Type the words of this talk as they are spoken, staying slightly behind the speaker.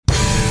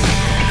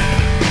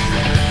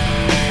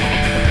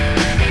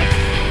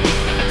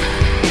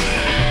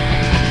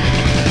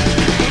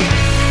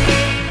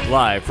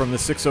Live from the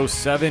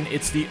 607,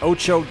 it's the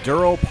Ocho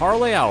Duro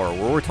Parlay Hour,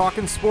 where we're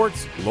talking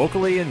sports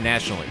locally and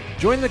nationally.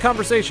 Join the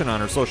conversation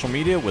on our social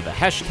media with the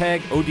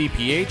hashtag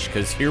ODPH,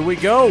 because here we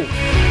go.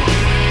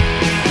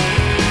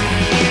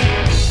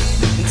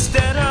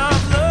 Instead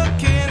of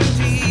looking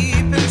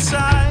deep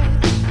inside,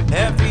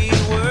 every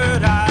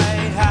word I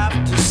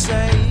have to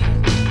say,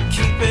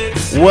 keep it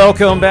simple.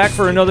 Welcome back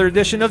for another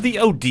edition of the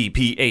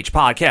ODPH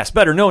podcast,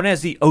 better known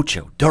as the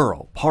Ocho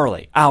Duro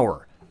Parlay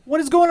Hour. What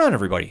is going on,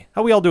 everybody?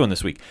 How are we all doing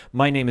this week?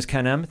 My name is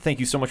Ken M.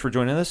 Thank you so much for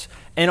joining us.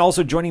 And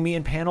also joining me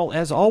in panel,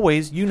 as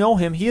always, you know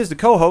him. He is the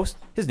co-host.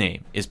 His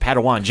name is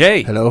Padawan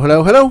J. Hello,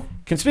 hello, hello.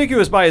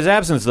 Conspicuous by his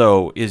absence,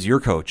 though, is your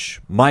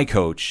coach, my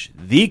coach,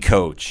 the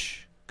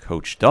coach,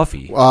 Coach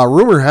Duffy.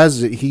 Rumor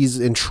has it he's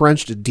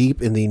entrenched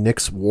deep in the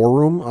Knicks war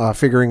room,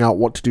 figuring out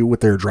what to do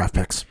with their draft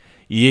picks.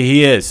 Yeah,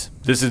 he is.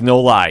 This is no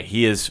lie.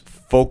 He is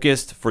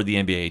focused for the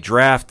NBA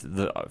draft.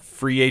 The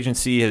free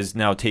agency has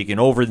now taken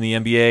over in the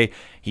NBA.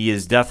 He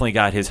has definitely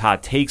got his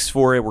hot takes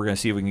for it. We're going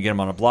to see if we can get him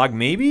on a blog,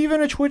 maybe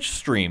even a Twitch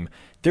stream.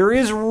 There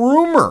is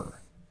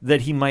rumor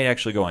that he might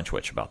actually go on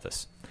Twitch about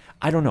this.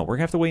 I don't know. We're going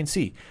to have to wait and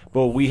see.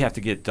 But we have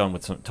to get done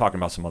with talking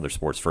about some other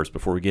sports first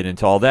before we get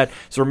into all that.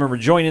 So remember,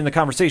 join in the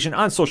conversation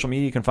on social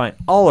media. You can find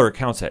all our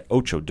accounts at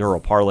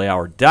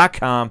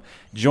OchoDuroParlayHour.com.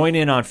 Join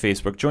in on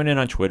Facebook. Join in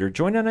on Twitter.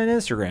 Join in on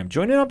Instagram.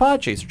 Join in on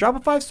Podchaser. Drop a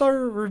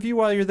 5-star review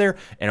while you're there.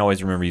 And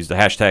always remember to use the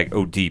hashtag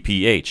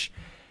ODPH.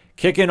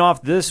 Kicking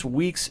off this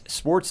week's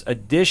sports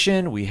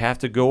edition, we have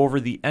to go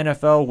over the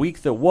NFL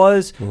week that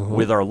was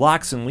with our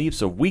locks and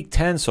leaps of Week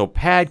 10. So,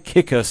 Pad,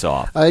 kick us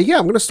off. I'm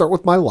going to start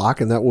with my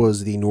lock, and that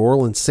was the New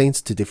Orleans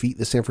Saints to defeat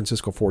the San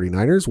Francisco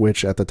 49ers,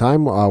 which at the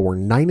time were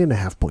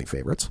 9.5-point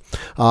favorites.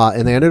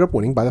 And they ended up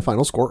winning by the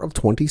final score of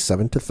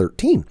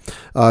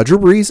 27-13. Drew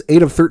Brees,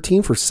 8 of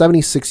 13 for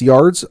 76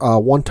 yards,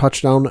 1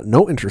 touchdown,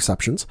 no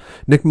interceptions.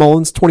 Nick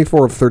Mullins,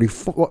 24 of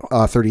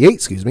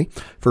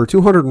 38, for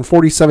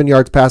 247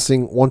 yards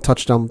passing, 1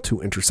 touchdown, 2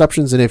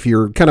 interceptions. And if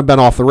you're kind of been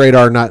off the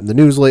radar, not in the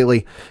news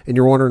lately, and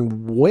you're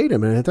wondering, wait a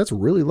minute, that's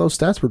really low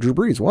stats for Drew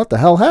Brees. What the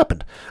hell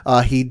happened?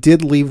 He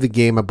did leave the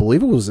game, I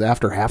believe it was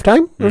after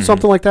halftime or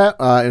something like that.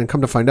 And come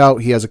to find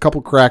out, he has a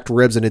couple cracked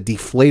ribs and a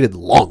deflated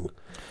lung.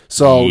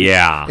 So,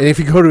 yeah. And if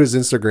you go to his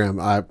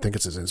Instagram, I think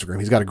it's his Instagram,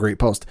 he's got a great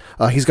post.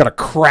 He's got a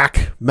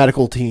crack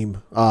medical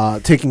team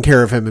taking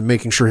care of him and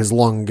making sure his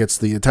lung gets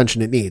the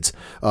attention it needs.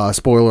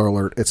 Spoiler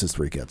alert, it's his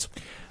 3 kids.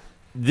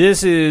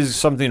 This is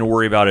something to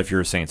worry about if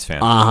you're a Saints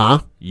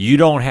fan. You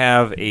don't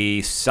have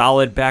a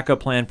solid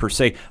backup plan per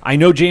se. I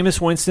know Jameis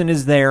Winston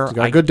is there. He's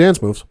got good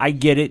dance moves. I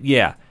get it,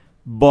 yeah.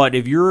 But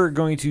if you're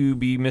going to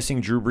be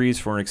missing Drew Brees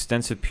for an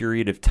extensive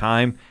period of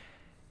time,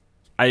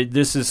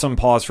 this is some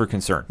pause for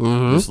concern.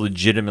 This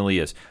legitimately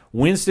is.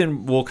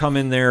 Winston will come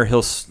in there.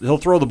 He'll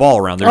throw the ball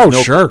around.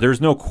 Sure.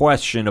 There's no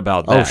question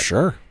about that. Oh,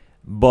 sure.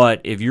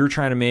 But if you're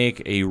trying to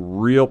make a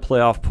real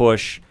playoff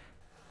push,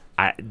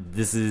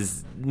 this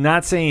is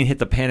not saying hit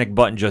the panic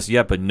button just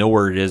yet, but know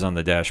where it is on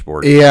the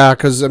dashboard. Yeah,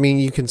 because, I mean,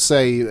 you can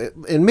say,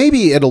 and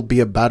maybe it'll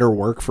be a better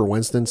work for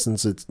Winston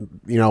since it's,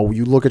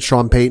 you look at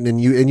Sean Payton and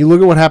you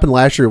look at what happened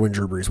last year when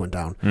Drew Brees went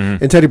down.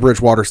 And Teddy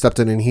Bridgewater stepped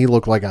in and he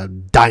looked like a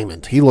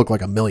diamond. He looked like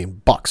 $1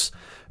 million.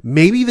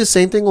 Maybe the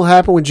same thing will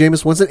happen with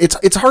Jameis Winston.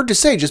 It's hard to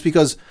say just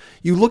because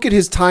you look at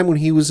his time when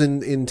he was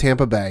in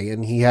Tampa Bay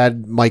and he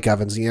had Mike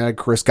Evans, he had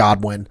Chris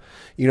Godwin,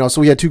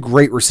 so he had 2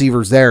 great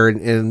receivers there,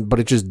 but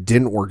it just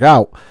didn't work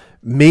out.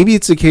 Maybe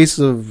it's a case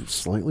of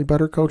slightly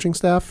better coaching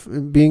staff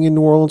being in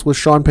New Orleans with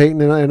Sean Payton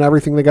and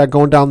everything they got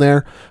going down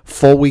there.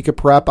 Full week of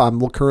prep.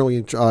 I'm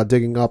currently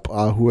digging up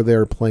who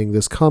they're playing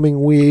this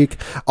coming week.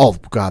 Oh,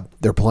 God,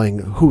 they're playing,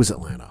 who is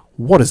Atlanta?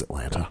 What is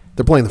Atlanta?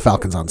 They're playing the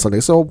Falcons on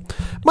Sunday, so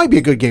might be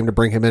a good game to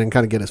bring him in and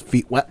kind of get his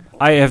feet wet.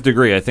 I have to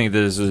agree. I think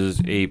this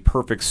is a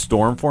perfect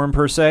storm for him,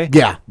 per se.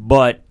 Yeah.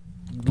 But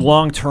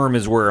long-term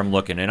is where I'm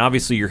looking. And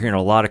obviously you're hearing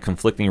a lot of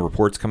conflicting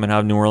reports coming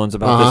out of New Orleans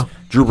about this.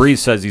 Drew Brees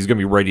says he's going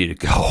to be ready to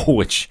go,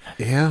 which...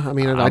 Yeah, I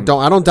mean, I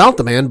don't doubt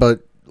the man,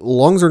 but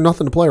lungs are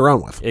nothing to play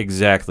around with.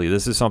 Exactly.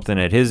 This is something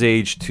at his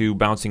age, too,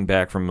 bouncing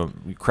back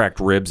from cracked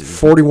ribs.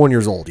 41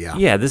 years old, yeah.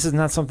 Yeah, this is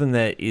not something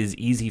that is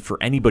easy for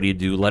anybody to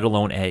do, let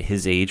alone at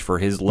his age for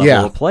his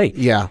level of play.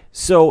 Yeah.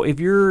 So if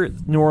you're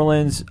New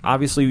Orleans,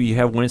 obviously you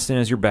have Winston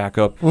as your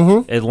backup.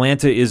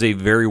 Atlanta is a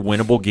very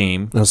winnable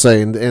game. I'll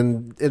say, and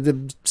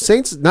the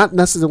Saints, not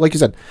necessarily, like you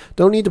said,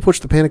 don't need to push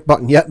the panic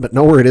button yet, but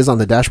know where it is on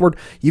the dashboard.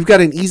 You've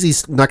got an easy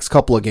next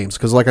couple of games,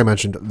 because like I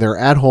mentioned, they're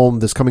at home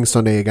this coming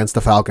Sunday against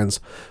the Falcons.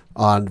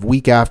 On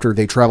week after,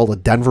 they travel to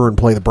Denver and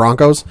play the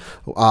Broncos.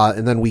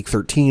 And then week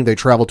 13, they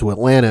travel to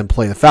Atlanta and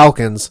play the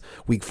Falcons.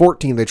 Week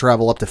 14, they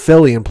travel up to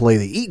Philly and play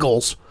the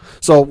Eagles.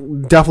 So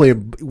definitely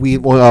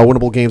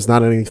winnable games,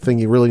 not anything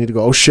you really need to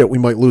go, oh shit, we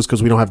might lose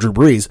because we don't have Drew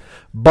Brees.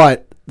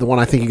 But the one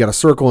I think you got to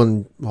circle,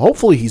 and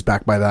hopefully he's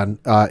back by then,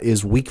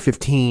 is week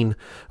 15,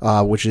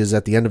 which is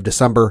at the end of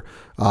December.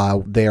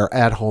 They are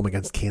at home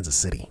against Kansas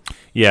City.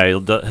 Yeah,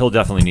 he'll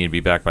definitely need to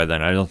be back by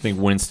then. I don't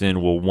think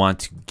Winston will want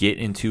to get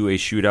into a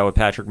shootout with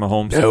Patrick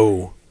Mahomes.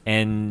 No.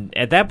 And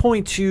at that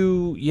point,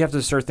 too, you have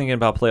to start thinking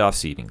about playoff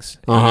seedings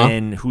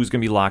and who's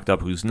going to be locked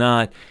up, who's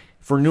not.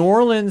 For New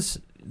Orleans,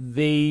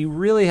 they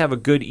really have a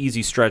good,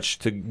 easy stretch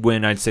to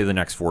win, I'd say, the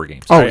next 4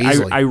 games.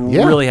 Easily. I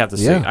really have to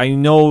say. I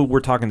know we're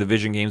talking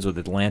division games with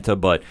Atlanta,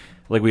 but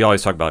like we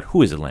always talk about,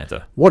 who is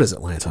Atlanta? What is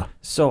Atlanta?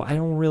 So I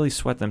don't really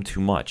sweat them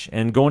too much.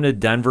 And going to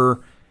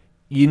Denver,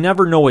 you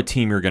never know what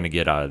team you're going to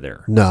get out of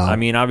there. No. I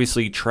mean,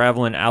 obviously,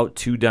 traveling out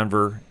to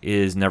Denver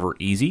is never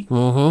easy.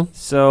 Mm-hmm.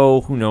 So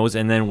who knows?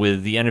 And then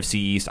with the NFC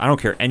East, I don't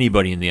care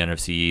anybody in the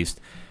NFC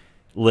East.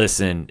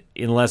 Listen,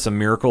 unless a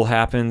miracle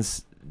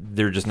happens,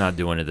 they're just not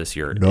doing it this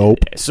year. Nope.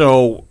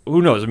 So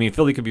who knows? I mean,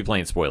 Philly could be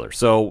playing spoiler.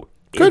 So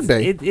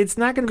it's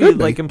not going to be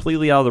like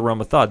completely out of the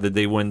realm of thought that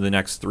they win the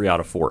next 3 out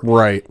of 4.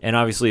 Right. And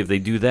obviously, if they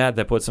do that,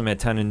 that puts them at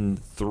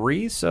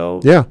 10-3.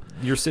 So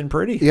you're sitting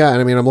pretty. Yeah,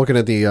 and I mean, I'm looking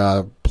at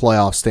the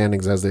playoff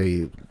standings as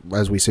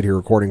we sit here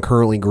recording.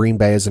 Currently, Green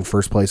Bay is in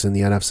first place in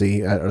the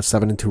NFC at a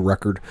 7-2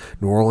 record.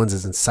 New Orleans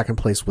is in second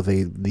place with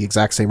the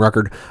exact same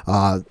record.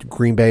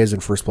 Green Bay is in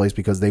first place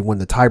because they win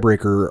the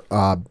tiebreaker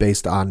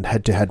based on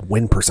head-to-head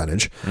win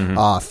percentage.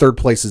 Third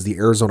place is the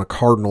Arizona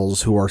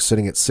Cardinals, who are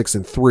sitting at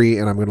 6-3,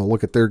 and I'm going to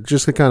look at their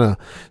just to kind of.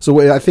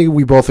 So I think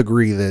we both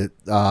agree that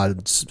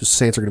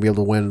Saints are going to be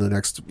able to win the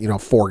next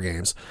 4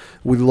 games.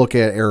 We look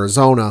at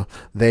Arizona.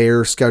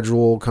 Their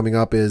schedule coming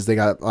up is they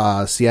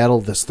got Seattle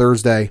this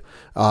Thursday.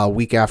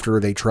 Week after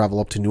they travel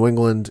up to New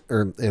England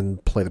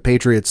and play the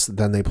Patriots,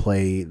 then they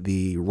play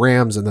the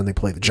Rams, and then they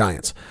play the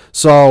Giants.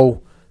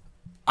 So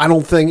I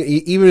don't think,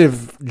 even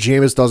if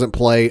Jameis doesn't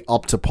play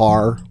up to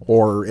par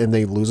and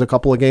they lose a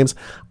couple of games,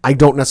 I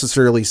don't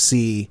necessarily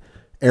see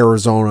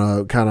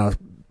Arizona kind of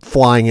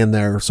flying in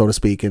there, so to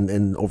speak,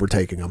 and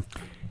overtaking them.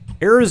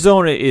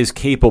 Arizona is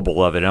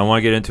capable of it. I want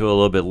to get into it a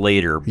little bit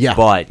later,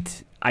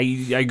 but I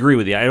agree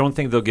with you. I don't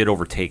think they'll get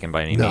overtaken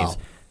by any means.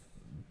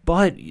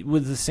 But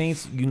with the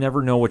Saints, you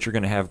never know what you're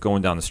going to have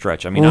going down the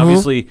stretch. I mean,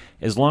 obviously,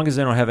 as long as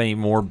they don't have any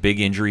more big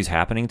injuries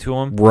happening to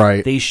them,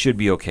 they should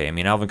be okay. I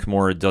mean, Alvin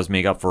Kamara does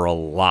make up for a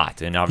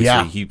lot, and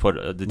obviously he put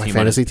the My team.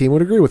 fantasy team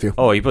would agree with you.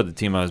 Oh, he put the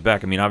team on his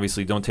back. I mean,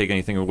 obviously, don't take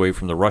anything away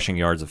from the rushing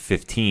yards of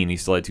 15. He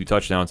still had 2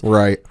 touchdowns.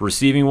 Right.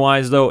 Receiving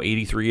wise, though,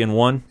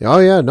 83-1. Oh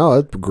yeah,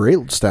 no, that's a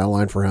great stat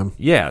line for him.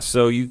 Yeah,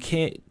 so you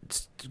can't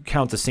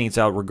count the Saints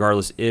out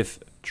regardless if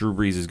Drew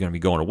Brees is going to be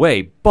going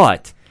away,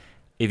 but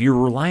if you're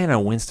relying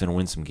on Winston to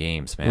win some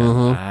games, man,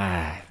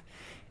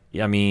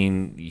 I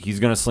mean, he's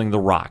going to sling the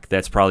rock.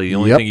 That's probably the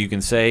only thing you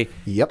can say.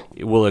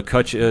 Will it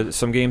cut you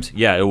some games?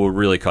 Yeah, it will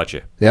really cut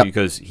you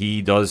because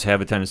he does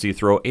have a tendency to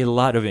throw a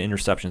lot of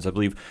interceptions. I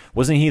believe,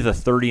 wasn't he the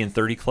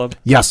 30-30 club?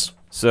 Yes.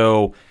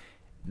 So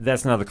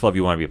that's not the club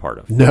you want to be a part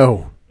of.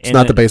 No. It's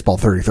not the baseball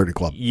 30-30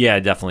 club. Yeah,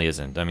 it definitely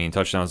isn't. I mean,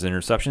 touchdowns and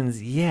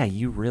interceptions,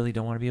 you really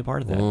don't want to be a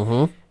part of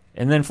that.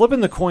 And then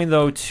flipping the coin,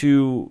 though,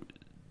 to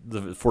the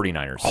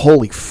 49ers.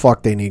 Holy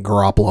fuck, they need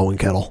Garoppolo and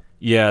Kittle.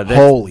 Yeah.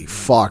 Holy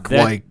fuck.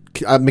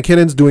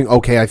 McKinnon's doing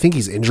okay. I think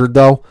he's injured,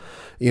 though.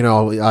 He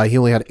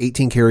only had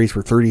 18 carries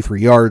for 33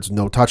 yards,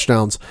 no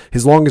touchdowns.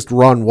 His longest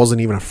run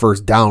wasn't even a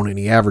first down, and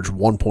he averaged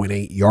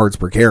 1.8 yards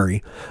per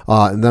carry.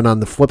 And then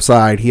on the flip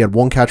side, he had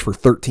 1 catch for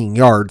 13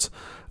 yards.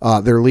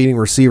 Their leading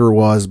receiver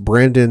was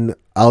Brandon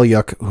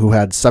Ayuk, who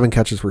had 7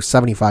 catches for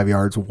 75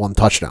 yards, 1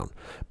 touchdown.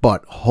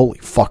 But holy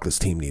fuck, this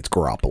team needs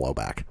Garoppolo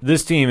back.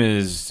 This team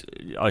is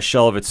a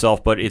shell of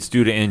itself, but it's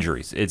due to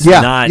injuries. It's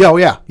not.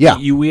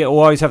 We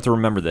always have to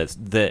remember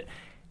that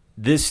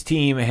this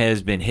team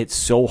has been hit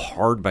so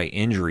hard by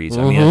injuries.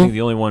 I mean, I think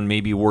the only one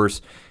maybe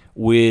worse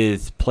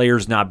with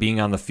players not being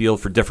on the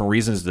field for different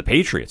reasons is the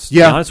Patriots. To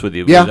be honest with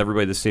you, with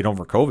everybody that stayed home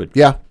for COVID.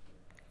 Yeah.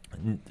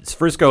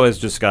 Frisco has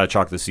just got to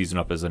chalk the season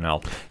up as an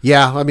L.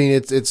 Yeah, I mean,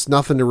 it's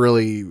nothing to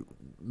really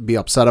be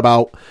upset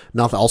about,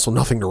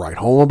 nothing to write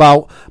home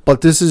about, but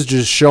this is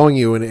just showing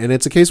you, and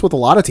it's a case with a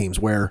lot of teams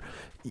where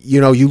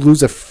you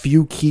lose a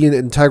few key and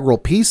integral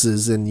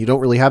pieces and you don't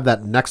really have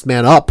that next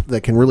man up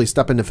that can really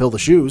step in to fill the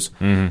shoes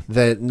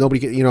that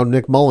nobody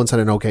Nick Mullins had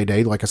an okay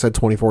day, like I said,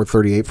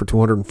 24-38 for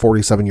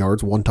 247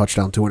 yards, 1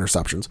 touchdown, 2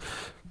 interceptions,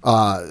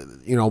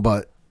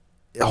 but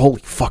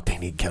holy fuck, they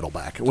need Kittle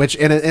back, and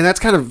that's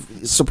kind of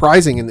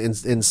surprising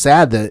and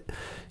sad that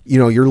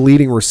your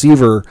leading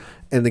receiver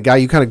and the guy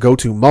you kind of go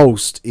to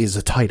most is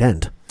a tight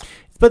end.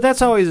 But that's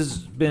always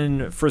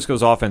been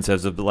Frisco's offense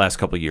as of the last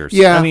couple of years.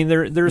 Yeah. I mean,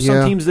 there are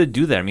some teams that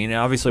do that. I mean,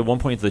 obviously, at one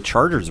point, the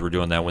Chargers were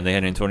doing that when they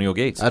had Antonio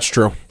Gates. That's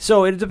true.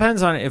 So it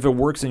depends on if it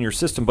works in your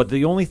system. But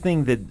the only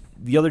thing that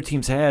the other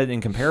teams had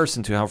in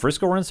comparison to how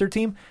Frisco runs their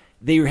team,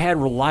 they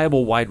had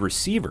reliable wide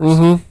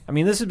receivers. I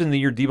mean, this has been the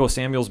year Deebo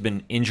Samuel's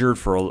been injured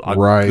for a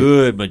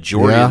good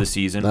majority of the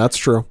season. That's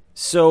true.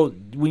 So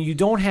when you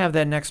don't have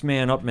that next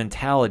man up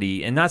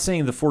mentality, and not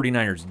saying the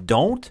 49ers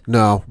don't,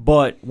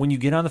 but when you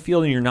get on the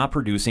field and you're not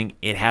producing,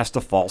 it has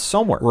to fall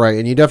somewhere. Right,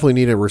 and you definitely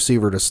need a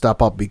receiver to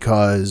step up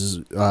because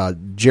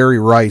Jerry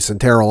Rice and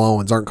Terrell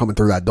Owens aren't coming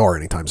through that door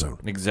anytime soon.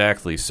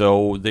 Exactly.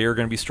 So they are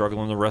going to be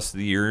struggling the rest of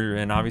the year,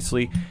 and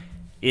obviously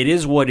it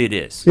is what it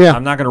is. Yeah.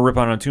 I'm not going to rip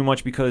on them too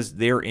much because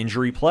they're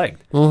injury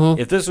plagued.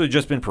 If this would have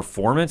just been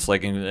performance,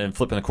 like and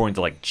flipping the coin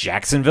to like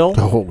Jacksonville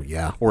Oh,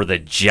 yeah. or the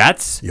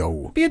Jets,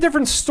 Yo. it'd be a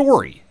different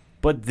story.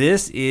 But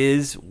this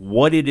is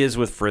what it is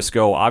with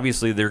Frisco.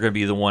 Obviously, they're going to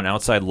be the one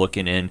outside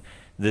looking in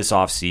this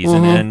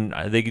offseason, and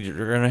they're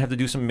going to have to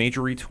do some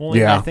major retooling,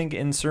 Yeah. I think,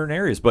 in certain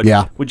areas. But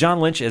Yeah. with John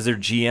Lynch as their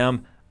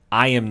GM,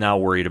 I am not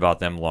worried about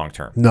them long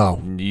term.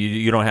 No.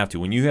 You don't have to.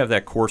 When you have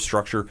that core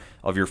structure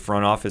of your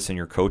front office and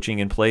your coaching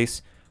in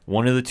place,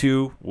 one of the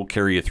two will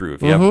carry you through.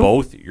 If you have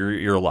both,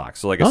 you're a lock.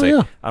 So like I say,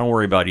 yeah. I don't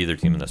worry about either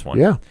team in this one.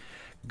 Yeah.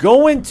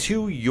 Going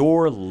to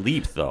your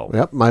leap, though.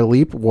 Yep, my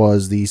leap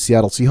was the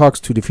Seattle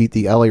Seahawks to defeat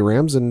the LA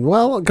Rams. And,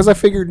 well, because I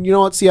figured, you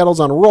know what, Seattle's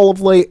on a roll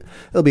of late.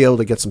 They'll be able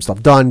to get some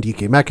stuff done.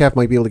 DK Metcalf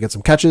might be able to get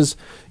some catches,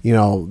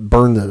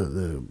 burn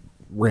the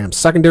Rams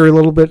secondary a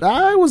little bit.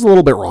 I was a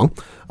little bit wrong.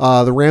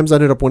 The Rams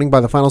ended up winning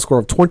by the final score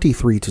of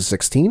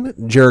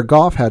 23-16. Jared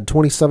Goff had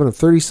 27 of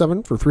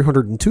 37 for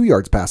 302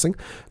 yards passing,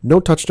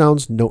 no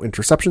touchdowns, no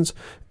interceptions.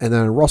 And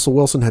then Russell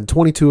Wilson had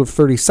 22 of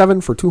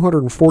 37 for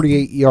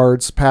 248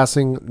 yards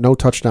passing, no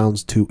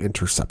touchdowns, 2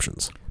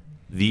 interceptions.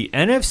 The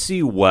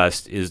NFC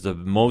West is the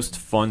most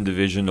fun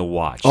division to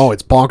watch. Oh,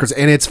 it's bonkers.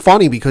 And it's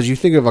funny because you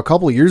think of a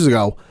couple of years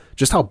ago,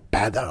 just how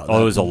bad that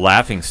it was a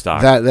laughing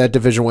stock. that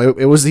division was.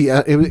 It was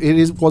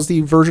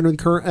the version of the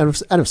current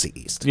NFC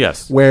East.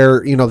 Yes.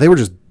 Where, they were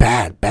just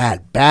bad.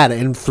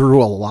 And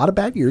through a lot of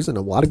bad years and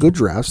a lot of good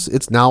drafts,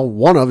 it's now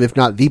one of, if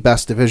not the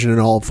best division in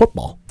all of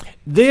football.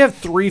 They have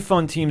 3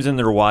 fun teams in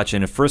there to watch,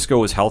 and if Frisco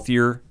was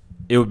healthier,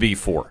 it would be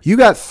 4. You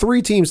got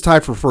 3 teams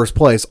tied for first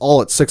place,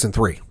 all at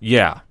 6-3.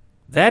 Yeah.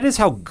 That is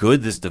how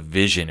good this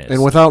division is.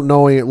 And without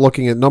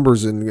looking at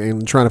numbers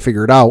and trying to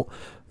figure it out,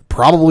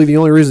 probably the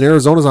only reason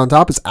Arizona's on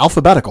top is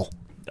alphabetical.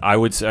 I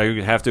would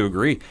have to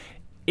agree.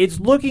 It's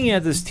looking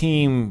at this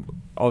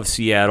team of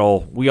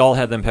Seattle. We all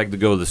had them pegged to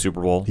go to the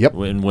Super Bowl. Yep.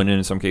 And win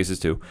in some cases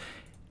too.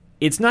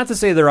 It's not to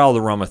say they're out of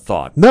the realm of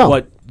thought. No.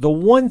 But the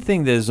one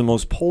thing that is the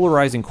most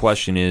polarizing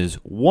question is,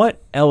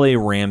 what LA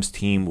Rams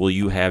team will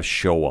you have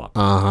show up?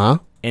 Uh-huh.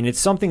 And it's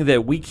something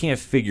that we can't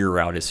figure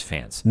out as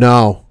fans.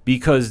 No.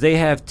 Because they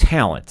have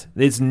talent.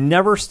 It's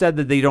never said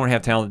that they don't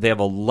have talent. They have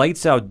a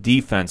lights-out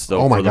defense,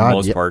 though, Oh, my for God. the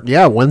most part.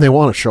 Yeah, when they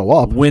want to show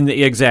up. When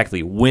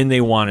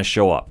they want to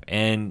show up.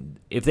 And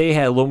if they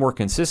had a little more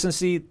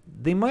consistency,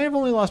 they might have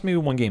only lost maybe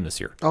 1 game this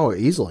year. Oh,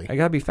 easily. I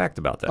got to be fact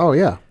about that. Oh,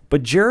 yeah.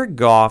 But Jared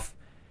Goff,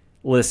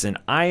 listen,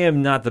 I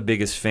am not the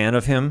biggest fan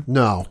of him.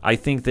 No. I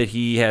think that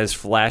he has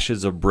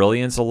flashes of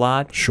brilliance a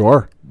lot,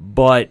 Sure.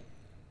 but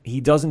he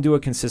doesn't do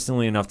it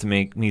consistently enough to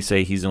make me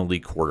say he's an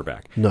elite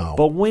quarterback. No.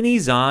 But when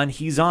he's on,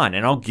 he's on.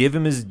 And I'll give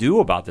him his due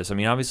about this. I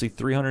mean, obviously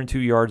 302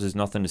 yards is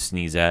nothing to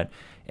sneeze at.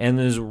 And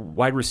his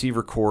wide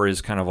receiver core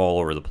is kind of all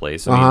over the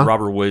place. I mean,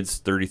 Robert Woods,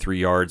 33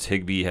 yards.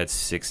 Higbee had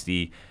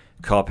 60.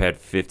 Kupp had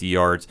 50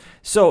 yards.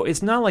 So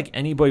it's not like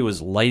anybody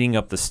was lighting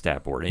up the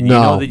stat board. And you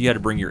know that you had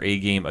to bring your A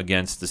game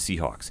against the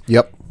Seahawks.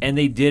 Yep. And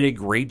they did a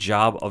great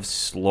job of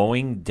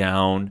slowing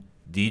down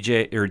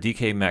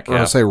DK Metcalf. I was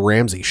going to say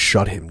Ramsey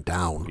shut him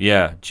down.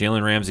 Yeah,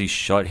 Jalen Ramsey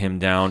shut him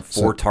down.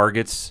 4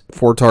 targets.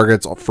 4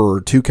 targets for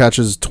 2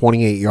 catches,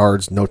 28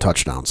 yards, no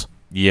touchdowns.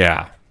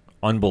 Yeah,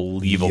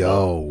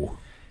 unbelievable.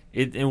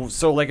 Yo.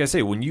 So, like I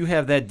say, when you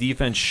have that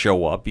defense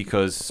show up,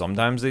 because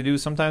sometimes they do,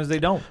 sometimes they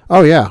don't,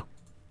 Oh, yeah.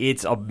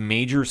 it's a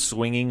major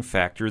swinging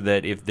factor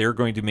that if they're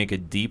going to make a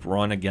deep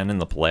run again in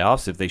the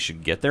playoffs, if they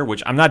should get there,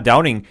 which I'm not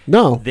doubting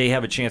they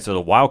have a chance of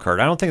the wild card.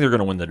 I don't think they're going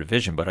to win the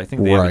division, but I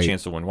think they have a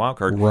chance to win wild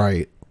card.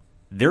 Right.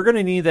 They're going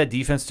to need that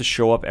defense to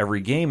show up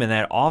every game, and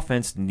that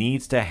offense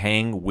needs to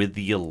hang with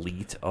the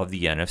elite of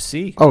the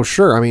NFC. Oh,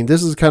 sure. I mean,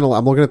 this is kind of,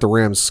 I'm looking at the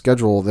Rams'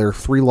 schedule. Their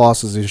 3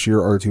 losses this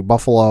year are to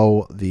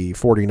Buffalo, the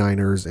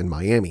 49ers, and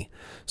Miami.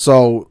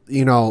 So,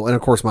 and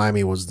of course,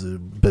 Miami was the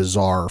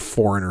bizarre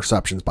 4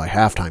 interceptions by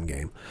halftime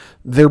game.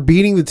 They're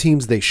beating the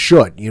teams they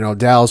should.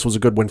 Dallas was a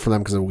good win for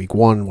them because of week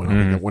 1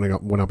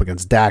 went up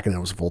against Dak, and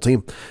that was a full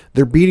team.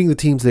 They're beating the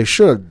teams they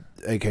should,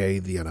 aka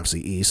the NFC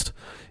East,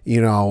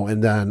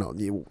 and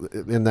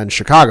then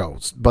Chicago.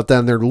 But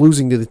then they're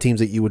losing to the teams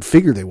that you would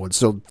figure they would.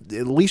 So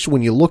at least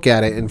when you look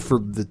at it, and for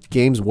the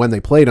games when they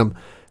played them,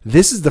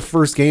 this is the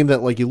first game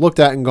that you looked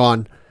at and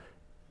gone,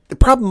 they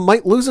probably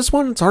might lose this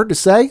one. It's hard to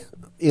say.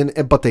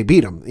 But they beat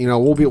them.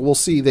 We'll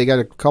see. They got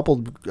a couple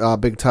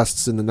big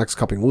tests in the next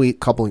coming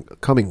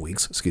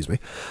weeks. Excuse me.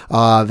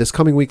 This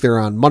coming week they're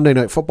on Monday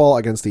Night Football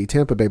against the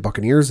Tampa Bay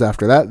Buccaneers.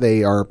 After that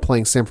they are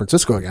playing San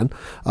Francisco again,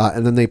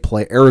 and then they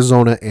play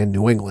Arizona and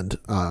New England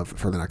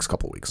for the next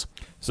couple weeks.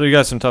 So you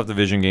got some tough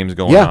division games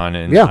going on,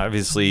 and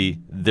obviously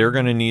they're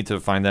going to need to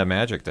find that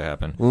magic to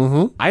happen.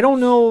 Mm-hmm. I don't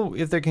know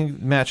if they can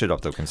match it up,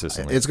 though,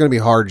 consistently. It's going to be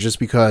hard just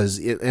because,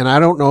 and I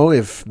don't know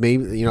if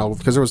maybe,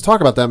 because there was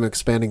talk about them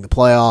expanding the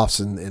playoffs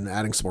and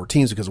adding some more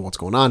teams because of what's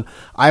going on.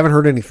 I haven't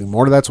heard anything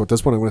more to that, so at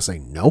this point I'm going to say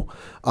no.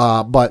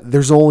 But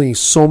there's only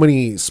so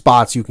many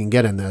spots you can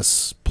get in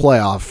this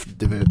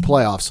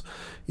playoffs.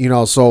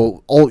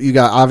 So you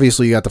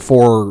got the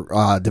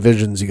 4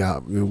 divisions. You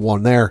got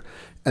 1 there.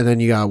 And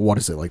then you got,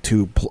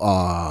 2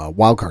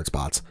 wild card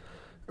spots,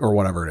 or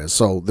whatever it is.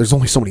 So there's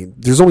only so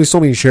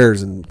many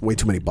shares and way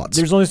too many butts.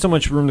 There's only so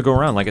much room to go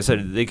around. Like I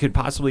said, they could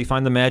possibly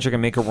find the magic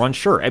and make a run.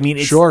 Sure. I mean,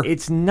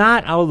 it's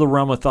not out of the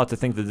realm of thought to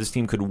think that this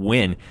team could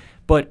win,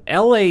 but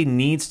LA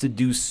needs to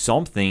do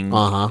something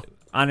on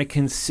a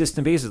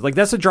consistent basis. Like,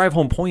 that's a drive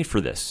home point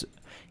for this,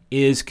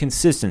 is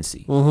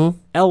consistency.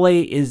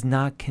 LA is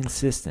not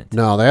consistent.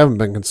 No, they haven't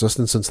been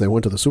consistent since they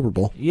went to the Super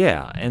Bowl.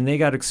 Yeah, and they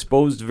got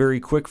exposed very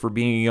quick for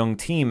being a young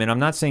team. And I'm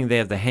not saying they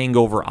have the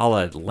hangover a la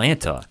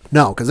Atlanta.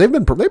 No, because they've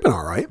been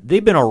all right.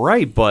 They've been all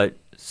right, but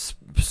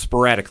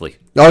sporadically.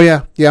 Oh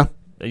yeah.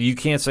 You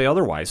can't say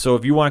otherwise. So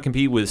if you want to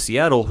compete with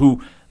Seattle,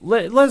 who,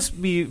 let's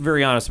be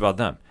very honest about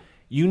them.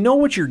 You know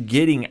what you're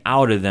getting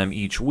out of them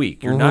each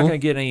week. You're not going to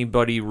get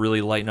anybody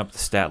really lighting up the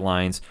stat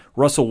lines.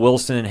 Russell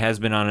Wilson has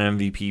been on an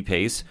MVP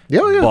pace.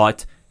 Yeah.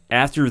 But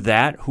after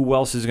that, who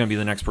else is going to be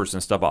the next person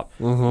to step up?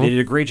 They did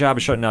a great job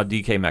of shutting out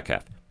DK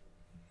Metcalf,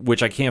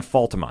 which I can't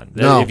fault him on.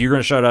 No. If you're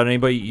going to shut out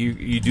anybody,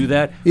 you do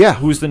that. Yeah.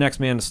 Who's the next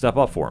man to step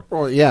up for him?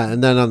 Well, yeah,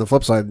 and then on the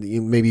flip side,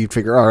 maybe you'd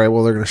figure, all right,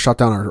 well, they're going to shut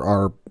down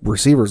our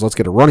receivers. Let's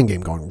get a running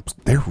game going.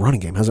 Their running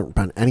game hasn't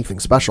been anything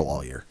special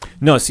all year.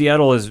 No,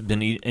 Seattle has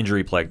been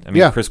injury plagued. I mean,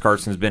 Yeah. Chris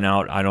Carson's been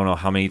out I don't know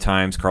how many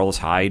times. Carlos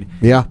Hyde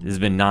has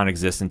been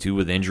non-existent too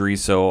with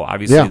injuries. So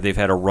obviously they've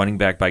had a running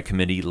back by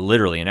committee,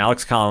 literally. And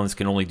Alex Collins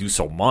can only do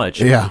so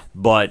much. Yeah.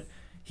 But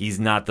he's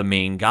not the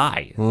main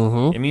guy. I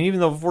mean, even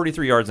though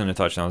 43 yards and a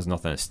touchdown is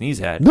nothing to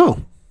sneeze at.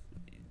 No.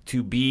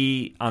 To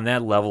be on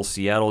that level,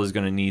 Seattle is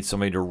going to need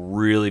somebody to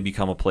really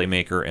become a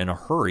playmaker in a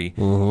hurry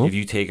if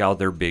you take out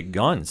their big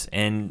guns.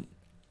 And,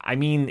 I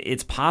mean,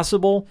 it's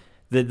possible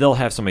that they'll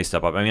have somebody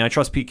step up. I mean, I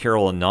trust Pete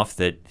Carroll enough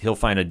that he'll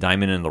find a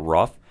diamond in the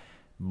rough,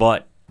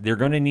 but they're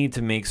going to need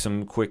to make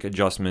some quick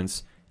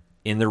adjustments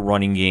in their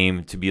running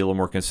game to be a little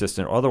more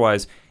consistent.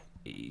 Otherwise,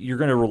 you're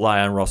going to rely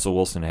on Russell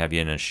Wilson to have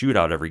you in a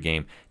shootout every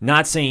game.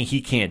 Not saying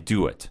he can't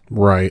do it.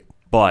 Right.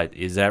 But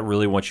is that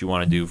really what you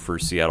want to do for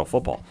Seattle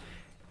football?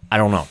 I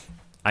don't know.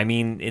 I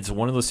mean, it's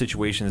one of those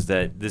situations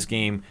that this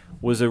game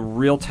was a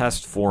real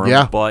test for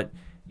him, but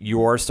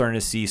you are starting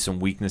to see some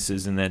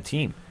weaknesses in that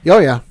team. Oh,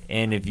 yeah.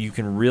 And if you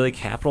can really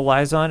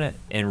capitalize on it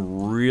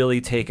and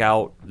really take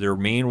out their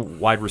main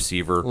wide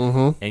receiver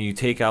and you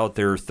take out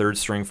their third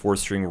string, fourth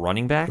string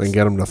running backs. And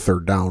get them to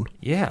third down.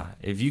 Yeah.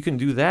 If you can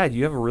do that,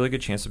 you have a really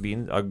good chance of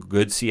being a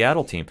good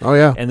Seattle team. Oh,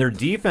 yeah. And their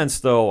defense,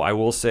 though, I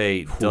will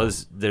say,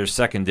 their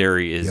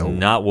secondary is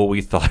not what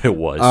we thought it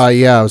was.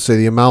 Yeah, I would say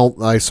the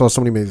amount, I saw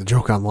somebody made the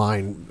joke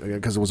online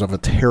because it was of a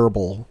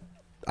terrible,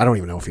 I don't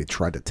even know if he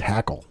tried to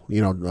tackle,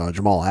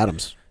 Jamal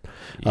Adams.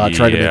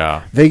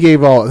 They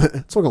gave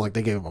it's looking like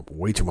they gave up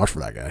way too much for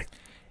that guy.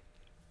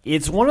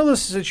 It's one of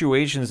those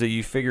situations that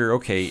you figure,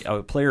 okay,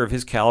 a player of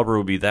his caliber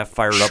would be that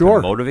fired up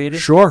and motivated.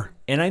 Sure.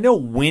 And I know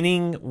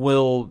winning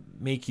will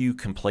make you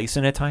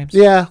complacent at times.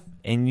 Yeah.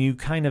 And you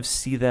kind of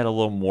see that a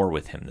little more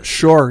with him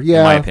this year,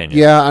 in my opinion.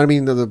 Yeah, I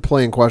mean, the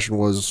play in question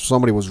was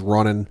somebody was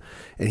running,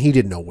 and he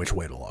didn't know which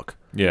way to look.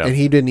 Yeah. And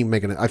he didn't even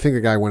make I think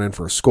the guy went in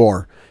for a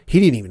score. He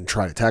didn't even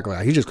try to tackle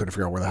that. He just couldn't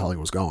figure out where the hell he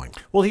was going.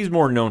 Well, he's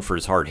more known for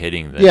his hard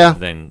hitting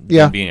than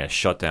being a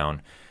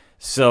shutdown.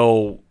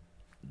 So,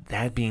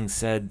 that being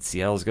said,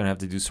 Seattle's going to have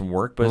to do some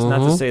work, but it's not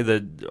to say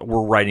that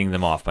we're writing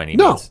them off by any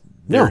means.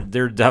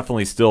 They're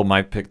definitely still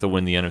my pick to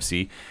win the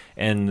NFC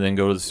and then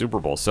go to the Super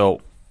Bowl. So,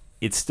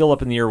 it's still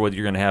up in the air what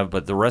you're going to have,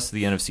 but the rest of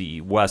the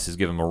NFC West is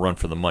giving them a run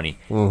for the money.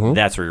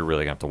 That's where you're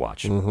really going to have to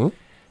watch.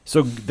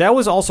 So that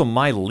was also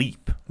my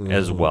leap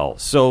as well.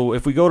 So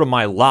if we go to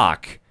my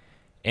lock,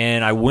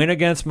 and I win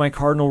against my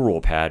Cardinal rule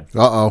pad,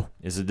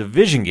 is a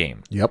division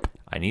game. Yep.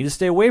 I need to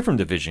stay away from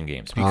division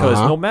games because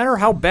no matter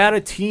how bad a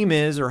team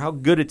is or how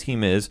good a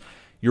team is,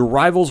 your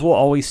rivals will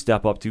always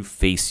step up to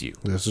face you.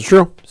 This is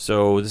true.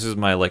 So this is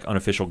my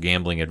unofficial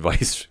gambling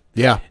advice.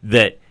 Yeah.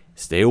 That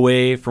stay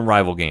away from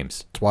rival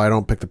games. That's why I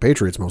don't pick the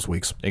Patriots most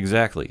weeks.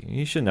 Exactly.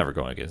 You should never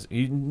go against.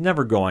 You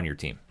never go on your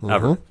team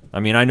ever. I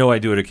mean, I know I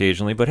do it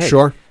occasionally, but hey,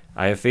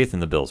 I have faith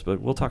in the Bills.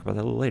 But we'll talk about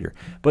that a little later.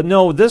 But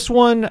no, this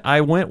one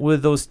I went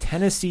with those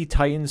Tennessee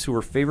Titans who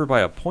were favored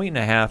by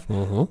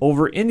 1.5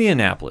 over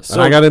Indianapolis. So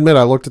and I got to admit,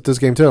 I looked at this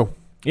game too.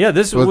 Yeah,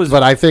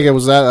 but I think it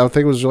was that. I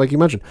think it was like you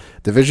mentioned,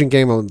 division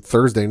game on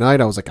Thursday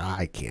night. I was like,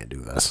 I can't do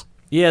this.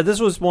 Yeah, this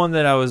was one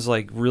that I was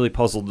really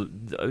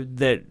puzzled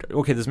that,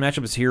 okay, this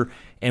matchup is here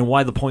and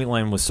why the point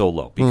line was so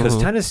low. Because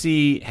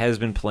Tennessee has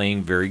been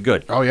playing very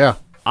good. Oh, yeah.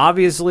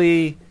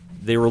 Obviously,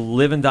 they were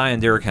live and die on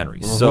Derrick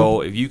Henry.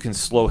 So if you can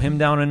slow him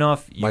down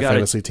enough, my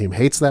fantasy team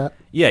hates that.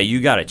 Yeah,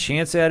 you got a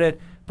chance at it.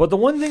 But the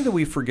one thing that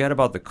we forget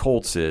about the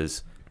Colts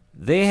is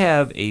they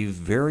have a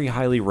very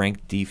highly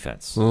ranked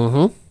defense.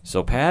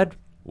 So, Pad,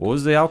 what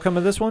was the outcome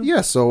of this one? Yeah,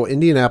 so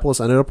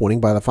Indianapolis ended up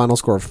winning by the final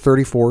score of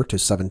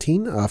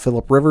 34-17.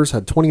 Phillip Rivers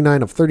had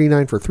 29 of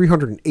 39 for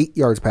 308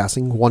 yards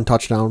passing, 1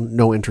 touchdown,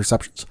 no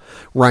interceptions.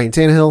 Ryan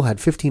Tannehill had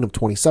 15 of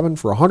 27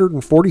 for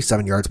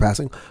 147 yards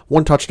passing,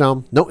 1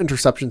 touchdown, no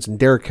interceptions, and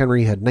Derrick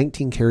Henry had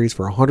 19 carries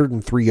for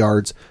 103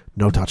 yards,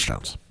 no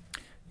touchdowns.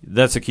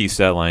 That's a key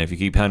stat line. If you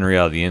keep Henry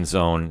out of the end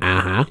zone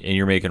and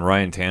you're making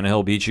Ryan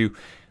Tannehill beat you,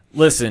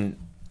 listen,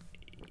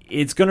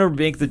 it's going to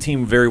make the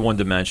team very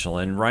one-dimensional,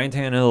 and Ryan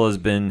Tannehill has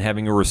been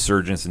having a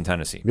resurgence in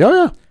Tennessee.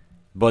 Yeah.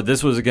 But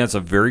this was against a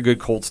very good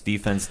Colts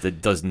defense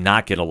that does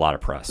not get a lot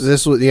of press.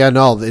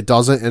 No, it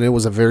doesn't, and it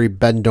was a very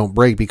bend don't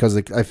break because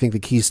I think the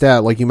key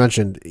stat, like you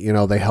mentioned,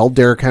 they held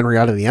Derrick Henry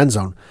out of the end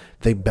zone.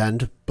 They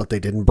bend, but they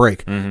didn't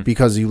break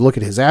because you look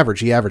at his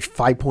average. He averaged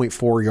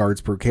 5.4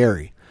 yards per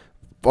carry.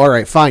 All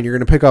right, fine. You're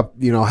going to pick up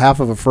half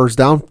of a first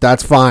down.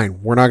 That's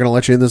fine. We're not going to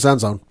let you in this end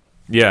zone.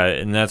 Yeah,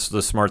 and that's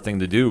the smart thing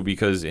to do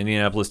because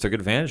Indianapolis took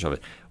advantage of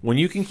it. When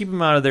you can keep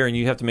him out of there and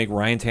you have to make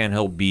Ryan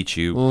Tannehill beat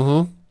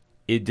you,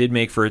 it did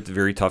make for a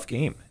very tough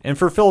game. And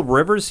for Phillip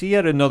Rivers, he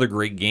had another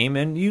great game,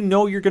 and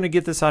you're going to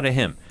get this out of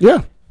him.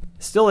 Yeah.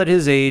 Still at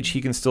his age,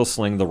 he can still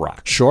sling the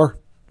rock. Sure.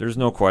 There's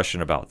no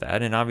question about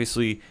that. And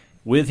obviously,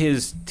 with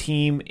his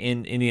team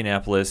in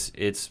Indianapolis,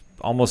 it's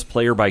almost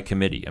player by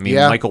committee. I mean,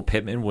 Michael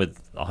Pittman with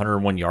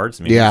 101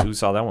 yards. I mean, who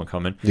saw that one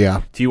coming?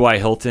 Yeah. T.Y.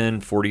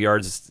 Hilton, 40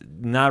 yards.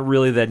 Not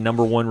really that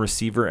number one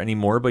receiver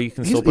anymore, but you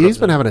can still put He's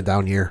been having a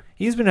down year.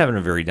 He's been having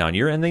a very down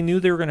year, and they knew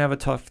they were going to have a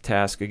tough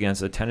task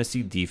against a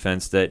Tennessee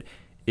defense that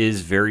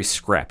is very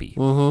scrappy.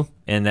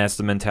 And that's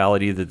the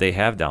mentality that they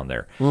have down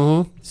there.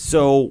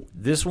 So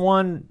this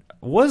one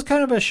was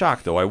kind of a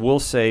shock, though, I will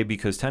say,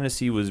 because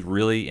Tennessee was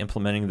really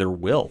implementing their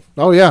will.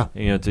 Oh, yeah.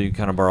 To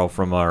kind of borrow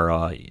from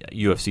our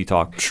UFC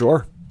talk.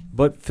 Sure.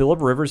 But Phillip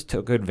Rivers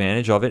took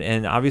advantage of it,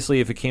 and obviously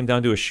if it came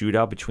down to a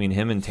shootout between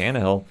him and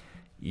Tannehill,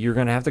 you're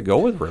going to have to go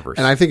with Rivers.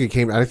 And I think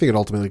it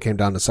ultimately came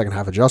down to second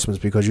half adjustments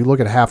because you look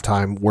at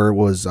halftime where it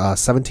was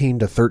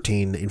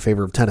 17-13 in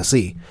favor of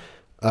Tennessee,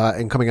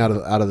 and coming out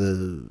of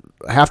the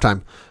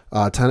halftime,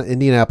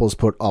 Indianapolis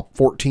put up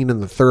 14 in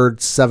the third,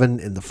 7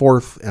 in the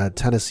fourth.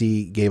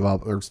 Tennessee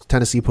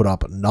put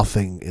up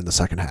nothing in the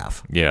second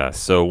half. Yeah.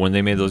 So when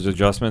they made those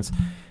adjustments,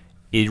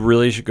 it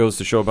really goes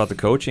to show about the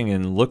coaching,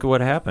 and look at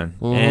what happened.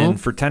 And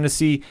for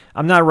Tennessee,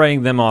 I'm not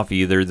writing them off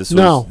either. This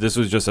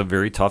was just a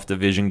very tough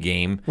division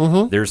game.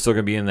 They're still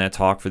going to be in that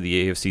talk for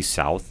the AFC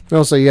South.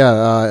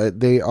 So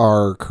they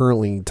are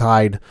currently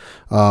tied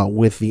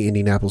with the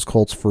Indianapolis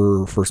Colts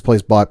for first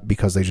place, but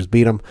because they just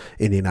beat them,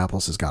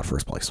 Indianapolis has got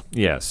first place.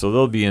 Yeah, so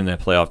they'll be in that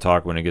playoff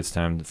talk when it gets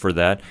time for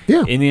that.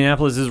 Yeah.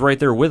 Indianapolis is right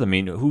there with them. I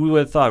mean, who would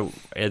have thought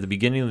at the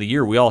beginning of the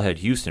year we all had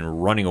Houston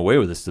running away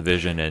with this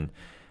division, and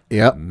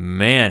yep.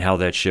 Man, how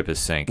that ship has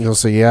sank. You'll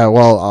see,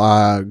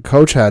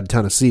 Coach had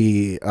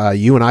Tennessee.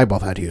 You and I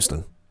both had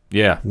Houston.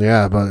 Yeah.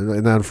 Yeah,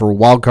 and then for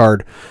wild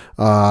card,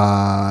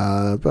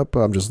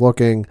 I'm just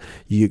looking.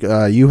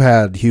 You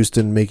had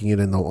Houston making it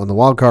on the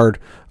wild card,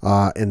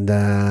 and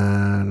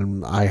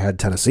then I had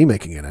Tennessee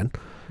making it in.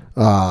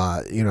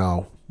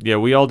 Yeah,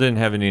 we all didn't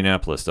have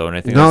Indianapolis though, and I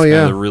think that's kind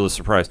of the real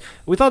surprise.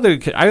 We thought they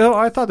would.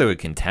 I thought they would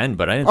contend,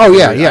 but I didn't.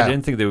 I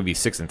didn't think they would be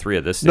 6-3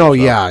 at this stage. No,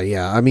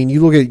 yeah. I mean,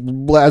 you look at,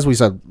 as we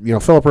said,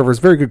 Phillip Rivers,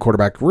 very good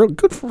quarterback, real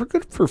good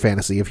for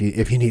fantasy if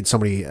you need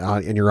somebody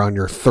and you're on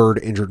your third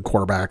injured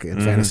quarterback in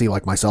fantasy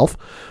like myself,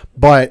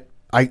 but.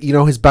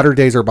 His better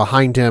days are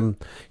behind him.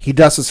 He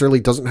necessarily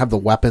doesn't have the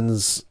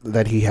weapons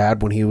that he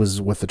had when he was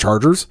with the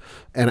Chargers.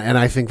 And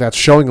I think that's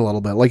showing a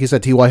little bit. Like you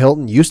said, T.Y.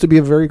 Hilton used to be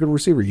a very good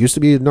receiver, used to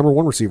be a number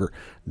one receiver.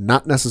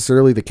 Not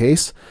necessarily the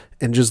case.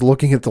 And just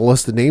looking at the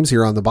list of names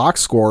here on the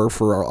box score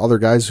for other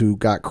guys who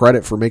got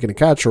credit for making a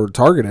catch or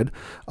targeted,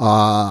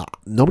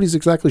 nobody's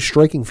exactly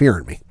striking fear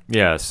in me.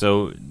 Yeah,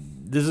 so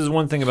this is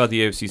one thing about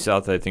the AFC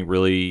South that I think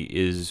really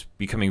is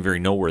becoming very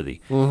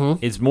noteworthy.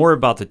 It's more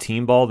about the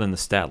team ball than the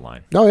stat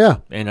line. Oh, yeah.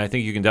 And I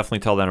think you can definitely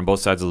tell that on both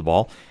sides of the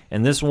ball.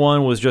 And this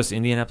one was just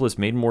Indianapolis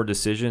made more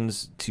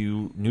decisions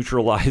to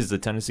neutralize the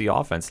Tennessee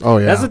offense. Oh,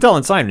 yeah. That's a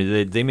telling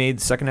sign. They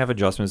made second-half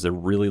adjustments that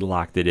really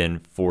locked it in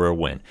for a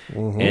win.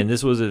 And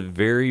this was a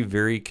very,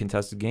 very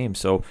contested game.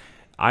 So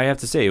I have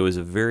to say it was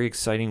a very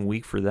exciting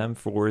week for them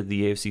for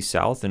the AFC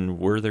South and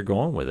where they're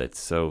going with it.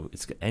 So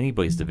it's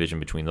anybody's division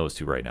between those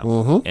two right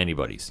now.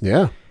 Anybody's.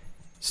 Yeah.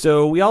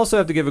 So we also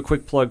have to give a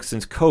quick plug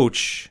since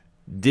Coach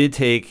did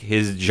take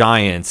his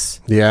Giants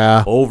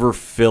over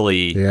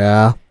Philly.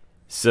 Yeah.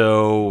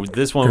 So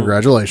this one,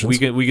 congratulations.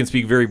 We can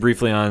speak very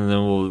briefly on, and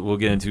then we'll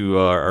get into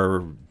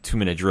our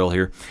 2-minute drill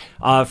here.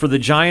 For the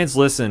Giants,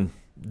 listen,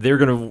 they're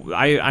gonna.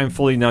 I'm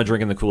fully now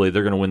drinking the Kool-Aid.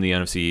 They're gonna win the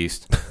NFC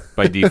East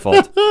by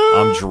default.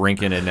 I'm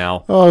drinking it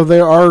now. Oh, they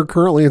are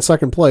currently in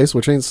second place,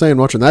 which ain't saying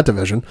much in that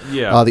division.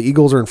 Yeah. The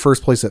Eagles are in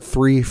first place at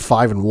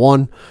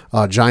 3-5-1.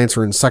 Giants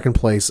are in second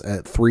place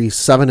at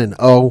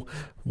 3-7-0.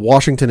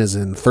 Washington is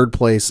in third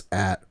place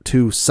at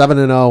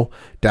 2-7-0.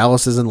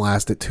 Dallas is in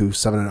last at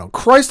 2-7-0.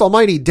 Christ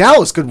almighty,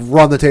 Dallas could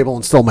run the table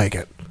and still make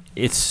it.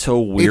 It's so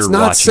weird. It's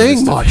not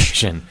saying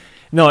much.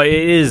 No, it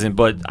isn't,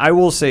 but I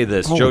will say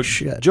this. Joe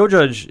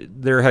Judge,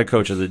 their head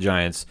coach of the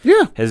Giants,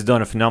 has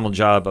done a phenomenal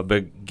job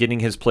of getting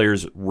his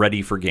players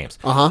ready for games.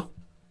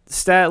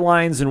 Stat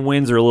lines and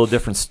wins are a little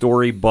different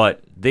story,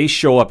 but they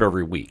show up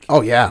every week.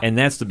 Oh, yeah. And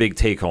that's the big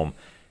take-home.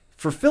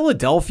 For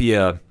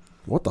Philadelphia...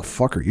 What the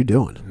fuck are you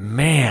doing?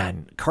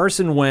 Man,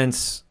 Carson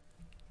Wentz...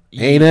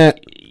 Ain't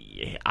it?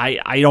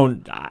 I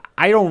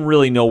don't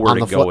really know where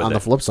to go with on it. the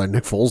flip side,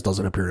 Nick Foles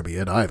doesn't appear to be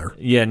it either.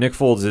 Yeah, Nick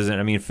Foles isn't.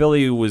 I mean,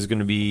 Philly was going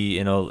to be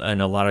in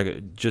a lot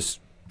of just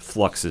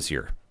flux this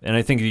year, and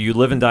I think you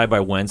live and die by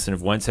Wentz. And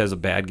if Wentz has a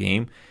bad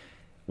game,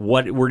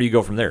 where do you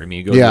go from there? I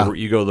mean,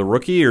 you go the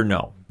rookie or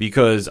no?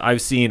 Because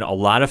I've seen a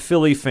lot of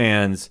Philly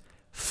fans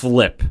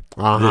flip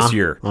this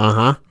year.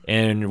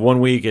 And 1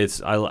 week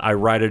it's I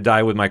ride or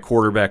die with my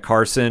quarterback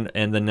Carson,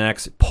 and the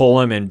next pull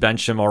him and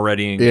bench him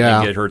already and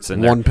get Hurts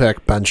in there. One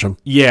pick, bench him.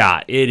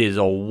 Yeah, it is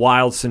a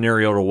wild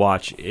scenario to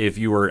watch if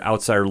you were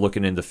outsider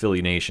looking into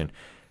Philly Nation.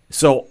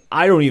 So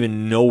I don't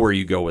even know where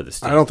you go with this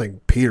team. I don't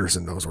think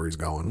Peterson knows where he's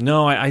going.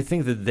 No, I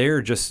think that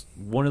they're just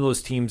one of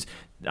those teams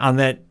on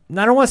that.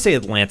 I don't want to say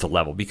Atlanta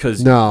level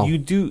because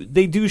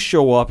they do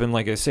show up, and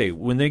like I say,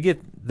 when they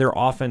get their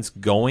offense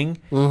going,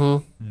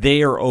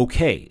 they are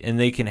okay and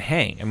they can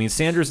hang. I mean,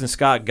 Sanders and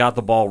Scott got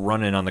the ball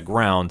running on the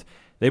ground.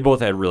 They both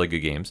had really good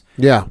games.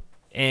 Yeah.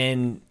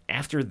 And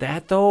after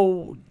that,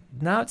 though,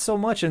 not so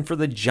much. And for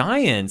the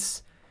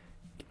Giants,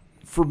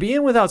 for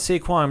being without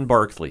Saquon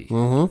Barkley,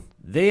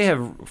 they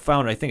have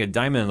found, I think, a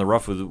diamond in the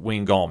rough with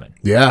Wayne Gallman.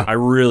 Yeah. I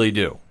really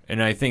do.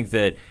 And I think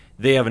that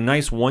they have a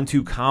nice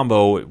 1-2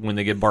 combo when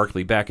they get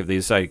Barkley back if they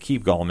decide to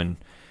keep Gallman.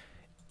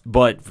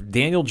 But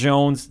Daniel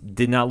Jones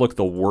did not look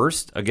the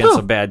worst against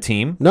a bad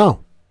team.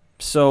 No.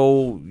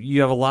 So you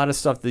have a lot of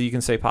stuff that you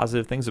can say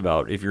positive things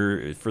about if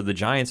you're for the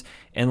Giants.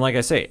 And like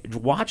I say,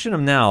 watching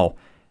them now,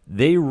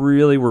 they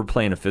really were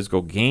playing a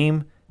physical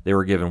game. They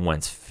were giving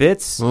Wentz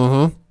fits.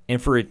 And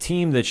for a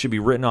team that should be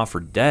written off for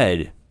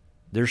dead,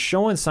 they're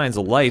showing signs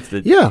of life.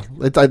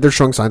 They're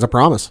showing signs of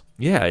promise.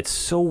 Yeah, it's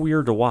so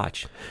weird to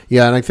watch.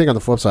 Yeah, and I think on the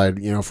flip side,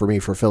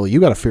 for Philly, you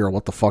got to figure out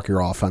what the fuck your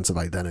offensive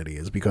identity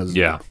is because,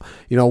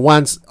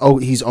 Wentz,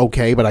 he's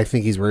okay, but I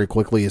think he's very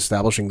quickly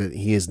establishing that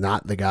he is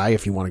not the guy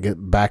if you want to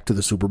get back to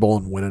the Super Bowl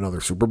and win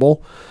another Super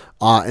Bowl.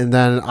 And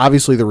then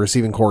obviously the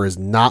receiving core is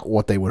not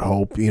what they would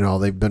hope.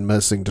 They've been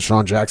missing.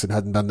 Deshaun Jackson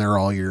hasn't been there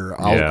all year.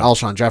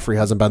 Alshon Jeffrey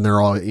hasn't been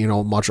there all,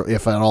 much,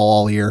 if at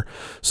all year.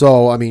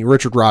 So, I mean,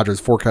 Richard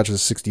Rodgers, 4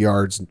 catches, 60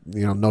 yards,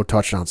 no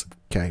touchdowns.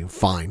 Okay,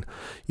 fine.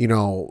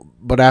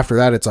 But after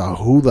that, it's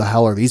who the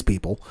hell are these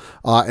people?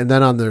 And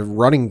then on the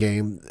running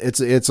game, it's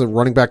a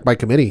running back by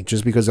committee.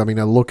 Just because I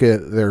look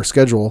at their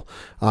schedule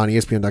on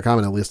ESPN.com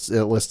and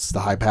it lists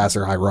the high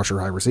passer, high rusher,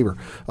 high receiver.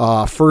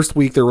 First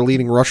week their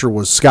leading rusher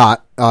was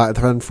Scott.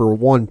 Then for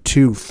 1,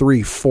 2,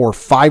 3, 4,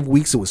 5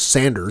 weeks it was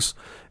Sanders,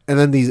 and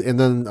then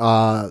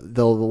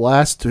the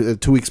last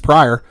 2 weeks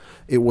prior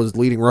it was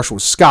leading rusher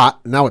was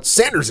Scott. Now it's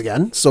Sanders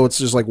again. So it's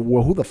just like,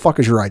 well, who the fuck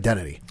is your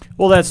identity?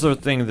 Well, that's the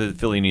thing that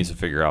Philly needs to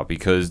figure out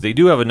because they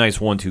do have a nice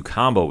 1-2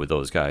 combo with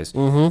those guys.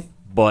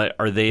 But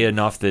are they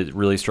enough that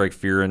really strike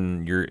fear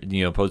in your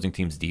opposing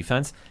team's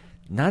defense?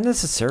 Not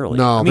necessarily.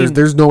 No,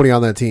 there's nobody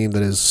on that team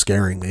that is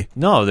scaring me.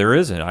 No, there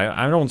isn't.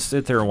 I don't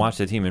sit there and watch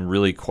the team and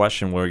really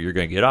question what you're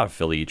going to get out of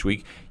Philly each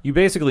week. You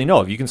basically know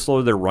if you can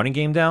slow their running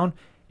game down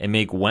and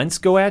make Wentz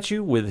go at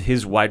you with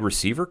his wide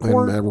receiver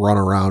core. And run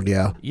around,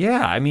 yeah.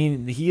 Yeah, I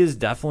mean, he is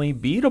definitely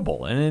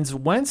beatable. And it's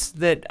Wentz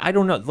that, I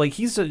don't know, like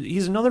he's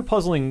another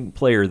puzzling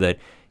player that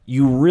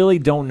you really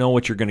don't know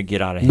what you're going to get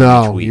out of him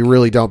each week. No, you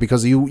really don't,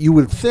 because you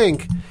would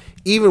think,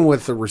 even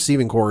with the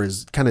receiving core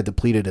as kind of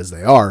depleted as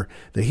they are,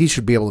 that he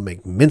should be able to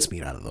make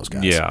mincemeat out of those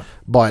guys. Yeah.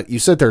 But you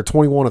sit there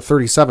 21 of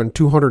 37,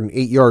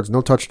 208 yards,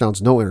 no touchdowns,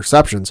 no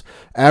interceptions,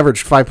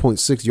 averaged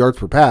 5.6 yards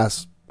per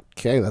pass.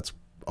 Okay, that's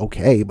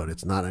okay, but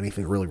it's not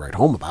anything to really write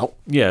home about.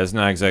 Yeah, it's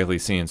not exactly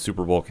seeing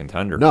Super Bowl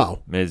contender. No.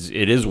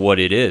 It is what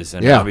it is.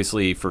 And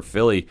obviously for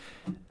Philly,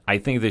 I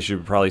think they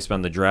should probably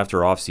spend the draft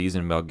or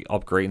offseason about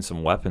upgrading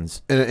some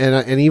weapons.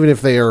 And even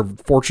if they are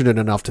fortunate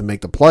enough to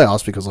make the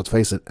playoffs, because let's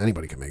face it,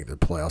 anybody can make the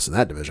playoffs in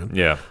that division.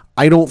 Yeah.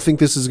 I don't think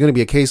this is going to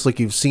be a case like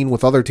you've seen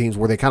with other teams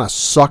where they kind of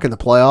suck in the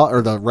playoff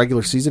or the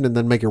regular season and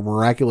then make a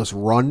miraculous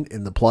run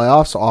in the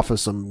playoffs off of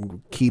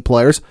some key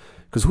players.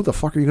 Because who the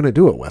fuck are you going to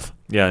do it with?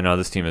 Yeah, no,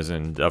 this team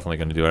isn't definitely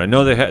going to do it. I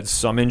know they had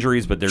some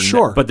injuries, but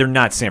they're they're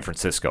not San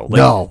Francisco.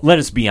 Let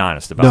us be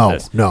honest about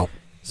this. No.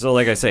 So,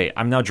 like I say,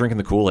 I'm now drinking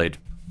the Kool-Aid.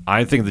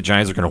 I think the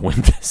Giants are going to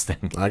win this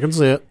thing. I can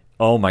see it.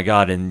 Oh my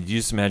God! And you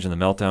just imagine the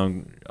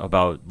meltdown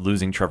about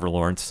losing Trevor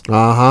Lawrence.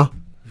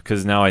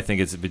 Because now I think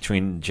it's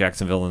between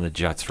Jacksonville and the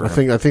Jets for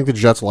him. I think the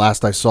Jets,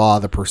 last I saw,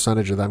 the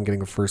percentage of them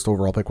getting a first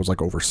overall pick was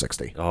like over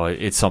 60. Oh,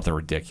 it's something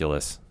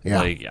ridiculous. Yeah.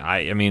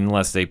 I mean,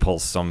 unless they pull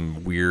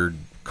some weird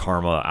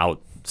karma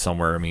out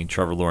somewhere, I mean,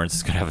 Trevor Lawrence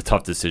is going to have a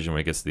tough decision when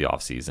he gets to the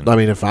offseason. I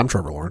mean, if I'm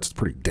Trevor Lawrence, it's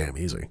pretty damn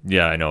easy.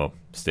 Yeah, I know.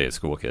 Stay at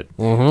school, kid.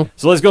 So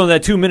let's go to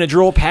that 2-minute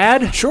drill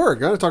pad. Sure.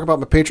 Got to talk about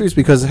my Patriots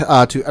because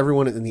to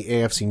everyone in the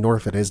AFC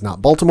North that is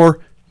not Baltimore,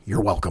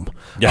 you're welcome.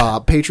 Yeah.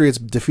 Patriots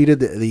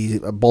defeated the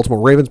Baltimore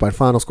Ravens by a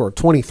final score of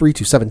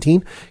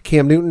 23-17.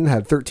 Cam Newton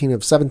had 13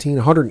 of 17,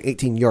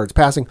 118 yards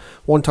passing,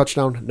 1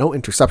 touchdown, no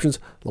interceptions.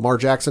 Lamar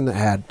Jackson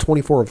had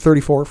 24 of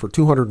 34 for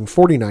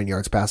 249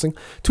 yards passing,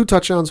 2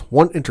 touchdowns,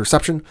 1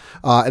 interception.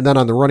 And then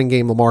on the running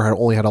game, Lamar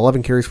only had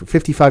 11 carries for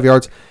 55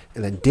 yards.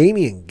 And then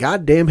Damian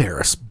goddamn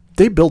Harris.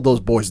 They build those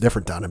boys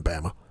different down in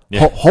Bama.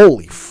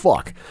 Holy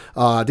fuck.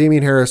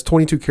 Damian Harris,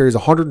 22 carries,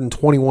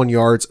 121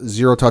 yards,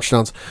 0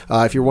 touchdowns.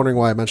 If you're wondering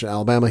why I mentioned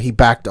Alabama, he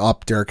backed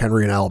up Derrick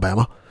Henry in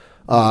Alabama.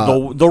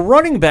 The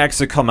running backs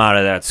that come out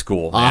of that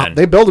school, man.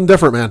 They build them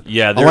different, man.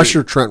 Yeah, unless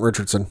you're Trent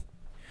Richardson.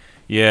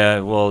 Yeah,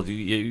 well,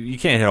 you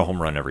can't hit a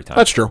home run every time.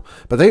 That's true.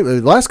 But the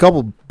last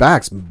couple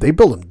backs, they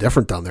build them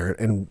different down there.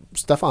 And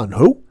Stephon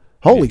who?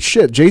 Holy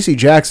shit. J.C.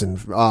 Jackson,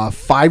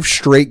 5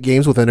 straight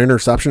games with an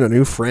interception, a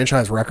new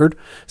franchise record,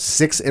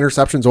 6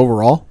 interceptions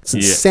overall. It's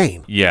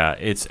insane. Yeah,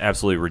 it's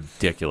absolutely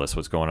ridiculous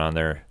what's going on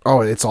there.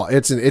 Oh, it's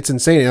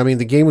insane. I mean,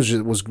 the game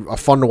was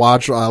fun to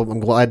watch. I'm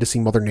glad to see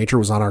Mother Nature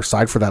was on our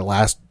side for that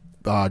last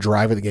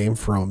drive of the game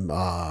from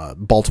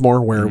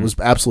Baltimore, where it was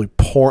absolutely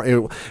poor.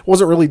 It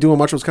wasn't really doing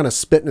much. It was kind of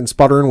spitting and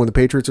sputtering when the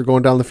Patriots are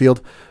going down the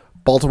field.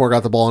 Baltimore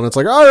got the ball, and it's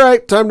like, all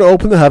right, time to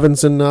open the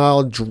heavens and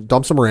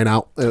dump some rain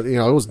out.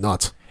 It was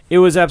nuts. It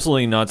was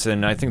absolutely nuts,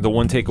 and I think the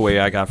one takeaway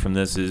I got from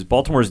this is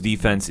Baltimore's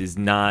defense is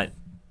not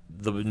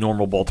the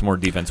normal Baltimore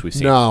defense we've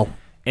seen. No.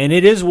 And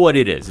it is what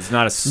it is. It's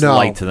not a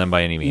slight to them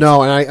by any means.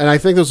 No, and I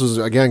think this was,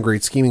 again,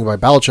 great scheming by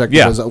Belichick,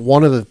 because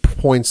one of the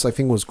points I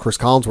think was Chris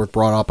Collinsworth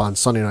brought up on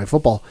Sunday Night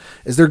Football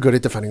is they're good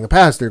at defending the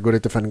pass. They're good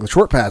at defending the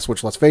short pass,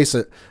 which, let's face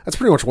it, that's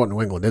pretty much what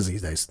New England is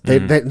these days.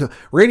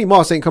 Randy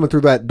Moss ain't coming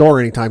through that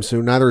door anytime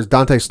soon. Neither is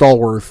Dante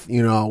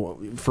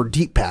Stallworth, for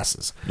deep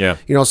passes. Yeah.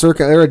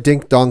 Circa, they're a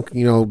dink dunk,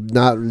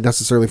 not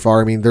necessarily far.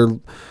 I mean, they're...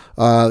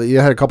 you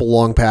had a couple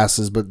long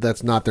passes, but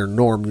that's not their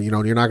norm.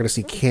 You're not going to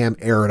see Cam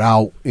air it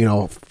out,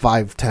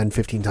 5, 10,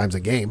 15 times a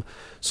game.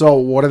 So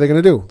what are they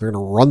going to do? They're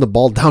going to run the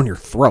ball down your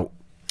throat.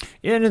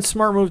 Yeah, and it's a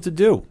smart move to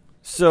do.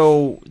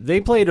 So they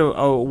played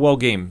a well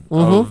game,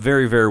 a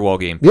very, very well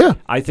game. Yeah.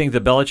 I think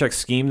that Belichick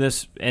schemed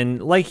this,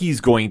 and like he's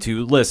going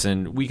to,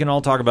 listen, we can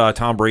all talk about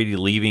Tom Brady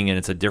leaving, and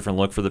it's a different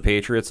look for the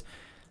Patriots.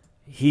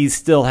 He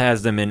still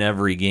has them in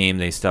every game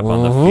they step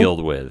on the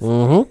field with.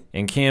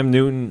 And Cam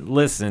Newton,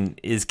 listen,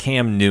 is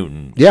Cam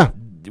Newton. Yeah.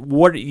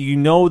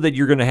 That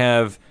you're going to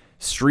have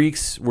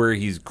streaks where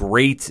he's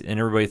great and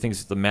everybody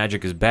thinks the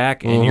magic is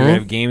back, and you're going to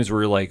have games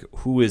where you're like,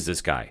 who is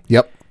this guy?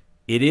 Yep.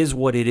 It is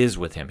what it is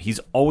with him. He's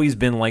always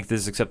been like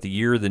this, except the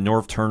year that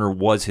Norv Turner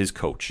was his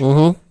coach.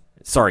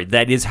 Sorry,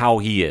 that is how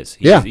he is.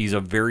 He's a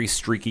very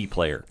streaky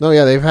player. No,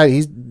 yeah,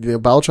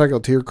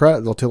 Belichick, to your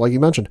credit, like you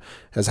mentioned,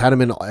 has had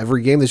him in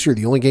every game this year.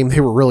 The only game they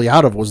were really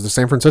out of was the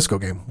San Francisco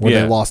game, where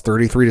they lost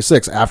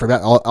 33-6. After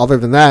that, other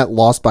than that,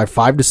 lost by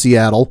 5 to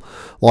Seattle,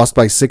 lost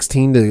by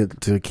 16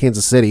 to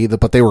Kansas City,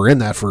 but they were in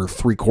that for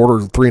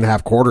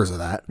 3.5 quarters of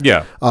that.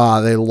 Yeah.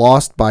 They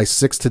lost by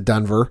 6 to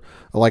Denver.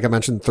 Like I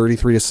mentioned,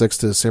 33-6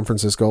 to San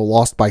Francisco,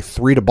 lost by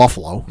 3 to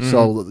Buffalo.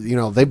 So,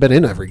 they've been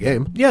in every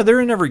game. Yeah,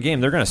 they're in every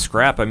game. They're going to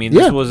scrap. I mean,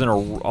 this wasn't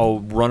a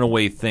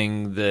runaway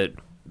thing that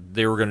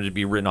they were going to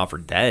be written off for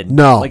dead.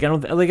 No. I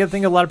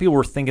think a lot of people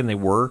were thinking they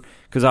were,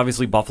 because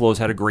obviously Buffalo's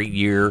had a great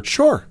year.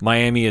 Sure.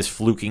 Miami is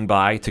fluking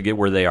by to get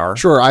where they are.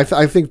 Sure. I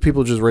think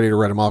people are just ready to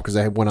write them off because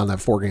they went on that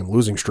 4-game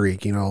losing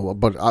streak,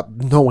 but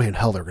no way in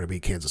hell they're going to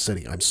beat Kansas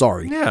City. I'm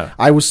sorry. Yeah.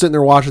 I was sitting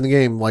there watching the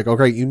game like,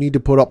 okay, you need to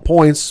put up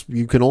points.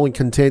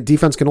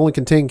 Defense can only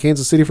contain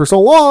Kansas City for so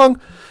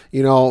long.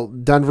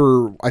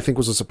 Denver, I think,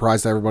 was a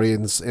surprise to everybody,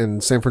 in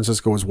San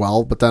Francisco as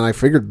well. But then I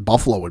figured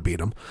Buffalo would beat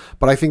them.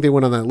 But I think they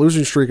went on that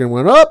losing streak and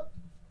went,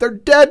 they're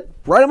dead.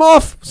 Write them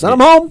off. Send them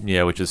home.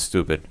 Yeah, which is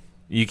stupid.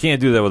 You can't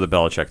do that with a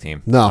Belichick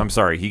team. No. I'm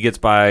sorry. He gets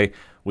by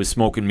with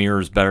smoke and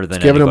mirrors better than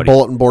Giving anybody. them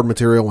bulletin board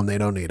material when they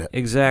don't need it.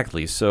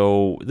 Exactly.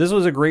 So this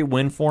was a great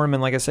win for him.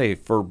 And like I say,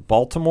 for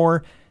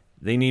Baltimore,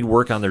 they need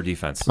work on their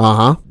defense.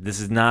 This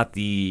is not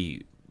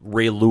the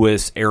Ray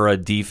Lewis era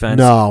defense.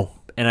 No.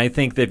 And I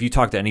think that if you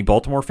talk to any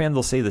Baltimore fan,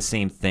 they'll say the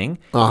same thing.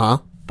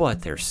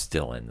 But they're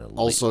still in the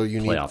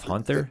playoff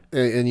hunt there.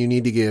 And you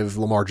need to give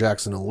Lamar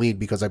Jackson a lead,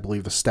 because I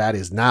believe the stat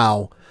is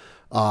now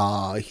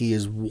he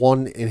is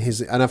in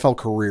his NFL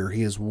career,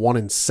 he is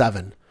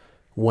 1-7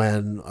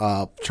 when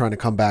trying to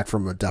come back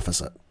from a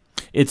deficit.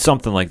 It's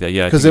something like that,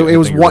 yeah. Because it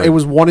was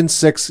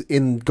 1-6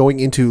 in going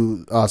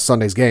into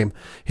Sunday's game.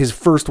 His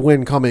first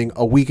win coming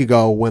a week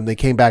ago when they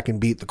came back and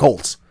beat the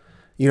Colts.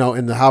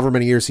 In the however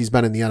many years he's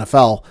been in the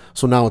NFL.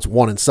 So now it's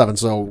 1-7.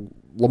 So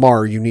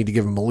Lamar, you need to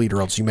give him a lead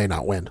or else you may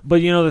not win.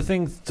 But the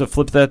thing to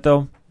flip that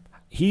though,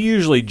 he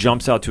usually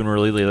jumps out to an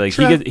early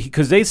lead,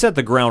 because they set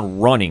the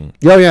ground running.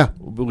 Oh yeah,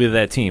 with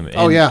that team.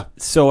 And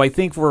so I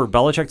think for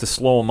Belichick to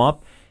slow him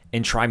up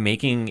and try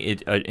making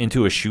it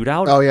into a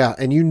shootout. Oh yeah,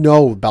 and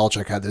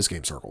Belichick had this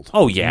game circled.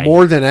 Oh yeah,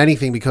 more than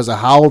anything because of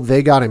how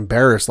they got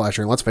embarrassed last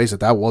year. And let's face it,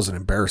 that was an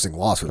embarrassing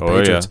loss for the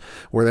Patriots.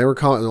 Where they were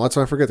coming. Let's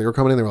not forget they were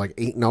coming in. They were like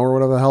 8-0 or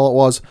whatever the hell it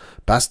was,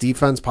 best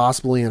defense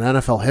possibly in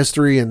NFL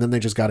history, and then they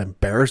just got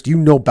embarrassed.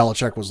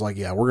 Belichick was like,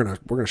 yeah, we're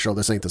gonna show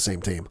this ain't the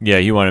same team. Yeah,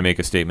 you want to make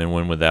a statement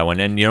win with that one,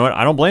 and you know what?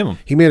 I don't blame him.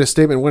 He made a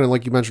statement win, and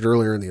like you mentioned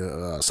earlier in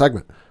the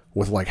segment,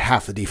 with like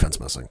half the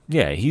defense missing.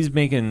 Yeah, he's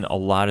making a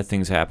lot of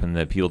things happen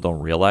that people don't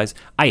realize.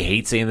 I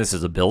hate saying this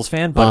as a Bills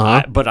fan,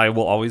 but I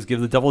will always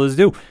give the devil his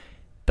due.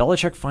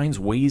 Belichick finds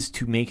ways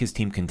to make his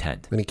team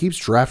content. And he keeps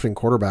drafting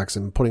quarterbacks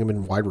and putting them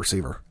in wide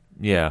receiver.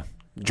 Yeah.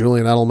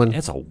 Julian Edelman.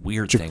 That's a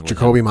weird thing.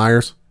 Jacoby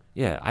Myers.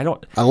 Yeah,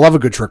 I love a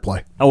good trick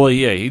play. Oh, well,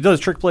 yeah, he does.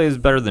 Trick play is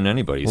better than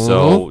anybody.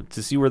 So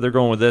to see where they're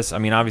going with this, I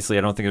mean, obviously,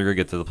 I don't think they're going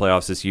to get to the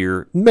playoffs this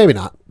year. Maybe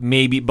not.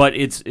 Maybe, but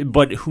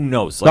who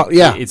knows? Like,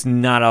 it's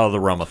not out of the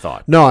realm of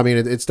thought. No, I mean,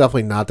 it's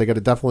definitely not. They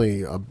got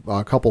definitely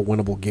a couple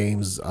winnable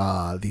games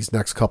these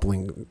next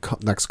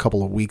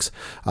couple of weeks.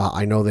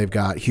 I know they've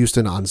got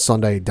Houston on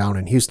Sunday down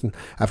in Houston.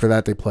 After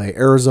that, they play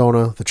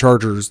Arizona, the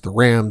Chargers, the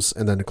Rams,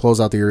 and then to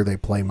close out the year, they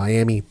play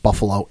Miami,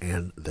 Buffalo,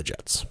 and the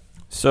Jets.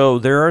 So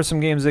there are some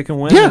games they can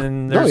win,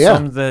 and there's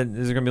some that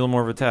is going to be a little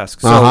more of a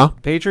task. So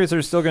Patriots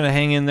are still going to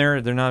hang in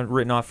there. They're not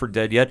written off for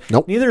dead yet.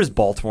 Nope. Neither is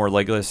Baltimore.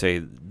 Like, let's say,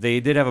 they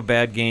did have a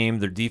bad game.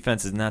 Their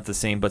defense is not the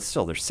same, but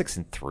still, they're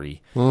 6-3.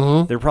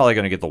 Mm-hmm. They're probably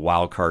going to get the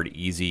wild card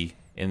easy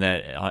in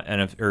that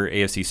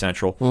AFC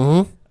Central,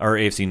 or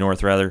AFC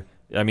North, rather.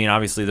 I mean,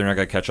 obviously, they're not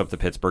going to catch up to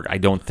Pittsburgh. I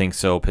don't think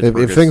so.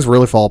 If things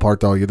really fall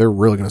apart, though, they're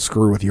really going to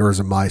screw with yours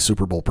and my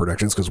Super Bowl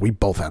predictions because we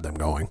both had them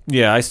going.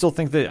 Yeah, I still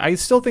think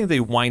they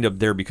wind up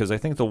there because I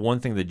think the one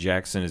thing that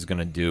Jackson is going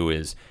to do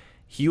is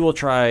he will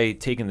try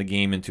taking the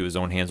game into his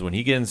own hands. When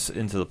he gets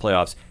into the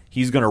playoffs,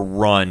 he's going to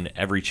run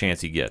every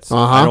chance he gets.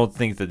 I don't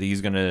think that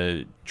he's going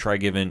to try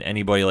giving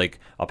anybody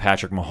like a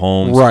Patrick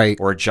Mahomes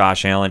or a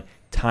Josh Allen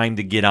time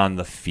to get on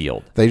the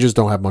field. They just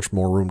don't have much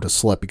more room to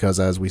slip because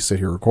as we sit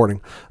here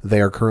recording, they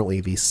are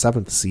currently the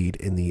 7th seed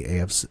in the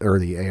AFC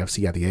the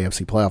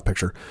AFC playoff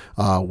picture,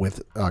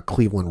 with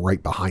Cleveland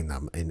right behind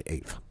them in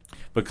 8th.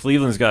 But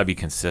Cleveland's got to be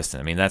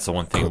consistent. I mean, that's the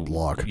one thing. Good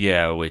luck.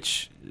 Yeah,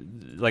 which,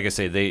 like I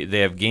say,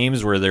 they have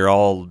games where they're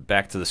all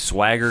back to the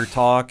swagger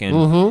talk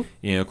and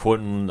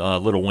quoting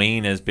Lil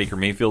Wayne as Baker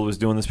Mayfield was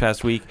doing this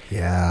past week.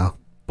 Yeah,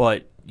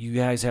 but you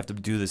guys have to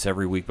do this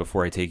every week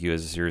before I take you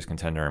as a serious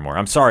contender anymore.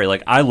 I'm sorry.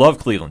 Like, I love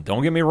Cleveland.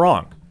 Don't get me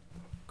wrong.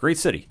 Great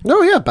city.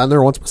 No, yeah. Been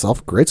there once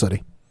myself. Great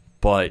city.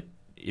 But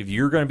if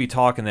you're going to be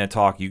talking that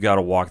talk, you got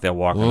to walk that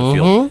walk on the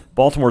field.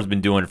 Baltimore's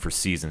been doing it for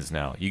seasons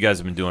now. You guys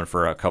have been doing it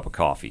for a cup of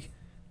coffee.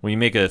 When you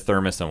make it a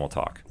thermos, then we'll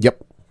talk.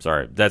 Yep.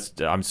 Sorry.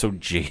 I'm so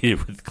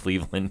jaded with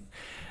Cleveland.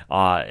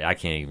 I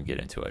can't even get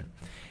into it.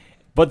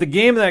 But the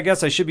game that I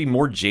guess I should be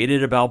more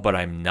jaded about, but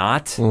I'm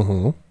not,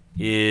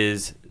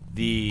 is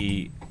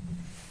the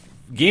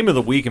game of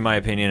the week, in my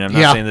opinion. I'm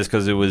not saying this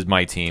because it was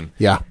my team.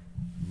 Yeah.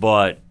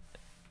 But,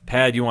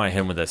 Pat, you want to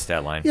hit him with that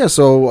stat line? Yeah,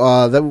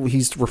 so that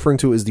he's referring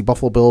to is the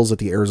Buffalo Bills at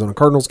the Arizona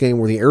Cardinals game,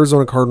 where the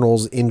Arizona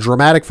Cardinals, in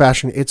dramatic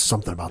fashion, it's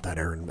something about that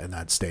air in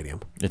that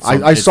stadium.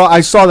 I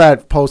saw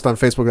that post on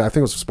Facebook. I think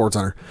it was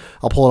SportsCenter.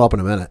 I'll pull it up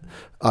in a minute.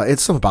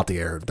 It's something about the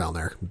air down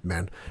there,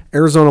 man.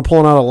 Arizona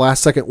pulling out a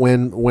last-second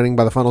win, winning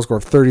by the final score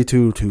of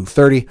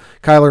 32-30.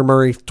 Kyler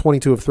Murray,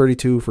 22 of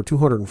 32 for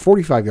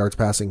 245 yards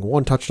passing,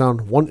 1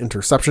 touchdown, 1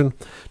 interception.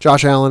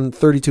 Josh Allen,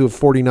 32 of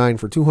 49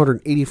 for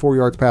 284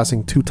 yards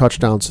passing, 2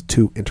 touchdowns,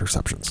 2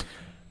 interceptions.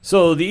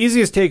 So the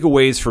easiest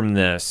takeaways from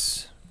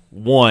this: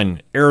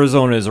 1,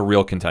 Arizona is a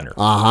real contender.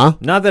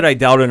 Not that I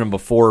doubted them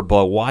before,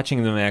 but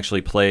watching them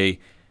actually play,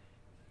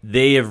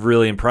 they have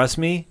really impressed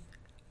me.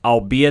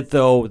 Albeit,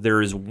 though,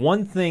 there is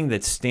one thing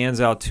that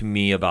stands out to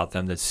me about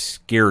them that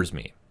scares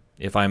me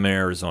if I'm an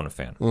Arizona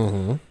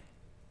fan.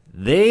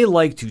 They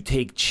like to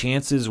take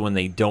chances when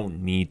they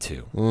don't need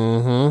to.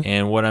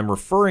 And what I'm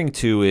referring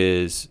to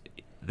is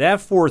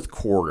that fourth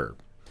quarter,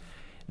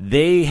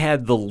 they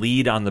had the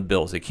lead on the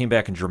Bills. They came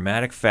back in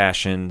dramatic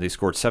fashion. They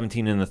scored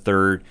 17 in the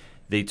third.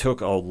 They took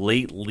a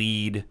late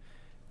lead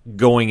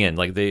going in.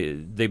 Like,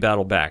 they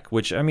battled back,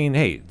 which, I mean,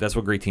 hey, that's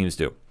what great teams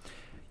do.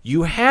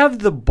 You have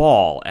the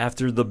ball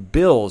after the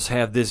Bills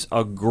have this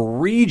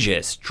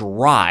egregious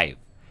drive,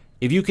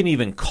 if you can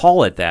even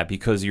call it that,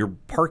 because you're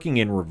parking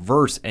in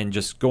reverse and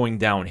just going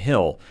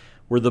downhill,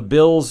 where the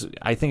Bills,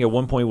 I think at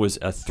one point, was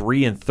a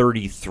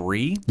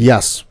 3-33.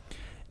 Yes.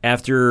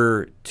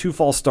 After 2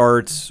 false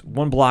starts,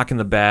 1 block in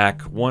the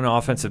back, 1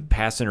 offensive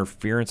pass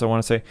interference, I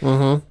want to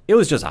say. It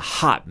was just a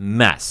hot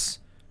mess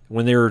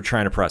when they were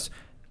trying to press.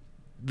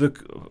 The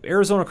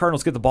Arizona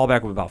Cardinals get the ball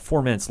back with about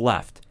 4 minutes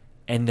left,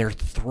 and they're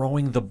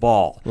throwing the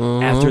ball.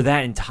 After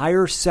that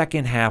entire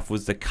second half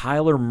was the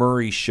Kyler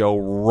Murray show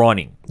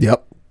running.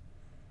 Yep.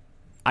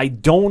 I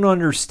don't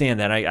understand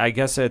that. I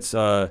guess it's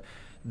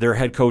their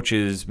head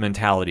coach's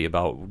mentality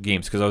about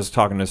games, because I was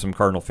talking to some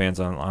Cardinal fans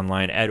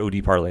online at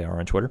OD Parlay Hour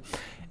on Twitter,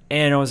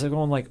 and I was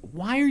going,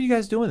 why are you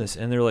guys doing this?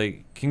 And they're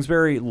like,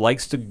 Kingsbury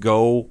likes to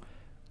go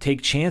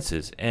take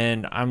chances.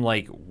 And I'm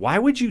like, why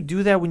would you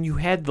do that when you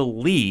had the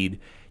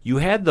lead? You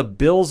had the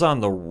Bills on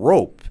the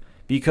rope.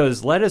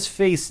 Because let us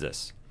face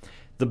this,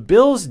 the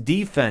Bills'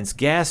 defense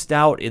gassed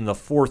out in the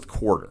fourth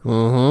quarter.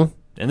 And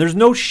there's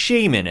no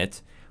shame in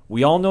it.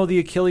 We all know the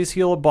Achilles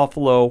heel of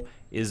Buffalo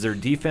is their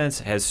defense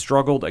has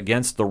struggled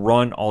against the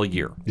run all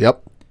year.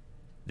 Yep.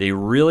 They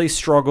really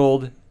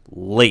struggled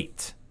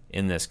late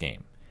in this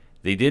game.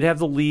 They did have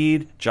the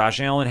lead. Josh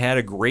Allen had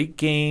a great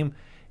game,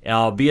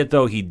 albeit,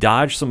 though, he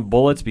dodged some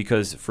bullets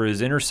because for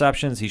his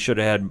interceptions, he should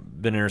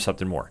have been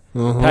intercepted more.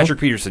 Patrick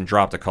Peterson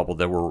dropped a couple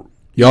that were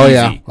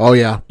easy. Oh,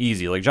 yeah.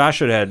 Easy. Like, Josh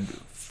should have had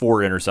 4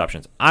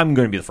 interceptions. I'm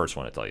going to be the first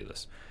one to tell you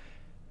this.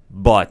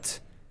 But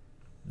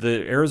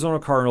the Arizona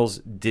Cardinals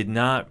did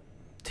not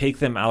take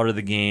them out of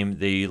the game.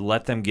 They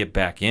let them get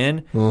back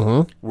in,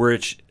 Mm-hmm.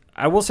 which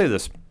I will say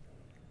this.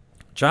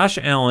 Josh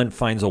Allen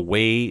finds a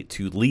way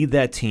to lead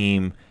that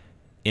team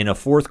in a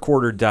fourth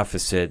quarter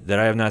deficit that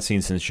I have not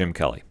seen since Jim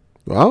Kelly.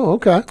 Oh,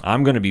 okay.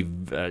 I'm going to be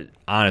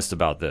honest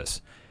about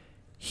this.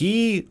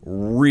 He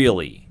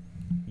really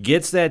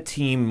gets that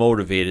team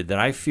motivated that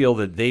I feel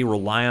that they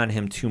rely on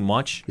him too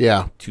much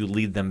Yeah. to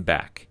lead them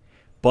back.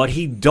 But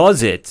he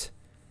does it,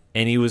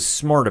 and he was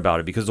smart about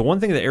it, because the one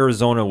thing that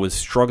Arizona was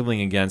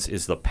struggling against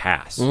is the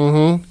pass,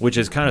 which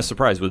is kind of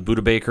surprised with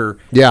Budda Baker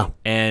Yeah.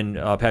 and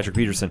Patrick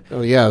Peterson.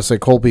 Oh, yeah. Say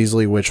Cole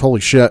Beasley, which, holy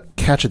shit,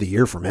 catch of the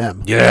year from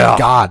him. Yeah.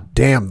 God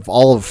damn.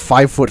 All of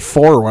 5'4"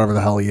 or whatever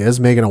the hell he is,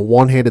 making a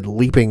one-handed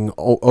leaping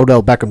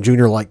Odell Beckham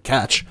Jr. like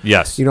catch.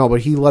 Yes. You know,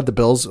 but he led the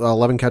Bills,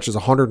 11 catches,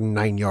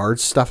 109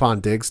 yards.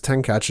 Stephon Diggs,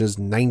 10 catches,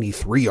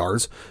 93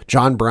 yards.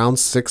 John Brown,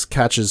 6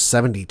 catches,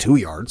 72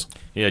 yards.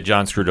 Yeah,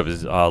 John screwed up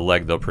his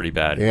leg, though, pretty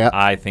bad. Yeah.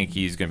 I think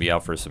he's going to be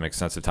out for some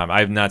extensive time. I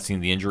have not seen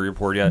the injury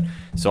report yet,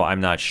 so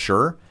I'm not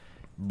sure.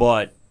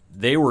 But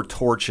they were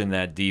torching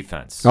that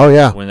defense. Oh,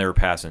 yeah. When they were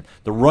passing.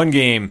 The run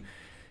game,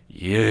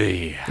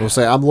 yeah. We'll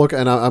say I'm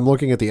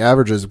looking at the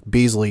averages.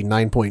 Beasley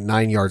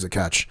 9.9 yards a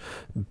catch,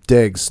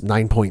 Diggs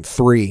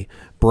 9.3,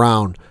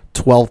 Brown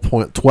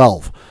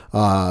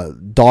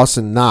 12.12,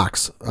 Dawson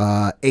Knox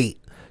 8,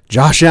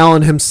 Josh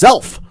Allen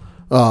himself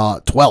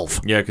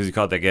 12. Yeah, because he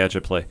caught that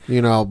gadget play.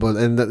 You know, but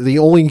and the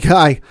only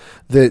guy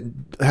that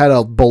had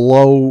a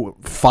below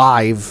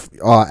 5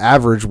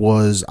 average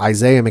was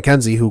Isaiah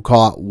McKenzie, who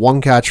caught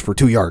 1 catch for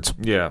 2 yards.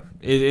 Yeah,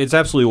 it's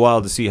absolutely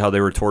wild to see how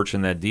they were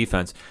torching that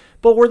defense.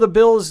 But where the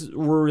Bills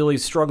were really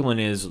struggling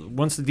is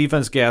once the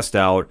defense gassed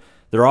out,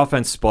 their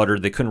offense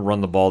sputtered. They couldn't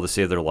run the ball to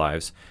save their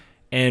lives.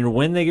 And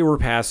when they were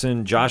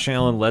passing, Josh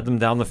Allen led them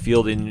down the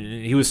field, and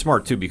he was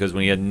smart, too, because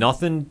when he had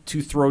nothing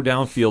to throw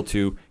downfield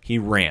to, he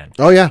ran.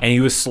 Oh, yeah. And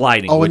he was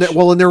sliding. Oh, and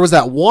and there was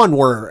that one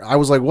where I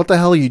was like, what the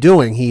hell are you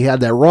doing? He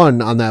had that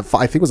run on that,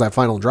 I think it was that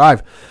final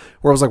drive,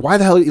 where I was like, why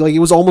the hell? Like, it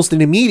was almost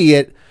an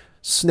immediate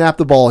snap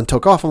the ball and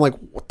took off. I'm like,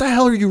 what the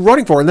hell are you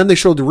running for? And then they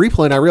showed the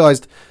replay, and I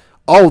realized,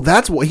 oh,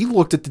 that's what he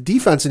looked at the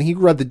defense, and he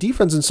read the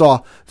defense and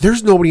saw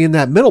there's nobody in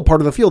that middle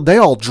part of the field. They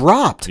all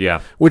dropped.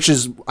 Yeah. Which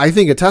is, I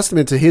think, a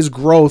testament to his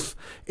growth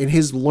in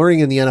his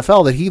learning in the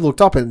NFL that he looked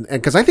up. And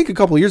because I think a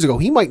couple of years ago,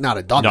 he might not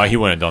have done that. No, he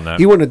wouldn't have done that.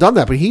 He wouldn't have done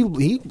that, but he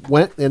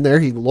went in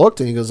there, he looked,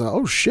 and he goes,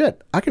 oh, shit,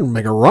 I can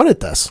make a run at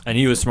this. And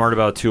he was smart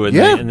about it, too. And,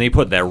 Yeah. they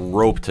put that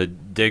rope to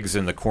Diggs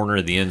in the corner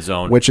of the end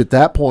zone. Which at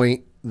that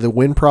point, the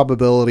win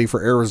probability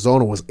for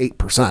Arizona was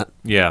 8%.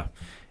 Yeah.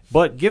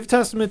 But give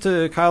testament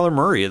to Kyler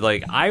Murray.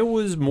 Like, I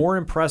was more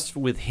impressed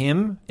with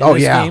him in Oh,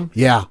 this yeah. game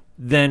Yeah.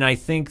 than I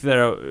think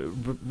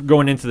that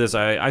going into this.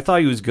 I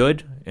thought he was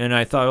good, and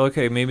I thought,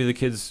 okay, maybe the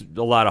kid's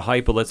a lot of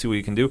hype, but let's see what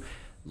he can do.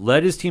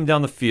 Led his team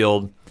down the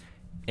field,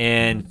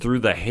 and through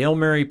the Hail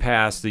Mary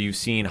pass that you've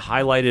seen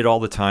highlighted all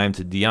the time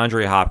to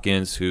DeAndre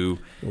Hopkins, who...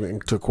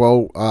 To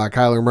quote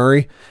Kyler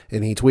Murray,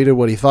 and he tweeted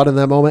what he thought in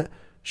that moment,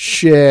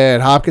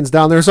 shit, Hopkins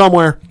down there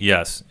somewhere.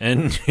 Yes,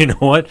 and you know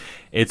what?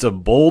 It's a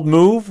bold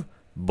move,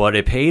 but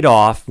it paid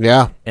off.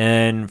 Yeah.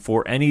 And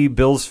for any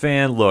Bills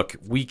fan, look,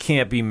 we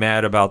can't be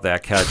mad about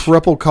that catch.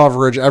 Triple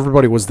coverage.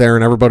 Everybody was there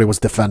and everybody was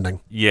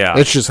defending. Yeah.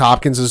 It's just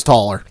Hopkins is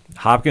taller.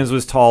 Hopkins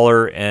was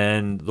taller,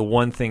 and the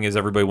one thing is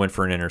everybody went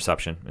for an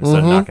interception instead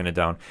of knocking it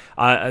down.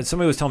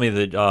 Somebody was telling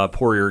me that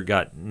Poirier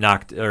got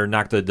knocked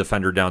the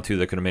defender down too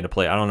that could have made a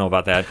play. I don't know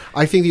about that.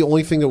 I think the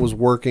only thing that was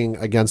working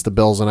against the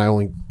Bills, and I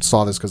only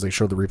saw this because they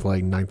showed the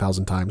replay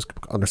 9,000 times,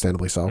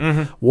 understandably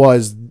so,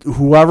 was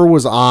whoever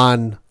was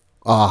on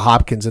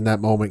Hopkins in that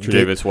moment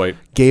Davis White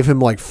gave him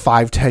like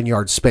 5-10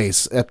 yard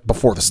space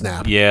before the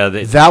snap. Yeah,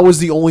 that was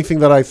the only thing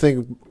that I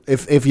think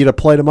if you'd have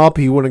played him up,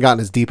 he wouldn't have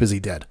gotten as deep as he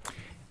did.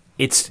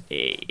 It's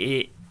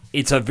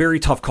a very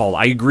tough call.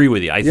 I agree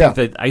with you.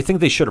 I think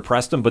they should have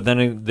pressed him, but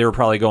then they were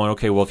probably going,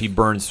 okay, well, if he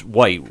burns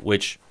White,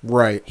 which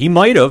right he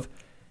might have,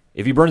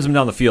 if he burns him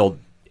down the field.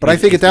 But I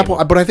think at that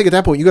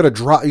point, you got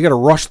to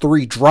rush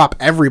 3, drop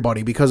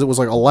everybody because it was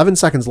like 11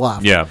 seconds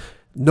left. Yeah,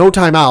 no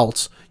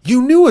timeouts.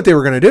 You knew what they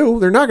were going to do.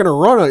 They're not going to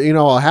run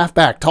a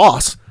halfback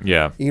toss.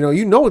 Yeah,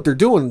 you know what they're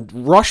doing.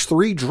 Rush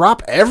 3,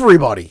 drop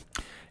everybody.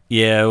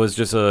 Yeah, it was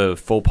just a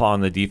faux pas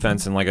on the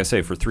defense, and like I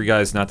say, for 3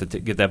 guys not to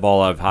get that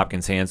ball out of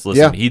Hopkins' hands,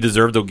 listen, he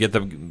deserved to get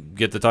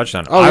the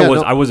touchdown.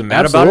 I wasn't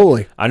mad about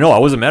it. I know I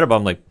wasn't mad about it.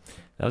 I'm like,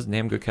 that was a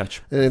damn good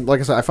catch. And like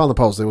I said, I found the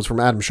post. It was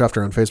from Adam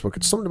Schefter on Facebook.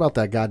 It's something about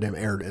that goddamn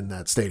air in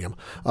that stadium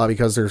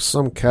because there's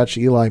some catch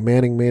Eli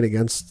Manning made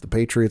against the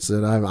Patriots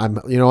that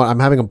I'm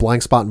having a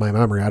blank spot in my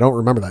memory. I don't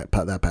remember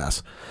that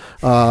pass.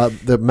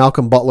 The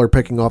Malcolm Butler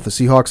picking off the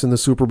Seahawks in the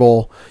Super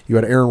Bowl. You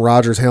had Aaron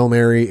Rodgers Hail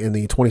Mary in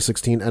the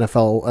 2016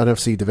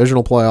 NFC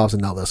divisional playoffs,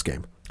 and now this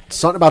game.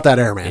 Something about that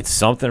air, man. It's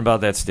something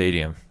about that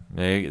stadium.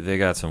 They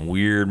got some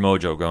weird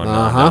mojo going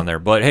on down there.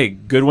 But, hey,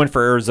 good win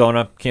for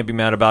Arizona. Can't be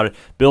mad about it.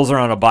 Bills are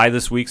on a bye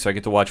this week, so I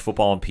get to watch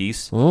football in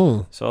peace.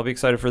 So I'll be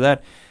excited for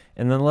that.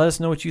 And then let us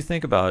know what you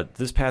think about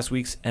this past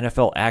week's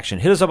NFL action.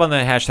 Hit us up on the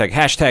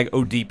hashtag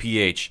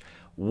ODPH.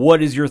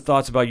 What is your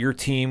thoughts about your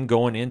team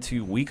going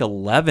into Week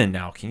 11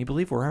 now? Can you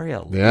believe we're already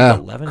at Week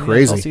 11 in the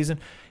crazy. NFL season?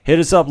 Hit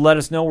us up. Let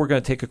us know. We're going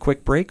to take a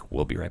quick break.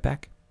 We'll be right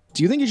back.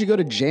 Do you think you should go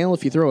to jail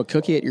if you throw a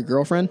cookie at your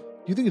girlfriend? Do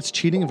you think it's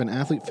cheating if an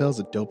athlete fails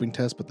a doping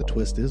test, but the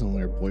twist is only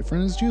her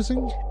boyfriend is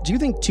juicing? Do you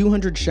think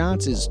 200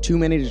 shots is too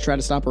many to try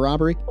to stop a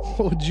robbery?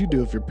 What would you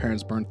do if your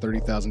parents burned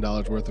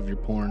 $30,000 worth of your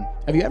porn?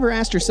 Have you ever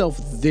asked yourself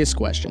this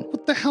question?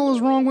 What the hell is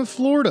wrong with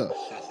Florida?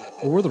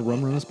 Well, we're the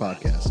Rum Runners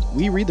Podcast.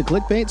 We read the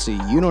clickbait so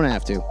you don't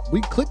have to.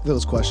 We click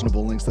those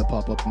questionable links that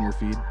pop up in your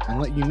feed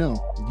and let you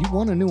know you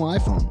want a new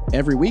iPhone.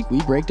 Every week, we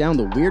break down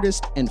the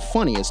weirdest and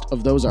funniest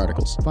of those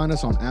articles. Find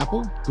us on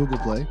Apple, Google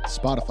Play,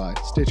 Spotify,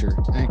 Stitcher,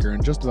 Anchor,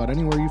 and just about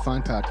anywhere you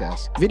find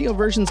podcasts. Video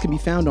versions can be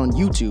found on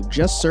YouTube.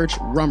 Just search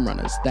Rum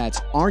Runners.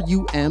 That's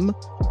RUMRUNNAS.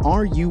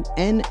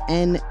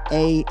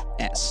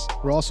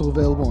 We're also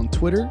available on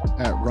Twitter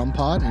at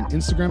RumPod and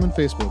Instagram and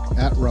Facebook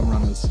at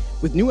RumRunners.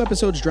 With new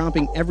episodes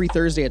dropping every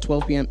Thursday at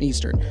 12 p.m.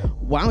 Eastern.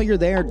 While you're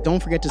there,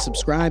 don't forget to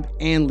subscribe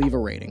and leave a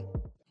rating.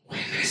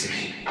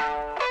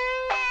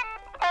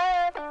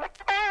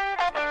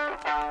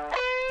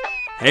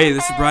 Hey,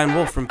 this is Brian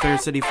Wolf from Fair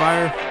City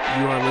Fire.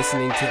 You are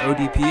listening to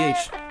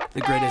ODPH,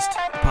 the greatest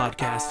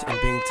podcast in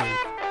Binghamton.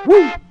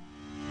 Woo!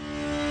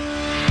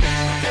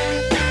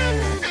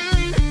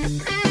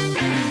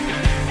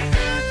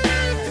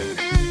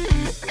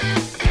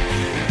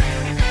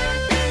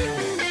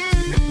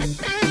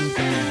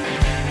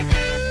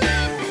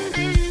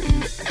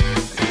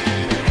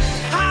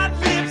 Hot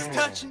lips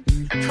touching,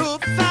 cool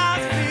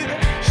thighs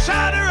feeling,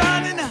 shudder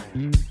running up,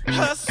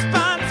 her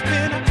spine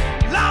spinning,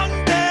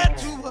 long day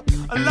to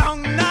a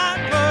long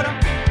night, but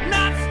I'm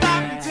not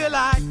stopping till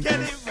I get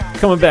it right.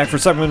 Coming back for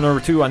segment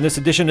number 2 on this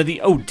edition of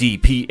the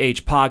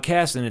ODPH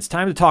podcast, and it's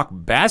time to talk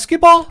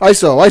basketball.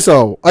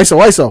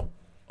 ISO.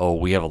 Oh,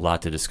 we have a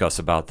lot to discuss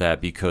about that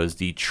because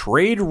the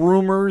trade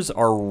rumors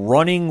are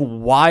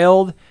running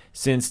wild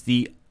since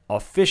the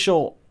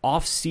official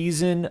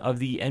offseason of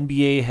the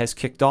NBA has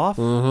kicked off.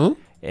 Mm-hmm.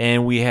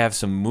 And we have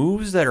some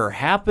moves that are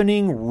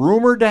happening,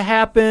 rumored to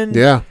happen.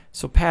 Yeah.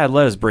 So, Pat,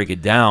 let us break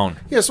it down.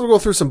 Yeah, so we'll go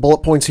through some bullet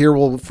points here.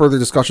 We'll further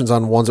discussions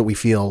on ones that we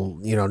feel,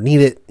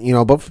 need it,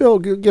 but Phil,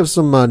 give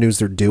some news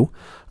they're due.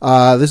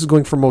 This is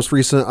going from most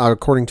recent,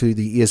 according to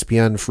the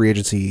ESPN free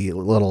agency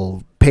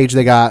little page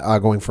they got,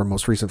 going from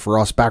most recent for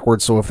us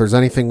backwards. So if there's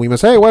anything we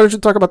miss, hey, why don't you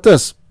talk about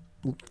this?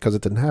 Because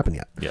it didn't happen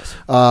yet. Yes.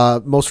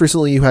 Most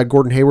recently, you had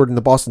Gordon Hayward and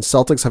the Boston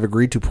Celtics have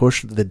agreed to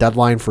push the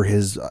deadline for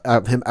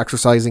him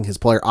exercising his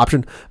player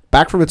option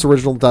back from its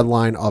original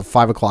deadline of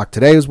 5 o'clock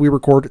today as we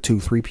record to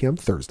 3 p.m.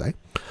 Thursday.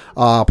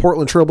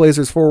 Portland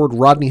Trailblazers forward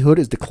Rodney Hood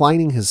is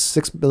declining his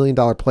 $6 million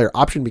player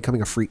option,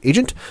 becoming a free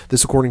agent.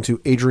 This according to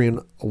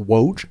Adrian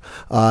Woj.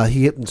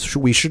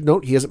 We should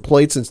note he hasn't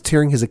played since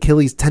tearing his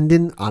Achilles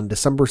tendon on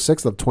December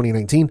 6th of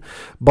 2019.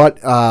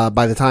 But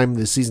by the time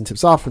the season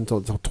tips off until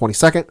the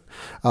 22nd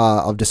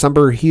of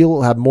December,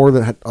 he'll have more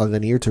than a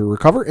year to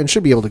recover and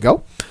should be able to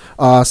go.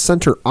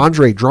 Center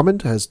Andre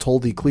Drummond has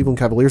told the Cleveland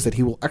Cavaliers that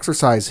he will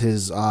exercise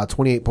his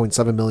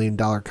 $28.7 million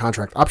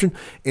contract option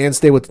and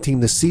stay with the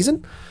team this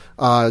season.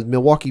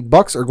 Milwaukee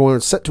Bucks are going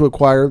set to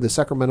acquire the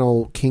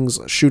Sacramento Kings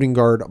shooting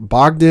guard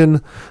God,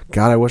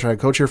 I wish I had a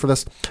coach here for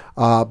this.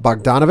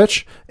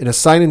 Bogdanovich in a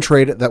sign-in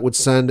trade that would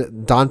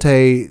send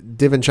Dante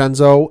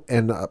DiVincenzo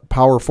and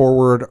power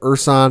forward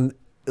Ersan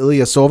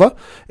Ilyasova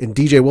and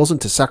DJ Wilson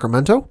to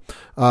Sacramento.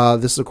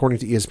 This is according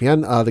to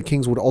ESPN. The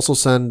Kings would also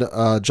send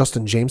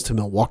Justin James to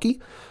Milwaukee.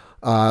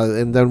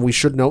 And then we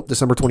should note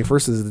December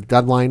 21st is the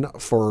deadline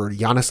for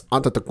Giannis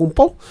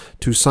Antetokounmpo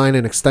to sign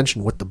an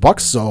extension with the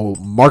Bucks. So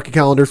mark your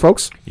calendars,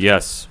 folks.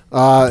 Yes.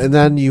 And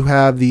then you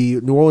have the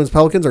New Orleans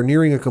Pelicans are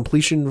nearing a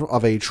completion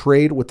of a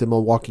trade with the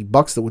Milwaukee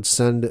Bucks that would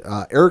send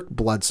Eric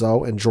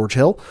Bledsoe and George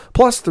Hill,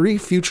 plus 3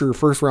 future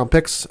first-round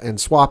picks and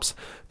swaps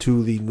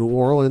to New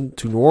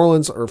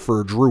Orleans or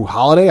for Drew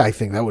Holiday. I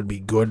think that would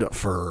be good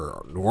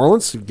for New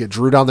Orleans to get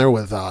Drew down there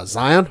with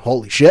Zion.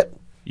 Holy shit.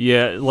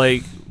 Yeah,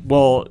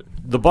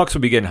 the Bucks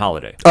would be getting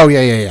Holiday. Oh,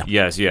 yeah.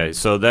 Yes, yeah.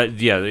 So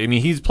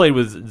he's played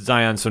with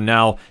Zion, so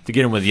now to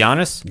get him with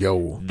Giannis,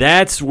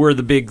 that's where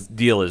the big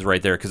deal is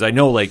right there. Because I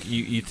know,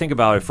 you think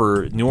about it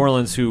for New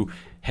Orleans, who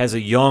has a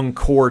young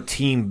core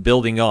team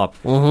building up,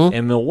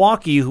 and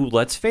Milwaukee, who,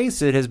 let's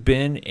face it, has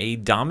been a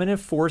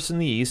dominant force in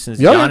the East since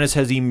Giannis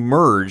has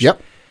emerged.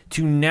 Yep.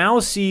 To now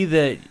see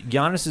that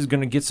Giannis is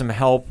going to get some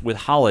help with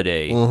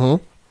Holiday,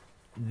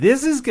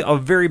 this is a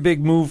very big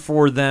move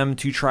for them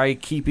to try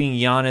keeping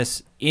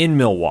Giannis in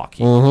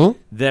Milwaukee.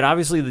 That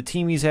obviously the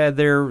team he's had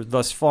there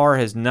thus far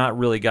has not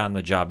really gotten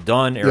the job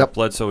done. Eric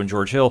Bledsoe and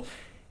George Hill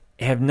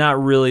have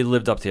not really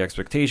lived up to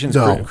expectations.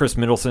 No. Chris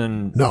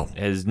Middleton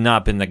has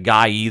not been the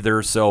guy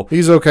either. So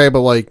he's okay,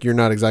 but you're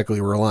not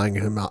exactly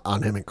relying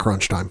on him in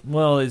crunch time.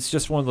 Well, it's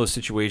just one of those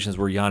situations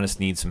where Giannis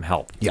needs some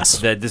help. Yes.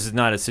 That this is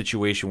not a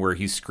situation where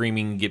he's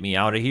screaming, "Get me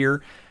out of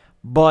here."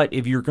 But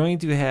if you're going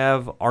to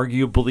have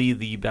arguably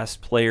the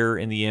best player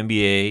in the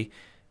NBA,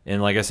 and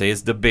like I say,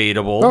 it's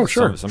debatable. Oh,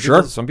 sure.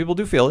 Some people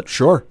do feel it.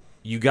 Sure.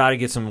 You got to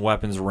get some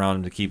weapons around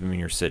him to keep him in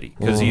your city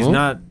because he's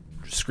not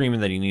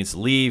screaming that he needs to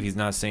leave. He's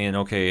not saying,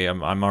 okay,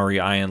 I'm already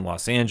eyeing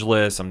Los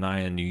Angeles, I'm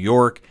eyeing New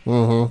York.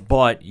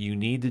 But you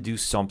need to do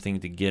something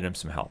to get him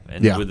some help.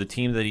 And with the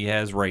team that he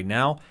has right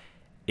now,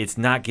 it's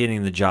not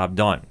getting the job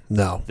done.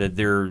 No. That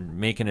they're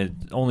making it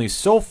only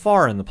so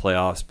far in the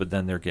playoffs, but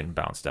then they're getting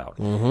bounced out.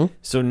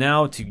 So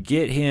now to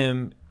get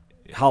him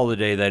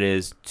Holiday, that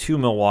is, to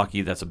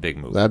Milwaukee, that's a big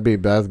move.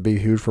 That'd be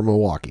huge for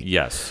Milwaukee.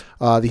 Yes.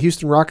 The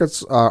Houston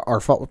Rockets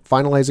are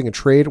finalizing a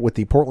trade with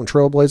the Portland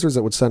Trail Blazers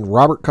that would send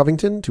Robert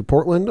Covington to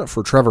Portland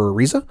for Trevor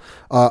Ariza,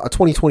 a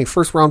 2020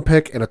 first-round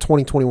pick and a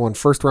 2021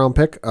 first-round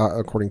pick,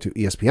 according to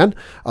ESPN.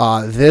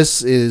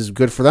 This is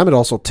good for them. It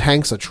also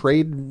tanks a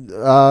trade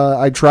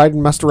I tried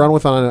and messed around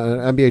with on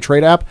an NBA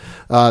trade app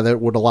that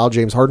would allow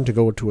James Harden to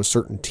go to a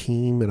certain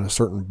team in a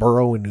certain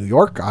borough in New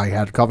York. I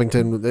had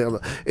Covington.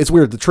 It's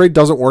weird. The trade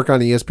doesn't work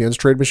on ESPN's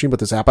trade machine, but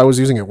this app I was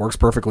using, it works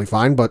perfectly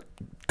fine, but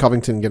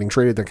Covington getting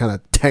traded, that kind of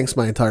tanks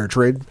my entire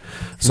trade.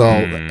 So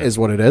is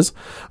what it is.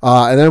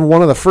 And then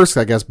one of the first,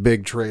 I guess,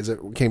 big trades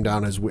that came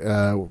down is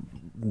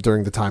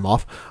during the time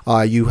off.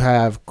 You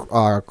have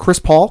Chris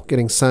Paul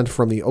getting sent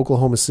from the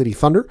Oklahoma City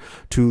Thunder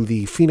to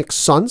the Phoenix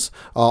Suns.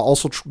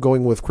 Also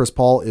going with Chris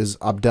Paul is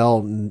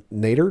Abdel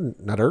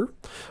Nader.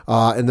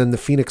 And then the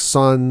Phoenix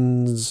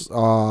Suns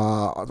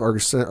are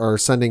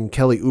sending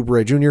Kelly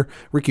Oubre Jr.,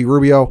 Ricky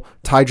Rubio,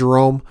 Ty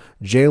Jerome,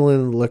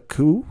 Jalen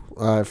Lecque,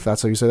 if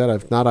that's how you say that.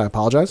 If not, I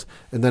apologize.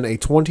 And then a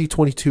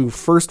 2022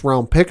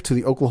 first-round pick to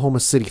the Oklahoma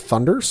City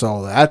Thunder.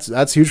 So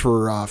that's huge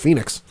for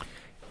Phoenix.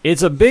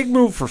 It's a big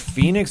move for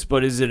Phoenix,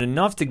 but is it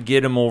enough to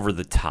get him over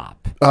the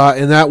top?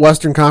 In that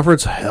Western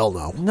Conference, hell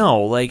no.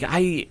 No, like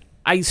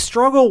I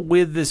struggle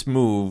with this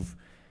move.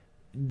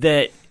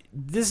 Where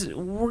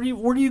are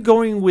you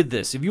going with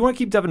this? If you want to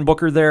keep Devin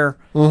Booker there,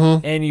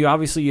 and you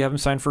have him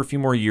signed for a few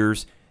more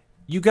years,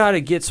 you got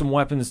to get some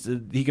weapons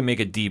that he can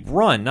make a deep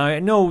run. Now, I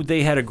know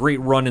they had a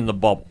great run in the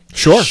bubble.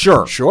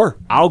 Sure.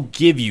 I'll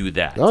give you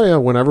that. Oh, yeah,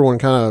 when everyone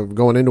kind of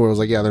going into it was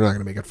like, yeah, they're not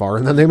going to make it far,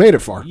 and then they made it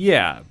far.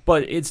 Yeah,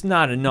 but it's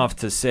not enough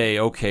to say,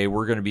 okay,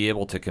 we're going to be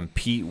able to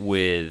compete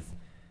with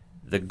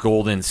the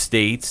Golden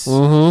States,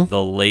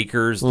 the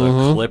Lakers,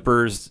 the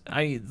Clippers.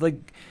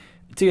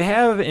 To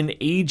have an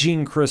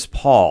aging Chris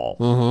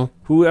Paul,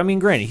 who, I mean,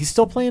 granted, he's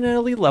still playing at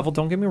elite level,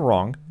 don't get me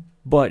wrong,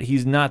 but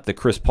he's not the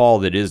Chris Paul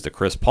that is the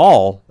Chris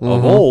Paul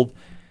of old.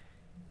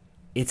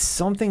 It's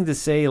something to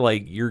say,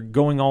 like, you're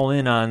going all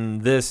in on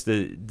this,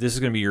 that this is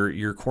going to be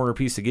your corner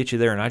piece to get you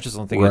there, and I just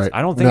don't think it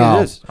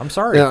is. I'm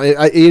sorry.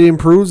 It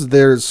improves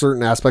there's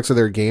certain aspects of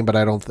their game, but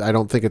I don't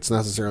think it's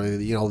necessarily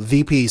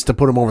the piece to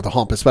put them over the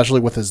hump, especially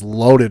with as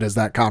loaded as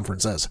that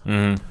conference is.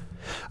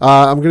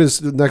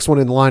 The next one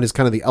in line is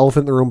kind of the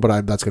elephant in the room,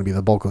 but that's going to be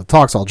the bulk of the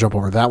talk, so I'll jump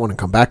over that one and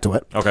come back to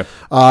it. Okay.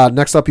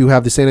 Next up, you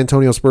have the San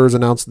Antonio Spurs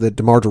announced that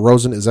DeMar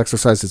DeRozan has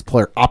exercised his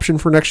player option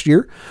for next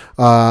year.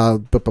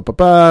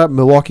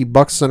 Milwaukee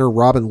Bucks center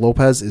Robin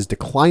Lopez is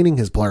declining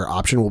his player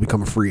option, will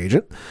become a free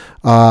agent.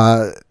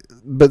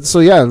 But so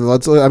yeah,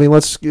 let's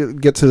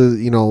get to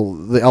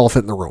the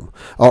elephant in the room,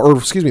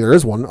 there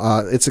is one.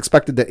 It's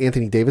expected that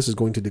Anthony Davis is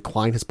going to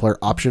decline his player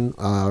option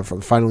for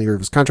the final year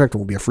of his contract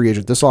and will be a free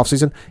agent this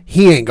offseason.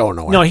 He ain't going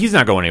nowhere. No, he's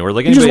not going anywhere.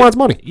 Like, he just wants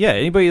money. Yeah,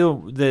 anybody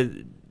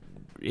that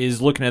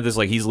is looking at this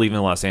like he's leaving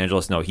Los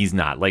Angeles, no, he's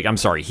not. Like, I'm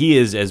sorry, he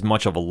is as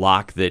much of a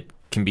lock that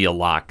can be a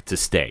lock to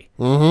stay.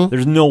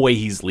 There's no way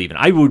he's leaving.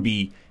 I would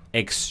be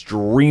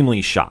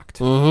extremely shocked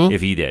if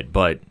he did,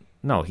 but.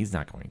 No, he's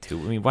not going to.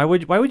 I mean, why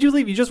would you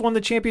leave? You just won the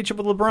championship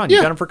with LeBron.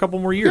 You got him for a couple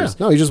more years.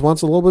 Yeah. No, he just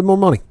wants a little bit more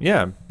money.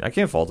 Yeah, I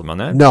can't fault him on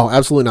that. No,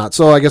 absolutely not.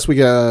 So I guess we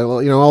got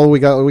we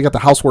got the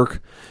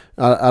housework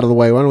out of the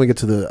way. Why don't we get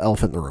to the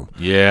elephant in the room?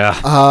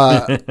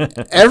 Yeah.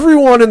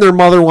 Everyone and their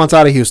mother wants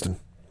out of Houston.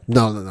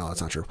 No,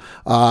 that's not true.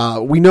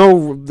 We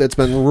know it's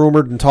been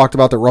rumored and talked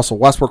about that Russell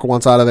Westbrook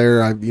wants out of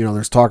there.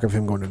 There's talk of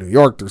him going to New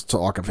York. There's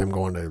talk of him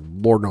going to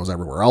Lord knows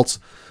everywhere else.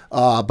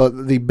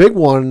 But the big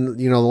one,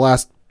 the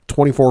last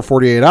 24,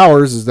 48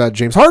 hours is that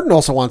James Harden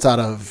also wants out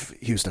of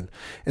Houston.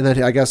 And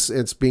then I guess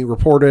it's being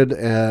reported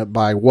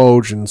by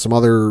Woj and some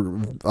other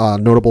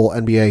notable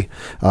NBA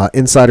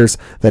insiders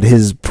that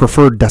his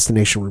preferred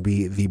destination would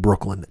be the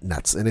Brooklyn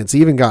Nets. And it's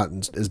even gotten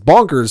as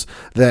bonkers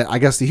that I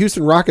guess the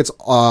Houston Rockets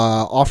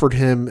offered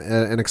him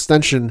an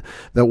extension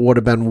that would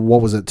have been,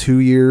 2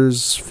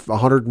 years,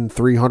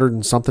 $100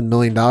 and something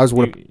million,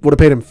 would have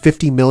paid him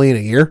 $50 million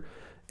a year,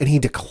 and he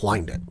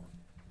declined it.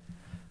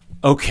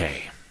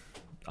 Okay.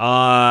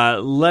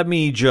 Let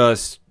me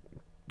just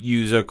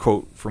use a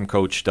quote from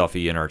Coach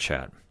Duffy in our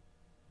chat.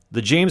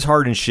 The James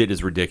Harden shit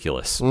is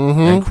ridiculous.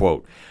 End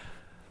quote.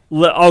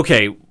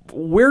 Okay,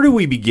 where do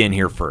we begin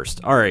here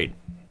first? All right.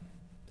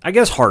 I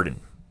guess Harden.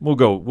 We'll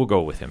go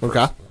with him first.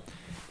 Okay.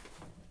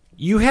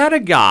 You had a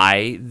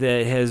guy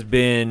that has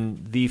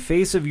been the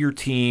face of your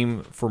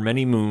team for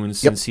many moons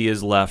since he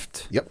has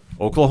left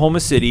Oklahoma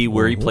City,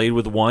 where he played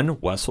with one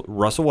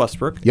Russell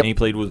Westbrook, and he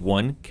played with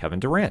one Kevin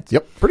Durant.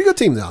 Yep, pretty good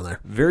team down there.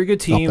 Very good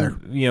team.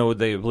 Up there. You know,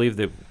 they believe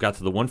they got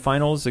to the one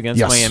finals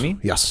against Miami.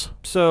 Yes.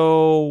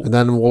 So, and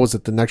then what was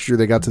it? The next year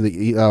they got to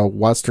the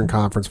Western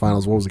Conference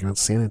Finals. What was it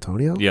against San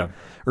Antonio? Yeah,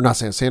 or not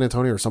San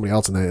Antonio or somebody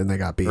else, and they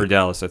got beat. Or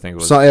Dallas, I think it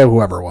was. So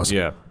whoever it was.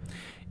 Yeah.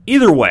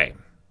 Either way,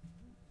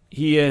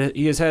 he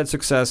has had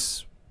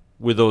success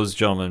with those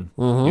gentlemen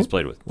he's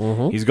played with.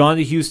 He's gone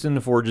to Houston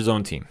to forge his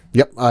own team.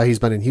 Yep, he's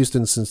been in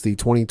Houston since the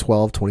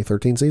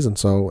 2012-2013 season,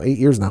 so 8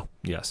 years now.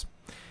 Yes.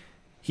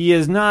 He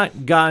has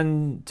not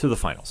gotten to the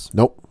finals.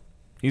 Nope.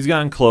 He's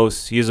gotten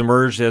close. He has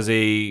emerged as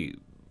a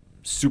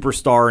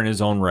superstar in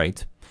his own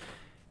right,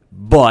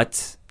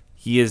 but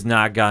he has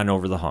not gotten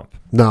over the hump.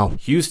 No.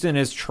 Houston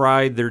has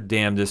tried their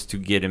damnedest to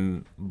get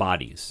him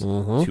bodies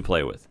to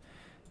play with.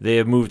 They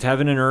have moved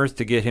heaven and earth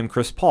to get him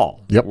Chris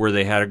Paul, where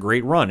they had a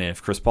great run. And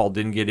if Chris Paul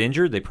didn't get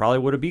injured, they probably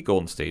would have beat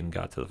Golden State and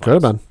got to the finals. Could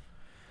have been.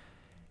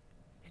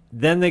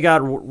 Then they got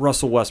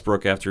Russell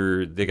Westbrook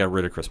after they got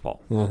rid of Chris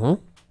Paul.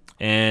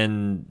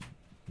 And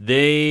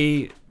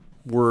they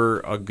were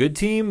a good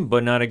team,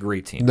 but not a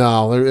great team.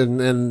 No,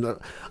 and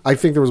I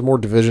think there was more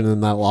division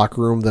in that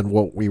locker room than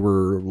what we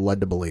were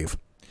led to believe.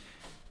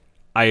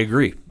 I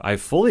agree. I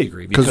fully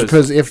agree. Because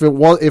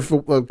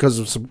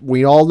because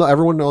we all know,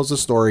 everyone knows the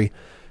story.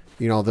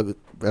 You know,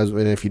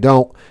 and if you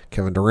don't,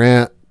 Kevin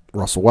Durant,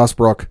 Russell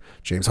Westbrook,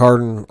 James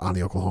Harden on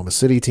the Oklahoma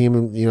City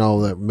team, you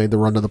know, that made the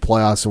run to the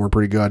playoffs and were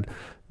pretty good.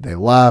 They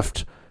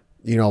left.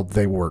 You know,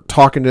 they weren't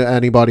talking to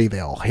anybody. They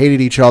all hated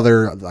each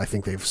other. I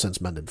think they've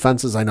since mended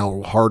fences. I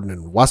know Harden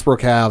and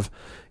Westbrook have.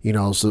 You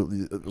know, so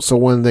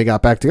when they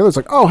got back together, it's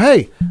like, oh,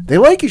 hey, they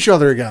like each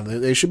other again.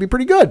 They should be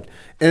pretty good.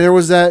 And there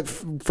was that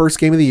first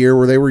game of the year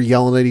where they were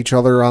yelling at each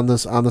other on the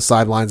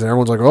sidelines, and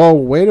everyone's like, oh,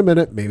 wait a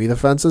minute, maybe the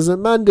fence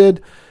isn't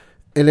mended.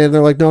 And then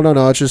they're like, no,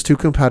 it's just two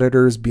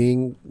competitors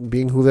being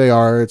who they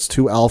are. It's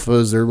two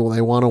alphas.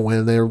 They want to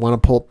win. They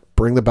want to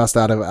bring the best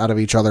out of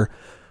each other.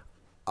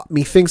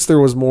 Methinks there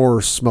was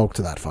more smoke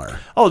to that fire.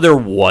 Oh, there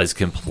was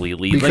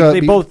completely.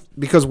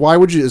 Because why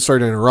would you? Sorry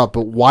to interrupt,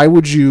 but why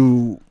would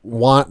you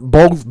want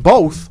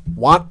both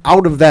want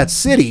out of that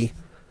city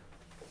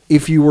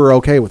if you were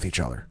okay with each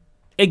other?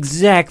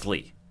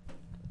 Exactly.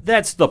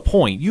 That's the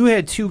point. You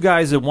had two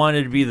guys that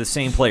wanted to be the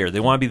same player. They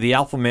want to be the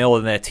alpha male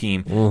in that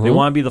team. They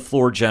want to be the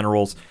floor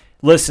generals.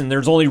 Listen,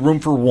 there's only room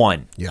for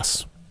one.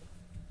 Yes.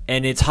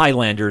 And it's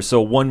Highlander,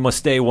 so one must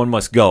stay, one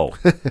must go.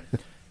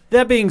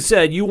 That being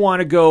said, you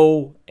want to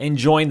go and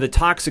join the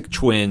Toxic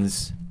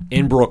Twins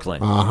in Brooklyn.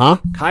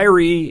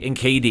 Kyrie and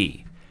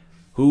KD,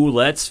 who,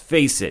 let's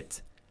face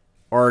it,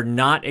 are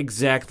not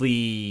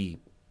exactly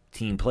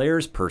team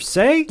players per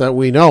se. That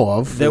we know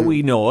of.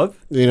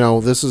 You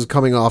know, this is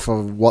coming off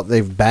of what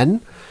they've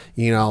been.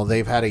 You know,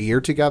 they've had a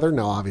year together.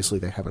 Now, obviously,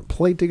 they haven't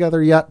played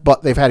together yet,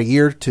 but they've had a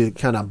year to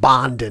kind of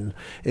bond and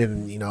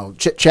you know,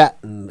 chit-chat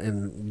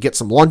and get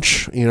some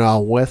lunch, you know,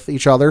 with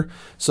each other.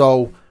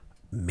 So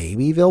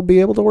maybe they'll be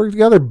able to work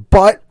together,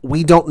 but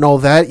we don't know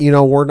that. You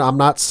know, I'm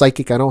not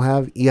psychic. I don't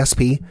have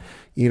ESP,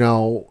 you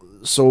know,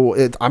 so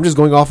I'm just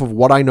going off of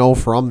what I know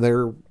from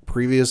their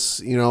previous,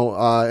 you know,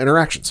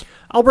 interactions.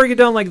 I'll break it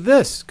down like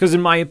this, because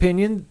in my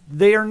opinion,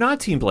 they are not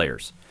team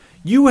players.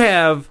 You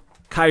have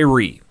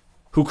Kyrie,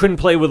 who couldn't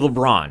play with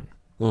LeBron,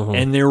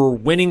 and they were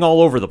winning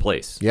all over the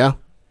place. Yeah.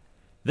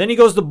 Then he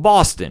goes to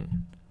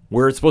Boston,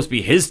 where it's supposed to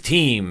be his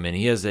team, and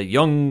he has a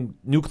young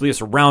nucleus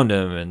around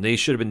him, and they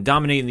should have been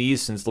dominating the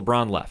East since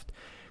LeBron left.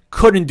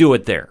 Couldn't do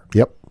it there.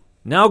 Yep.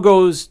 Now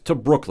goes to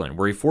Brooklyn,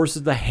 where he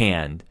forces the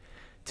hand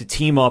to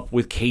team up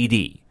with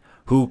KD,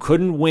 who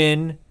couldn't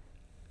win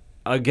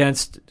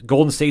against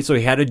Golden State, so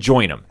he had to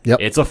join them. Yep.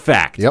 It's a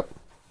fact. Yep.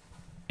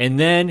 And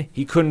then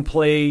he couldn't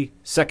play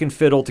second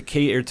fiddle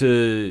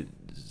to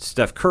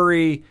Steph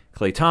Curry,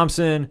 Klay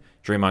Thompson,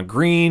 Draymond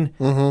Green.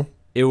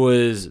 It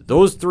was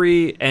those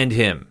three and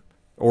him,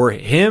 or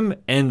him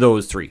and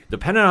those three,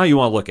 depending on how you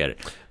want to look at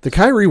it. The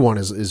Kyrie one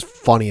is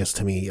funniest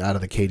to me out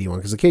of the KD one,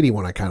 because the KD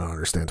one I kind of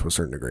understand to a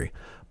certain degree.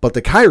 But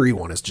the Kyrie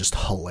one is just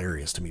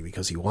hilarious to me,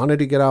 because he wanted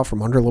to get out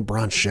from under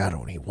LeBron's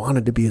shadow, and he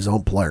wanted to be his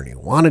own player, and he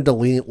wanted to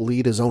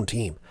lead his own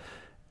team.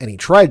 And he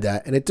tried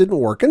that, and it didn't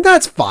work, and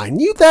that's fine.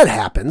 That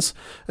happens.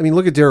 I mean,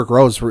 look at Derrick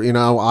Rose. You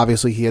know,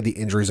 obviously he had the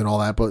injuries and all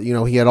that, but, you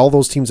know, he had all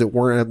those teams that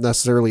weren't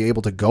necessarily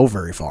able to go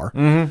very far.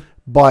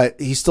 But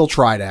he still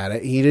tried at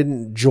it. He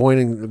didn't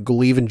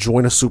leave and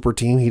join a super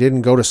team. He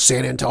didn't go to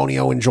San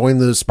Antonio and join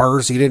the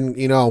Spurs. He didn't,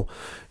 you know,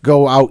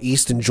 go out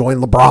east and join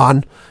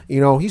LeBron.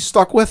 You know, he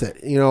stuck with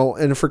it, you know.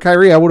 And for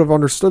Kyrie, I would have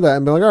understood that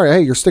and been like, all right,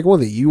 hey, you're sticking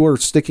with it. You are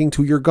sticking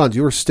to your guns.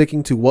 You are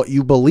sticking to what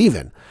you believe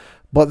in.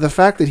 But the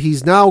fact that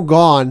he's now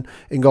gone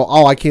and go,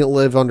 oh, I can't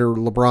live under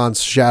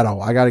LeBron's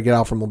shadow. I got to get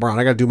out from LeBron.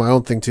 I got to do my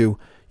own thing too.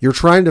 You're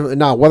trying to,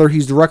 now whether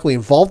he's directly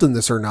involved in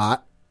this or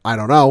not, I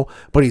don't know,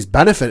 but he's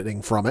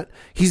benefiting from it.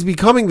 He's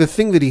becoming the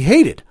thing that he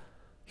hated.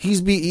 He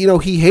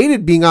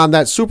hated being on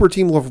that super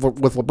team with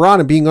LeBron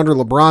and being under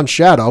LeBron's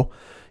shadow.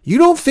 You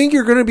don't think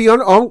you're going to be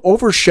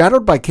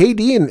overshadowed by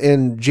KD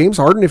and James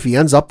Harden if he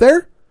ends up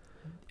there?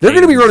 They're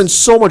going to be running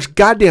so much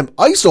goddamn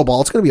iso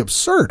ball. It's going to be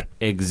absurd.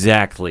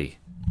 Exactly.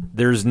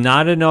 There's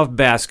not enough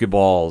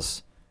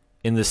basketballs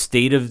in the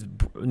state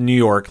of New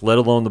York, let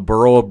alone the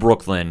borough of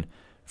Brooklyn,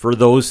 for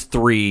those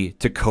three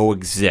to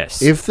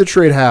coexist. If the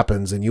trade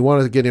happens and you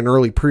want to get an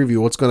early preview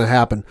of what's going to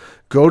happen,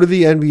 go to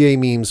the NBA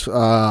Memes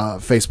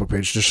Facebook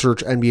page. Just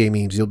search NBA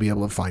Memes. You'll be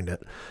able to find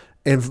it.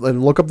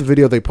 And look up the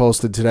video they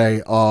posted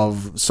today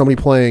of somebody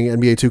playing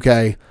NBA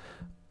 2K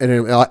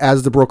and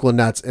as the Brooklyn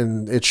Nets,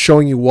 and it's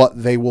showing you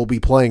what they will be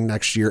playing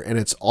next year, and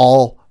it's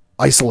all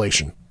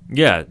isolation.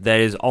 Yeah,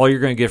 that is all you're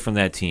going to get from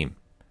that team.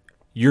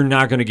 You're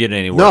not going to get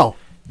anywhere. No.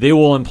 They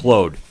will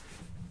implode.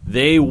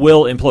 They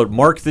will implode.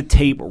 Mark the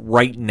tape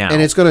right now.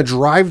 And it's going to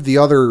drive the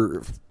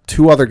other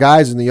two other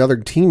guys and the other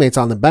teammates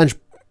on the bench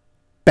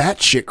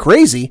batshit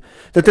crazy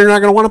that they're not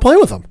going to want to play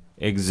with them.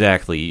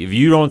 Exactly. If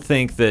you don't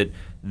think that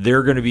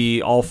they're going to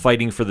be all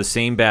fighting for the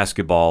same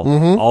basketball,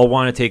 all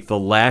want to take the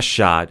last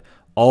shot,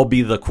 all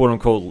be the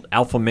quote-unquote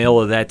alpha male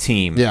of that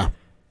team. Yeah.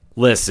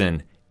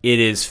 Listen, it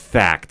is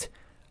fact.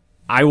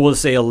 I will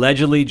say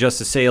allegedly just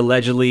to say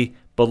allegedly,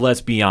 but let's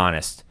be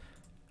honest.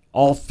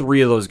 All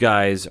three of those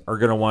guys are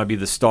going to want to be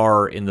the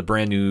star in the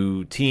brand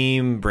new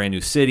team, brand new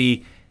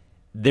city.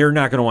 They're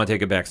not going to want to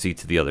take a backseat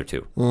to the other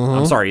two.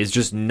 I'm sorry. It's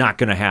just not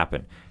going to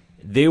happen.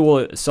 They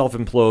will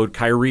self-implode.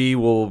 Kyrie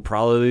will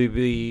probably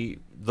be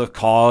the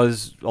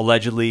cause,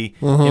 allegedly,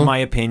 in my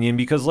opinion,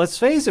 because let's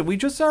face it, we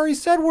just already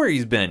said where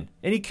he's been,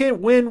 and he can't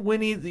win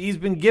when he's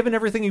been given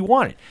everything he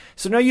wanted.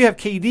 So now you have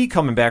KD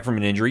coming back from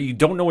an injury. You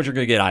don't know what you're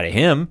going to get out of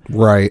him.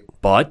 Right.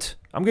 But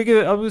I'm going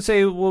to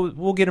say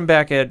we'll get him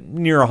back at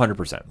near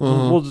 100%.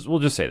 We'll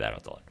just say that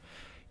out loud.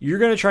 You're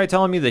going to try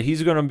telling me that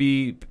he's going to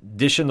be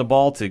dishing the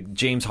ball to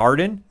James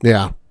Harden?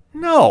 Yeah.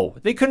 No,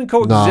 they couldn't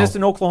coexist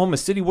in Oklahoma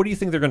City. What do you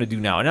think they're going to do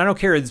now? And I don't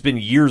care. It's been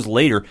years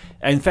later.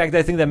 In fact,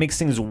 I think that makes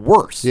things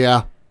worse.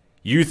 Yeah.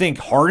 You think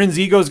Harden's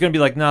ego is going to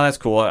be like, no, that's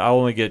cool. I'll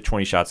only get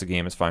 20 shots a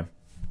game. It's fine.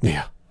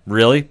 Yeah.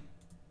 Really?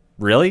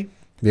 Really?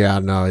 Yeah,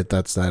 no,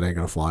 that ain't going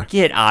to fly.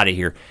 Get out of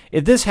here.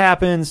 If this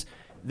happens,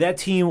 that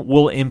team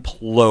will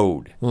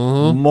implode.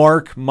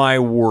 Mark my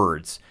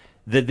words.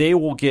 That they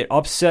will get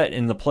upset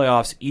in the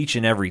playoffs each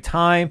and every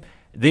time.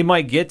 They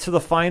might get to the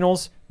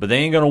finals, but they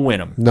ain't going to win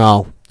them.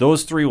 No.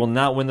 Those three will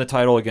not win the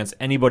title against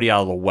anybody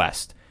out of the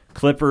West.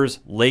 Clippers,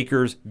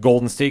 Lakers,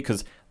 Golden State,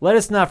 because let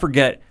us not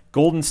forget,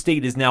 Golden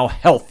State is now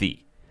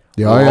healthy.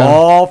 We're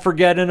all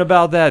forgetting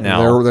about that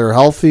now. They're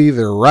healthy.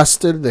 They're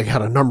rested. They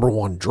got a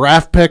 #1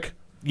 draft pick.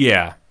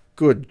 Yeah.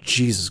 Good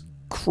Jesus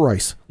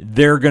Christ.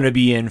 They're going to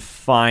be in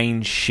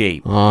fine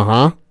shape.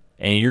 Uh-huh.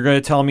 And you're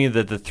going to tell me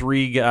that the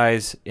three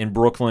guys in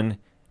Brooklyn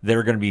that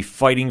are going to be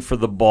fighting for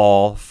the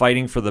ball,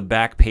 fighting for the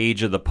back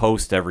page of the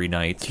Post every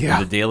night,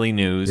 the Daily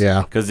News,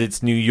 because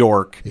it's New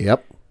York.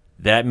 Yep.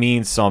 That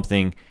means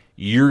something.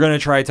 You're going to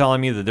try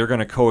telling me that they're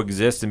going to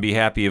coexist and be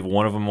happy if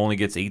one of them only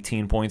gets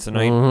 18 points a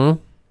night?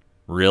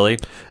 Really?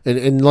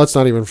 And let's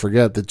not even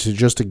forget that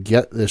to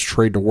get this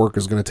trade to work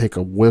is going to take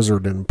a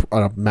wizard and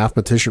a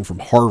mathematician from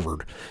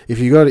Harvard. If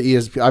you go to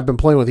ESPN, I've been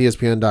playing with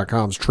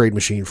ESPN.com's trade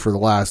machine for the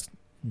last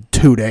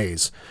 2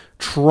 days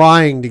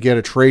trying to get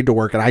a trade to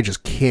work, and I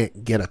just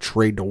can't get a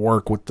trade to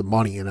work with the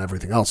money and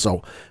everything else.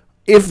 So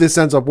if this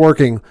ends up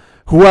working,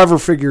 whoever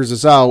figures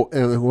this out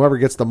and whoever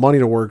gets the money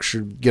to work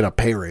should get a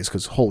pay raise,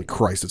 because holy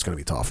Christ, it's going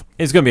to be tough.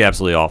 It's going to be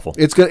absolutely awful.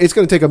 It's going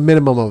to take a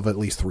minimum of at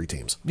least 3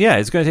 teams. Yeah,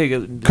 it's going to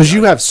take because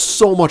you have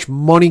so much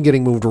money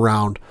getting moved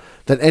around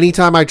that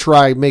anytime I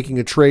try making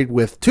a trade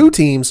with 2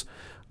 teams,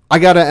 I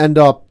got to end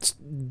up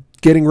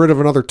getting rid of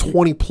another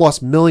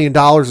 $20+ million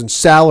in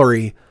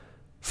salary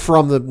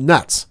from the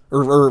Nets,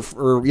 or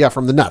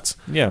from the Nets.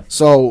 Yeah.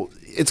 So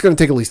it's going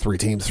to take at least 3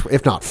 teams,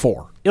 if not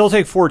 4. It'll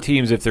take 4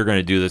 teams if they're going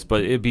to do this,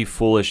 but it'd be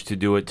foolish to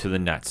do it to the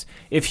Nets.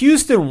 If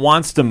Houston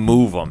wants to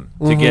move them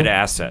to get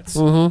assets,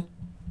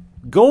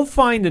 go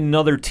find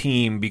another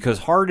team, because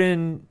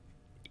Harden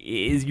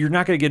you're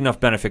not going to get enough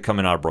benefit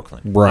coming out of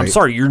Brooklyn. Right. I'm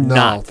sorry, you're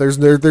not. There's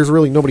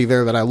really nobody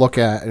there that I look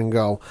at and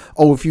go,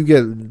 oh, if you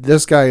get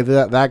this guy,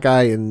 that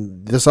guy,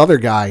 and this other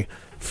guy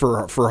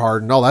for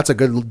Harden, no, that's a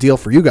good deal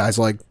for you guys.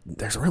 Like,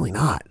 there's really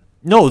not.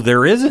 No,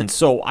 there isn't.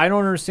 So I don't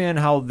understand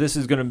how this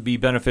is going to be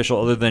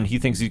beneficial other than he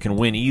thinks he can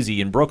win easy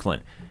in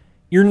Brooklyn.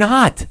 You're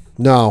not.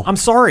 No. I'm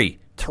sorry.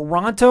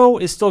 Toronto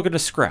is still going to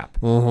scrap.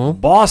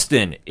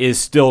 Boston is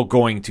still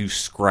going to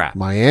scrap.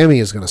 Miami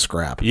is going to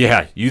scrap.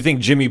 Yeah. You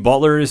think Jimmy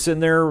Butler is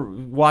sitting there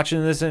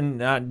watching this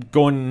and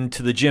going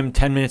to the gym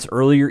 10 minutes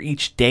earlier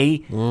each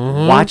day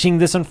watching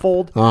this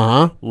unfold?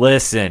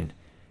 Listen,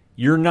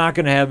 you're not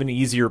going to have an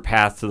easier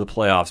path to the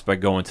playoffs by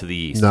going to the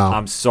East. No.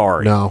 I'm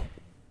sorry. No.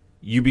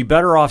 You'd be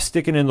better off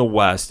sticking in the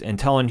West and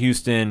telling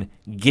Houston,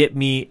 get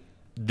me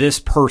this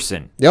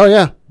person. Oh,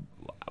 yeah.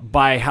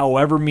 By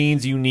however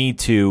means you need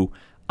to.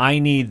 I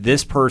need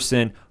this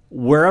person,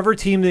 wherever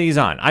team that he's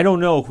on. I don't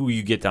know who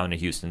you get down to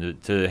Houston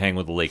to hang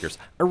with the Lakers.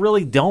 I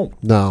really don't.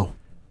 No.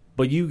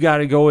 But you got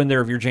to go in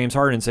there if you're James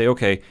Harden and say,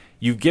 okay,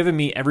 you've given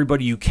me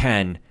everybody you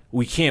can.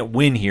 We can't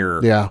win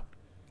here. Yeah.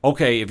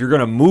 okay, if you're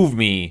going to move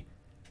me,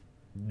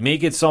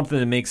 make it something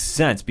that makes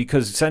sense,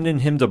 because sending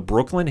him to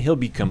Brooklyn, he'll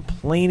be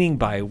complaining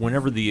by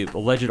whenever the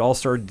alleged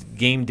All-Star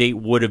game date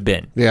would have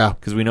been. Yeah.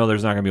 Because we know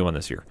there's not going to be one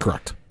this year.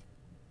 Correct.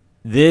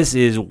 This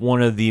is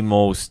one of the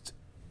most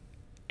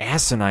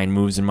asinine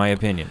moves, in my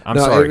opinion. I'm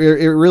No,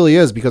 sorry. It really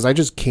is, because I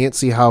just can't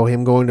see how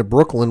him going to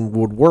Brooklyn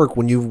would work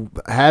when you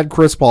had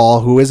Chris Paul,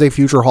 who is a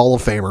future Hall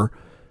of Famer,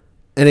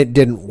 and it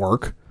didn't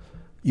work.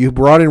 You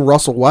brought in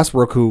Russell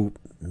Westbrook, who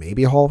may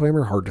be a Hall of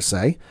Famer, hard to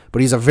say,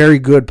 but he's a very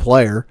good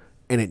player,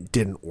 and it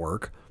didn't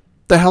work.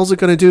 The hell's it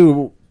going to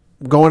do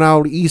going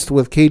out east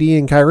with KD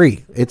and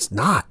Kyrie? It's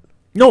not.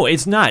 No,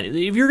 it's not.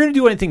 If you're going to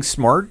do anything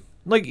smart,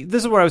 like,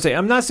 this is what I would say.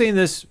 I'm not saying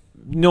this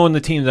knowing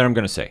the team that I'm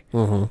going to say.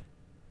 Mm-hmm.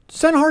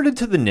 Send Harden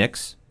to the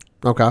Knicks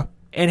Okay.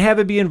 and have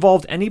it be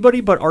involved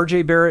anybody but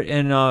R.J. Barrett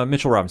and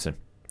Mitchell Robinson.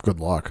 Good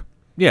luck.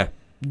 Yeah,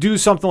 do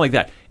something like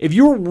that. If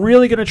you're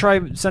really going to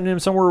try sending him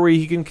somewhere where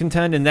he can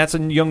contend and that's a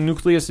young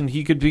nucleus and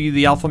he could be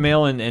the alpha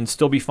male and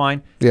still be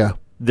fine, Yeah.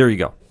 there you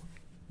go.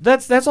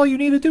 That's all you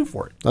need to do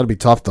for it. That'd be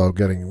tough, though,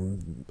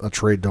 getting a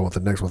trade done with the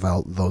Knicks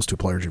without those two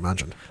players you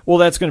mentioned. Well,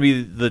 that's going to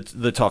be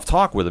the tough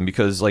talk with him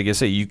because, like I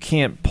say, you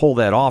can't pull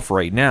that off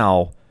right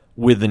now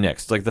with the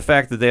Knicks. Like, the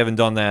fact that they haven't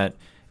done that,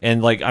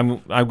 and like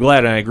I'm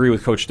glad, and I agree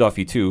with Coach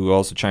Duffy too, who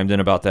also chimed in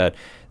about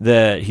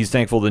that he's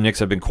thankful the Knicks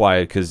have been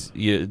quiet because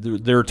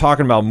they're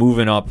talking about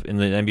moving up in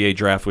the NBA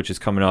draft, which is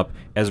coming up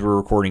as we're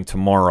recording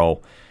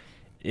tomorrow,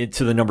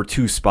 to the number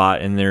 2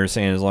 spot, and they're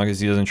saying as long as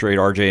he doesn't trade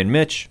RJ and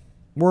Mitch,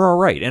 we're all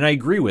right. And I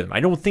agree with him. I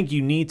don't think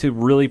you need to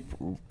really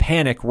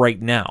panic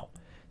right now.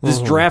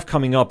 This draft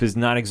coming up is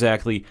not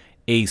exactly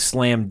a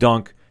slam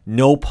dunk,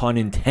 no pun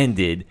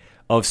intended,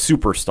 of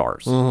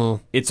superstars.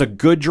 It's a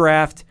good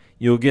draft.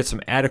 You'll get some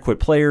adequate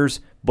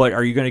players, but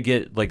are you going to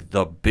get like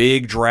the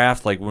big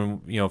draft like when,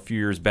 a few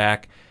years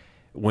back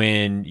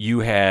when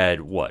you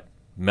had what?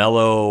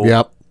 Melo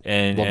Yep.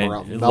 and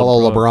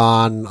Melo,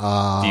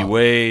 LeBron, D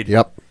Wade.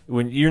 Yep.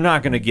 When you're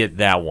not going to get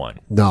that one.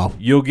 No.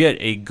 You'll get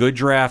a good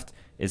draft.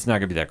 It's not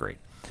going to be that great.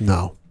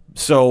 No.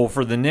 So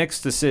for the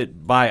Knicks to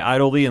sit by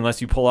idly unless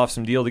you pull off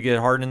some deal to get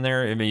Harden in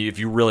there, I mean, if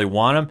you really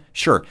want him,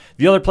 sure.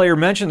 The other player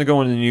mentioned to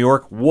going to New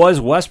York was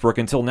Westbrook.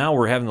 Until now,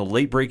 we're having the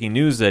late breaking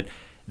news that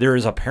there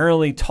is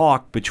apparently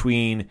talk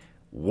between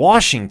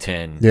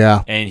Washington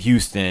and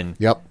Houston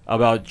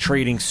about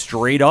trading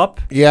straight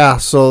up. Yeah,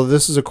 so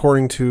this is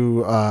according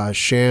to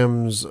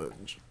Shams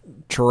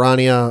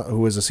Charania,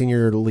 who is a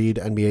senior lead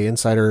NBA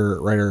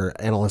insider, writer,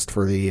 analyst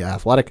for The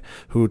Athletic,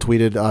 who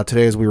tweeted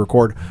today as we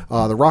record,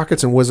 the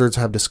Rockets and Wizards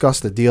have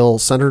discussed a deal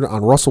centered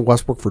on Russell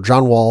Westbrook for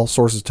John Wall,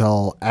 sources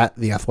tell at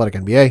The Athletic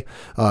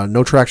NBA.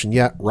 No traction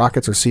yet.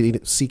 Rockets are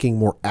seeking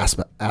more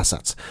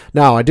assets.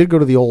 Now, I did go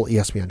to the old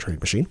ESPN trade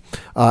machine,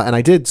 and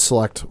I did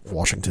select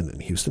Washington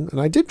and Houston, and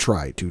I did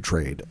try to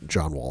trade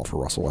John Wall for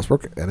Russell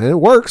Westbrook, and it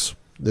works.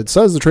 It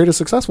says the trade is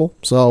successful,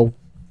 so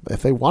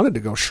if they wanted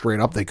to go straight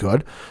up, they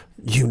could.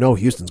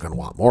 Houston's going to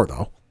want more,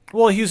 though.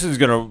 Well, Houston's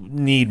going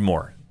to need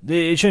more.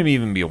 It shouldn't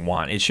even be a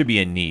want. It should be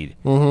a need.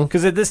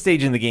 Because at this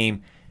stage in the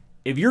game,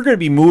 if you're going to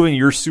be moving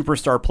your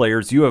superstar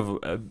players, you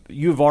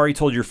have already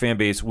told your fan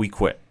base, we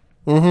quit.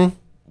 We're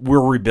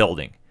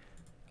rebuilding.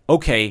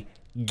 Okay,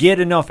 get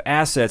enough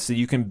assets that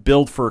you can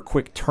build for a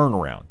quick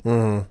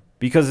turnaround.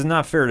 Because it's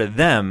not fair to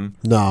them.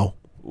 No.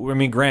 I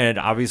mean, granted,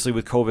 obviously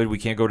with COVID, we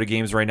can't go to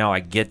games right now. I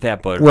get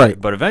that, but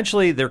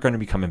eventually they're going to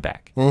be coming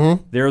back.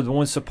 They're the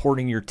ones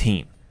supporting your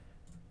team.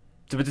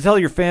 But to tell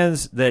your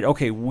fans that,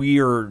 okay,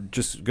 we are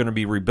just going to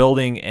be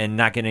rebuilding and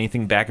not getting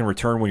anything back in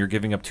return when you're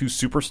giving up 2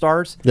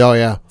 superstars. Oh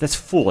yeah, that's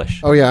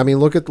foolish. Oh yeah, I mean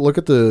look at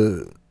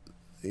the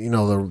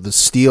the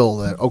steal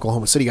that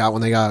Oklahoma City got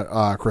when they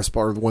got Chris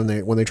Paul when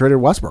they traded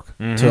Westbrook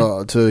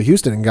to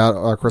Houston and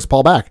got Chris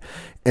Paul back,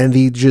 and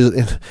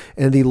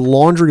the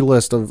laundry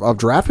list of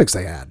draft picks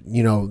they had.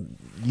 You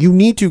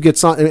need to get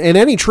some in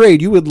any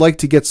trade. You would like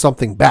to get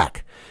something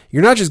back.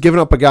 You're not just giving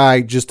up a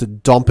guy just to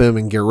dump him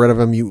and get rid of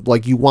him. You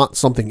want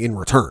something in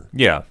return.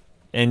 Yeah,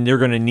 and they're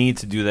going to need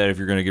to do that if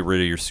you're going to get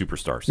rid of your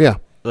superstars. Yeah,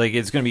 like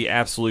it's going to be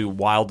absolutely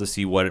wild to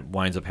see what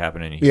winds up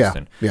happening in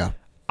Houston. Yeah.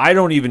 I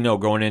don't even know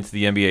going into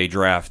the NBA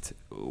draft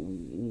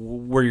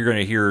where you're going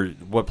to hear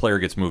what player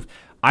gets moved.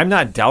 I'm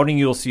not doubting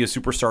you'll see a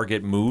superstar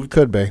get moved.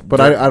 Could be,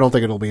 but I don't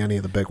think it'll be any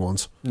of the big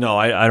ones. No,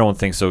 I don't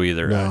think so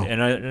either. No.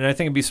 And I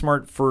think it'd be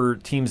smart for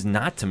teams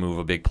not to move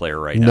a big player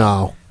right now.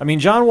 No. I mean,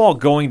 John Wall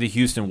going to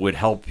Houston would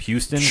help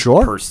Houston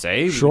per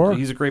se. Sure.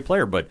 He's a great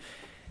player, but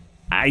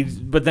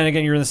then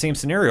again, you're in the same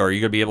scenario. Are you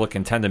going to be able to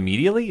contend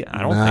immediately?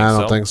 I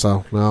don't think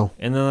so. No.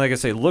 And then, like I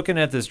say, looking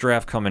at this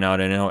draft coming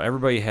out, I know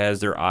everybody has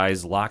their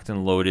eyes locked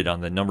and loaded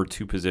on the number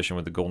 2 position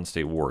with the Golden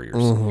State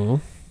Warriors.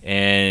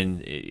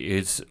 And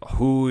it's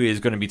who is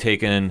going to be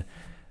taking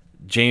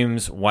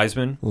James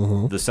Wiseman,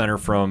 the center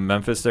from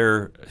Memphis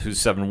there, who's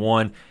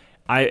 7'1".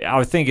 I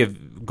would think if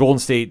Golden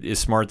State is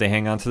smart, they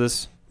hang on to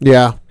this.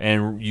 Yeah.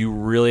 And you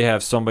really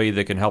have somebody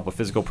that can help a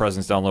physical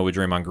presence down low with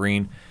Draymond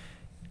Green.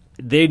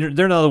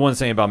 They're not the ones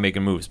saying about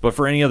making moves. But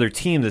for any other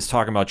team that's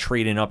talking about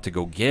trading up to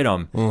go get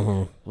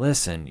them,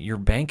 listen, you're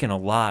banking a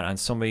lot on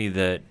somebody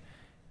that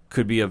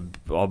could be a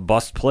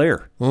bust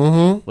player.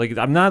 Mm-hmm. Like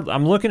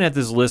I'm looking at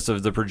this list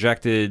of the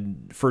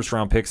projected first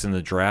round picks in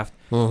the draft.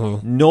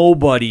 Mm-hmm.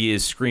 Nobody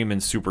is screaming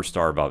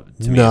superstar about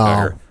it to me.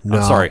 No.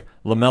 I'm sorry,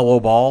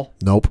 LaMelo Ball.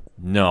 Nope.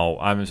 No,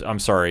 I'm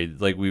sorry.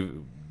 Like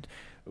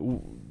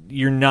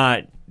you're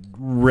not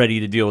ready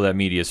to deal with that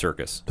media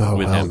circus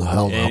with him.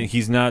 Hell no. And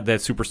he's not that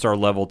superstar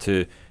level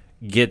to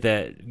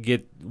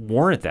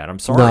warrant that. I'm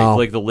sorry. No.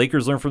 Like the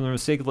Lakers learned from their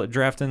mistake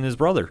drafting his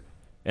brother,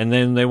 and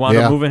then they wound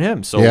up moving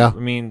him. So I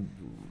mean,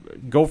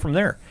 go from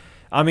there.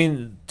 I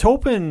mean,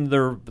 Topin,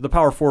 the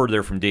power forward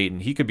there from Dayton,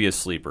 he could be a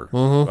sleeper.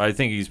 Mm-hmm. I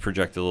think he's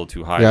projected a little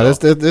too high. Yeah,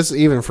 this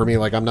even for me,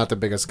 like I'm not the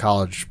biggest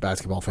college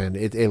basketball fan.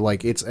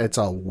 It's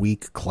a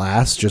weak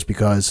class just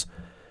because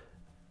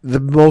the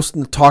most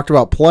talked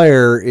about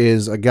player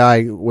is a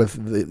guy with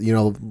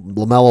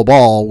LaMelo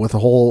Ball with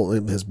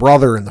his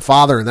brother and the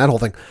father and that whole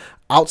thing.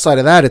 Outside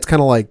of that, it's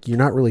kind of like you're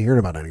not really hearing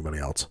about anybody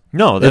else.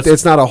 No,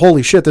 it's not a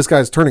holy shit. This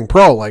guy's turning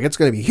pro. Like it's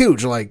going to be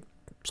huge. Like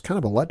it's kind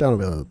of a letdown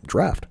of a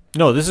draft.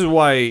 No, this is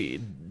why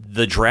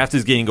the draft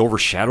is getting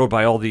overshadowed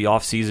by all the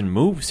offseason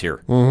moves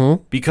here.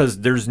 Mm-hmm.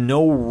 Because there's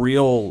no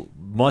real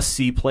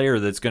must-see player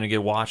that's going to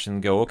get watched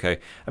and go, okay.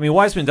 I mean,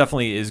 Wiseman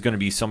definitely is going to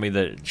be somebody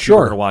that you're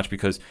going to watch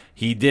because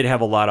he did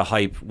have a lot of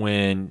hype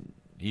when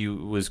he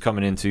was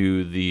coming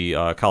into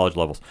the college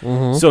levels.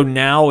 Mm-hmm. So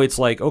now it's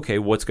like, okay,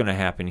 what's going to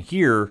happen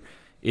here?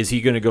 Is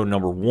he going to go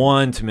number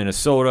 1 to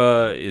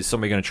Minnesota? Is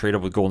somebody going to trade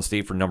up with Golden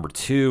State for number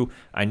 2?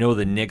 I know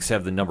the Knicks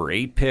have the number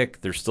 8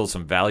 pick. There's still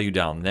some value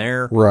down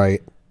there.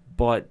 Right.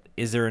 But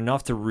is there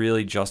enough to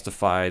really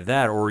justify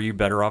that, or are you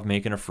better off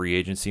making a free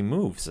agency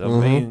move?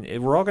 So, I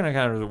mean, we're all going to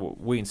kind of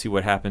wait and see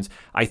what happens.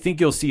 I think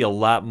you'll see a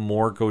lot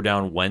more go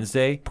down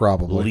Wednesday,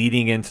 probably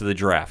leading into the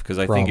draft, because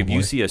I think if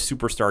you see a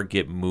superstar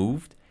get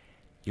moved,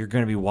 you're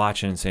going to be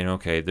watching and saying,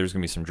 okay, there's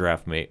going to be some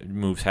draft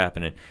moves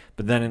happening.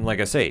 But then,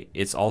 like I say,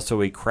 it's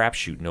also a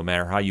crapshoot no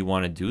matter how you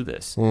want to do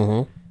this.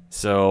 Mm-hmm.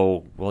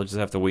 So we'll just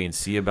have to wait and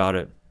see about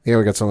it. Yeah,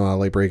 we got some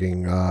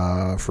late-breaking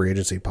free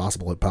agency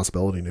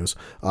possibility news.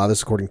 This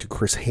is according to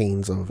Chris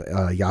Haynes of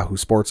Yahoo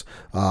Sports.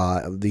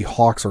 The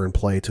Hawks are in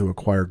play to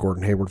acquire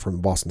Gordon Hayward from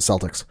the Boston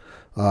Celtics.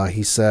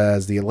 He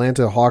says the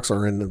Atlanta Hawks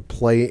are in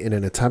play in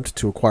an attempt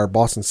to acquire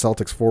Boston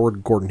Celtics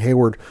forward Gordon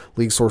Hayward,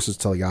 league sources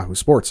tell Yahoo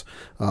Sports.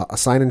 A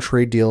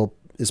sign-and-trade deal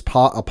is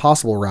a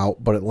possible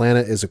route, but Atlanta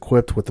is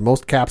equipped with the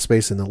most cap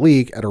space in the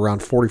league at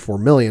around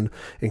 $44 million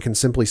and can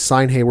simply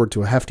sign Hayward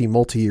to a hefty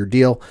multi-year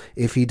deal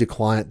if he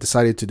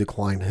decided to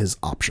decline his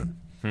option.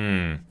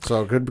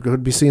 So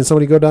could be seeing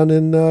somebody go down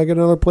and get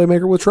another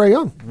playmaker with Trae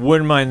Young.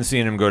 Wouldn't mind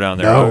seeing him go down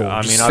there. No,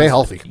 I mean, stay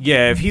healthy.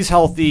 Yeah, if he's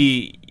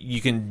healthy, you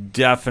can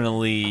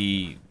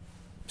definitely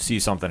see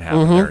something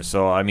happen there.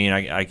 So, I mean,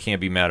 I can't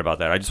be mad about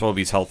that. I just hope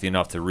he's healthy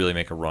enough to really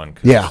make a run.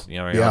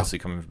 Obviously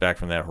coming back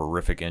from that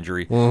horrific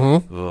injury.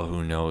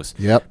 Who knows?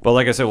 Yep. But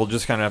like I said, we'll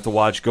just kind of have to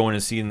watch, going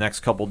and see the next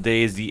couple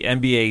days. The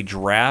NBA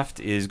draft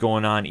is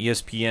going on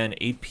ESPN,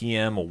 8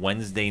 p.m.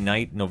 Wednesday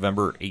night,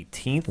 November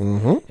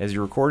 18th, as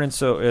you're recording.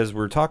 So, as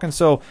we're talking,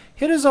 so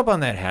hit us up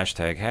on that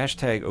hashtag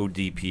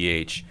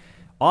ODPH.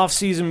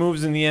 Off-season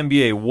moves in the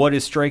NBA. What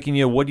is striking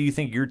you? What do you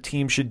think your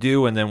team should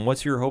do? And then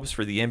what's your hopes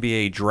for the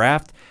NBA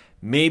draft?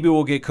 Maybe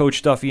we'll get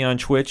Coach Duffy on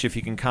Twitch if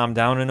he can calm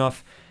down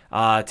enough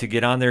to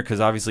get on there, because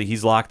obviously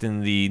he's locked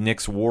in the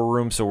Knicks war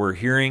room, so we're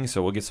hearing.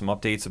 So we'll get some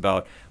updates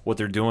about what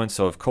they're doing.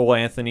 So if Cole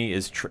Anthony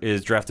is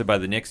drafted by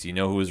the Knicks, you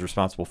know who is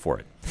responsible for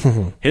it.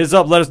 Hit us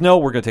up. Let us know.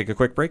 We're going to take a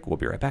quick break. We'll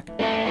be right back.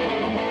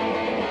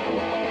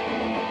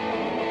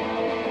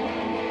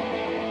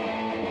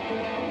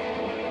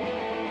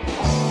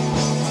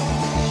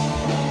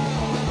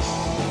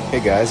 Hey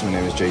guys, my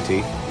name is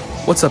JT.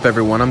 What's up,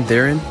 everyone? I'm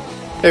Darren.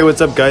 Hey,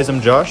 what's up, guys? I'm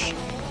Josh.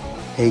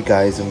 Hey,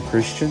 guys, I'm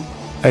Christian.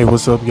 Hey,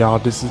 what's up, y'all?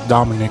 This is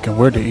Dominic, and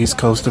we're the East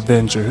Coast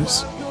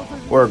Avengers.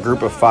 We're a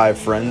group of 5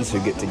 friends who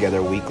get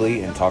together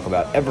weekly and talk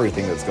about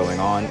everything that's going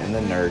on in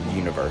the nerd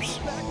universe.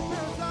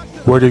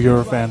 Whether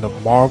you're a fan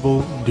of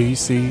Marvel,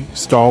 DC,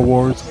 Star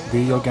Wars,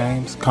 video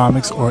games,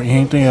 comics, or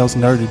anything else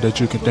nerdy that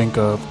you can think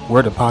of,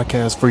 we're the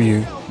podcast for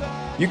you.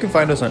 You can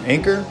find us on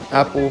Anchor,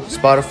 Apple,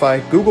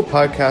 Spotify, Google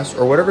Podcasts,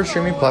 or whatever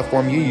streaming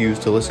platform you use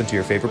to listen to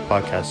your favorite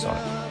podcasts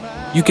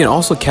on. You can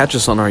also catch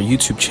us on our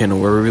YouTube channel,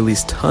 where we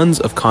release tons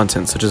of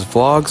content such as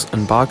vlogs,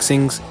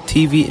 unboxings,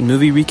 TV and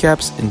movie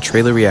recaps, and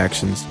trailer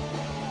reactions.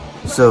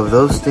 So if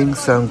those things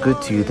sound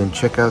good to you, then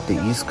check out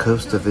the East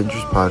Coast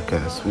Avengers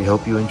podcast. We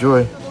hope you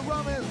enjoy.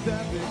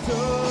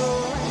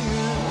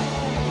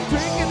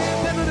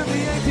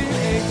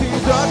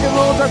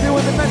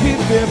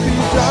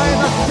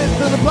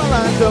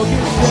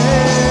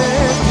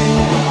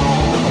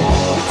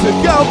 To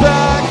go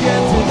back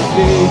and to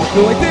see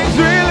the way things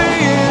really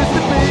used to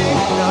be.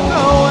 Not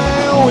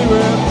knowing we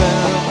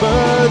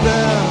remember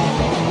them.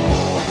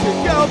 To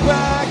go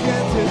back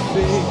and to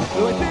see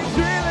the way things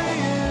really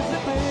used to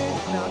be.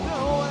 Not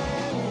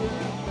knowing we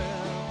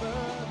remember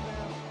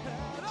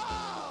them at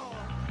all.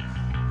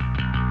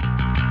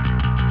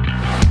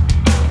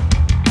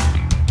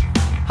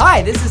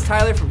 Hi, this is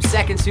Tyler from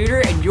Second Suitor,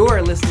 and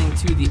you're listening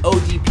to the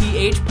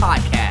ODPH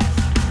podcast.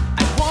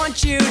 I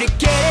want you to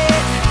get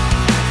it.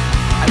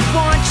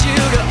 want you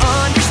to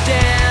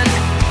understand,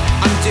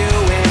 I'm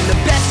doing the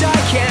best I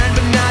can,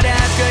 but not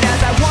as good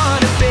as I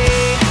wanna be.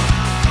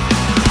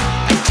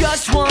 I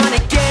just wanna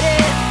get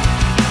it,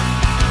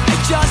 I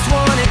just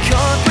wanna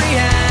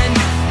comprehend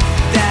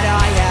that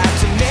I have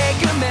to make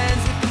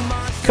amends with the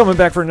monster. Coming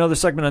back for another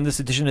segment on this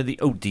edition of the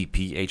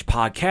ODPH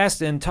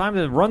podcast, and time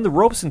to run the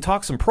ropes and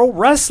talk some pro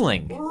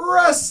wrestling.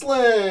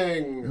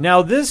 Wrestling!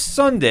 Now, this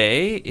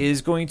Sunday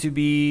is going to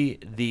be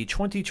the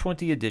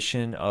 2020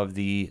 edition of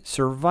the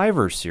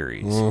Survivor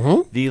Series,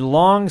 the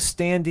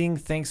long-standing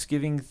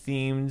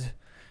Thanksgiving-themed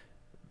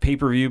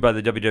pay-per-view by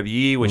the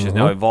WWE, which has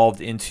now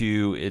evolved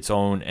into its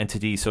own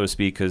entity, so to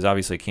speak, because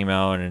obviously it came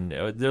out, and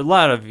there are a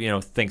lot of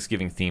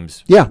Thanksgiving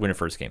themes when it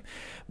first came.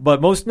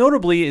 But most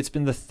notably, it's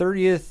been the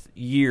 30th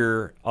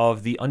year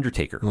of The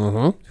Undertaker,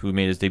 who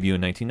made his debut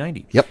in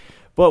 1990. Yep.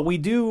 But we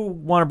do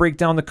want to break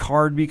down the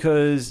card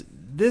because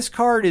this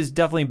card has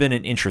definitely been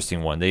an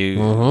interesting one. They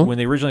when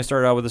they originally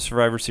started out with the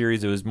Survivor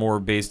Series, it was more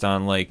based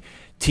on like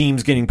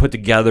teams getting put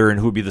together and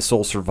who would be the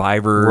sole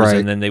survivors,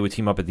 and then they would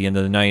team up at the end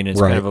of the night, and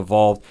it's kind of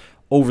evolved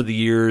over the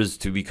years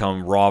to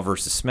become Raw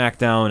versus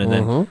SmackDown, and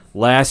then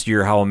last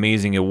year, how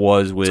amazing it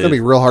was with... It's going to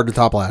be real hard to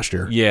top last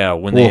year. Yeah,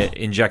 when they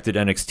injected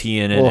NXT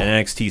in it, and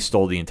NXT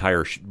stole the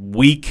entire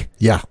week.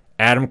 Yeah.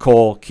 Adam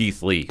Cole,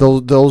 Keith Lee.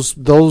 Those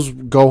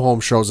go-home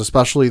shows,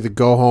 especially the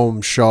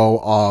go-home show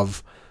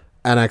of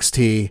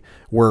NXT,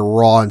 where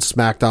Raw and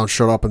SmackDown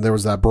showed up and there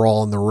was that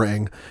brawl in the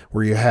ring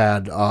where you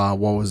had, Drew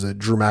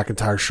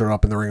McIntyre showed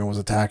up in the ring and was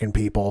attacking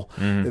people.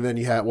 And then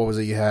you had,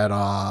 you had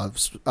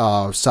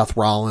Seth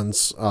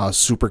Rollins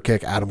super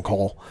kick Adam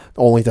Cole,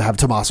 only to have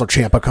Tommaso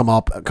Ciampa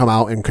come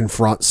out and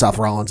confront Seth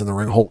Rollins in the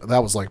ring.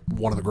 That was like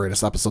one of the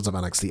greatest episodes of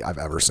NXT I've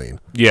ever seen.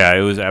 Yeah,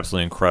 it was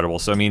absolutely incredible.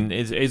 So, I mean,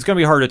 it's going to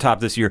be hard to top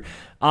this year.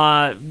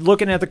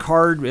 Looking at the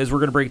card, as we're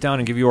going to break down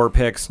and give you our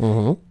picks,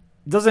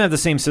 doesn't have the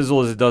same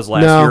sizzle as it does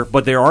last year,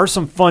 but there are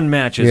some fun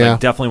matches I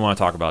definitely want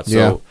to talk about.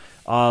 So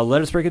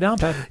let us break it down,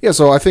 Pat. Yeah,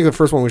 so I think the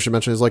first one we should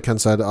mention is, like Ken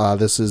said,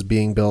 this is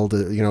being billed.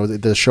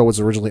 The show was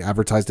originally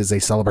advertised as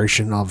a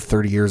celebration of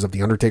 30 years of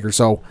The Undertaker.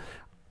 So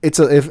it's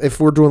if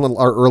we're doing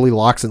our early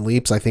locks and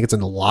leaps, I think it's in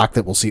the lock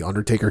that we'll see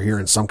Undertaker here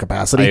in some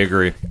capacity. I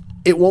agree.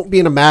 It won't be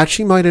in a match.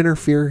 He might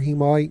interfere. He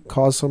might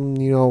cause some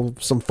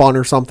fun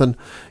or something.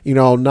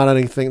 Not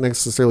anything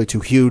necessarily too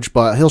huge,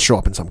 but he'll show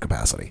up in some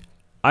capacity.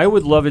 I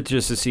would love it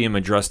just to see him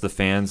address the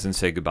fans and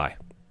say goodbye.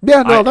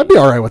 Yeah, that'd be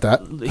all right with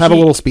that. Have a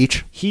little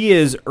speech. He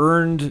has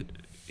earned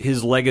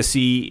his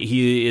legacy.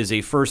 He is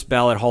a first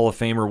ballot Hall of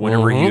Famer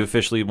whenever he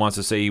officially wants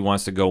to say he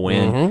wants to go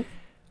in.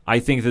 I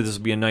think that this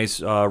will be a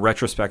nice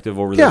retrospective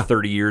over the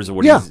 30 years of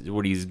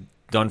what he's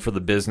done for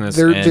the business.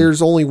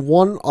 There's only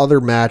one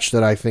other match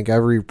that I think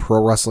every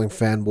pro wrestling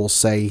fan will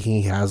say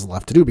he has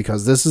left to do,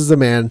 because this is the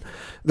man.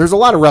 There's a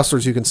lot of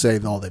wrestlers you can say,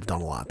 oh, they've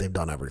done a lot, they've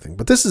done everything,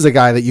 but this is a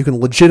guy that you can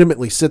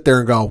legitimately sit there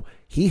and go,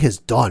 he has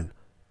done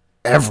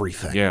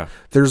everything. Yeah.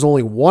 There's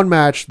only one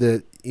match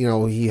that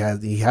he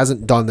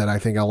hasn't done that I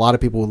think a lot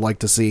of people would like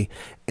to see,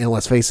 and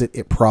let's face it,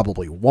 it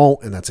probably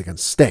won't, and that's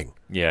against Sting.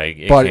 Yeah,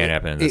 it can't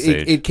happen in this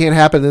age. It can't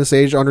happen in this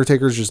age.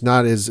 Undertaker's just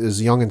not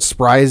as young and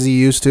spry as he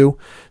used to.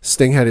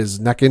 Sting had his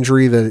neck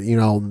injury that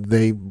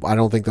I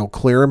don't think they'll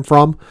clear him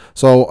from.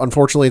 So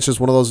unfortunately, it's just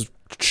one of those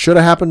should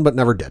have happened but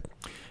never did.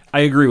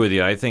 I agree with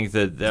you. I think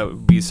that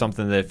would be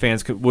something that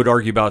fans would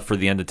argue about for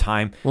the end of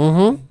time.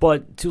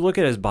 But to look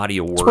at his body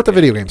of work, it's what the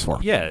video game's for.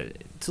 Yeah.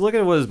 To look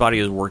at what his body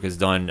of work has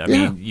done, I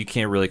mean, you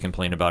can't really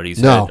complain about it. He's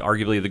had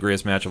arguably the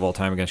greatest match of all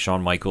time against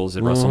Shawn Michaels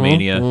at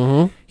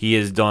WrestleMania. He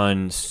has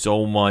done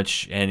so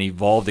much and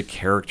evolved a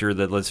character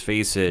that, let's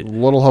face it, a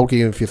little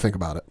hokey if you think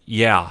about it.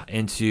 Yeah,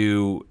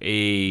 into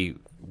a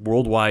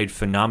worldwide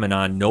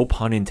phenomenon, no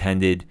pun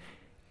intended.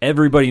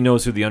 Everybody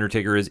knows who The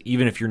Undertaker is,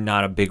 even if you're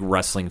not a big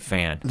wrestling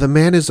fan. The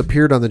man has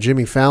appeared on the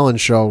Jimmy Fallon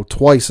show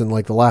twice in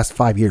like the last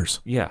 5 years.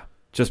 Yeah,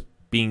 just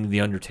being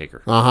The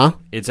Undertaker.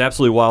 It's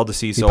absolutely wild to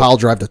see. He pile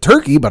drived a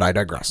turkey, but I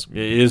digress. It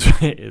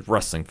is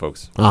wrestling,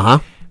 folks.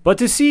 But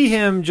to see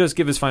him just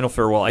give his final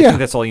farewell, I think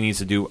that's all he needs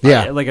to do.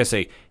 Like I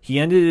say, he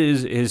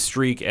ended his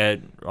streak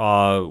at...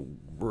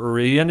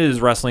 he ended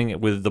his wrestling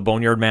with the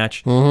Boneyard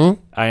match.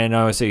 I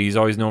know I say he's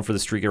always known for the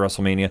streak at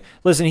WrestleMania.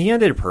 Listen, he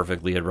ended it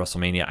perfectly at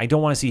WrestleMania. I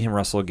don't want to see him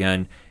wrestle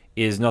again.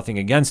 Is nothing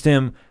against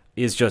him.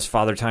 Is just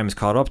Father Time has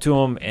caught up to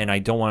him, and I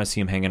don't want to see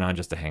him hanging on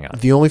just to hang on.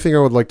 The only thing I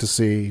would like to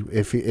see,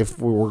 if we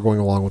were going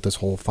along with this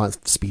whole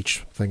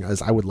speech thing,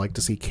 is I would like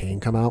to see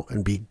Kane come out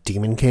and be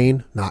Demon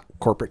Kane, not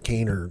Corporate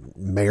Kane or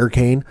Mayor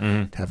Kane.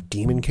 To have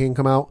Demon Kane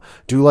come out,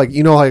 do like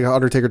like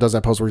Undertaker does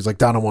that pose where he's like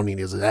down on one knee,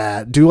 does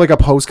that. Do like a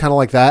pose kind of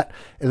like that,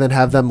 and then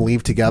have them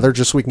leave together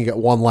just so we can get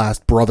one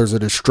last Brothers of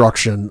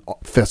Destruction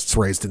fists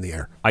raised in the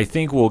air. I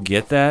think we'll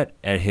get that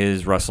at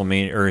his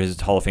WrestleMania or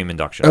his Hall of Fame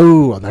induction.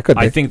 Oh, that could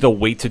be. I think they'll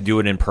wait to do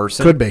it in person.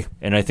 Could be.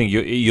 And I think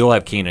you'll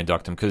have Kane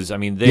induct him because, I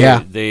mean,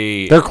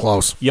 they're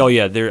close.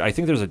 I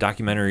think there's a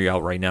documentary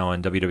out right now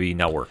on WWE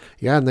Network.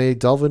 Yeah, and they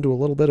delve into a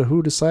little bit of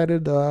who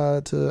decided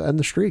to end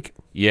the streak.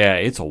 Yeah,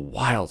 it's a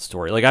wild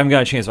story. Like, I haven't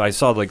got a chance. I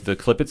saw like the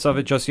clippets of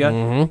it just yet.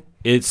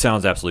 It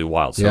sounds absolutely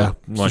wild. So Yeah,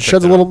 wanna check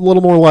sheds a that out.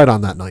 little more light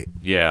on that night.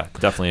 Yeah,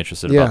 definitely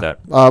interested Yeah. about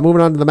that.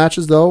 Moving on to the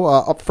matches, though.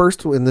 Up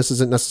first, and this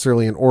isn't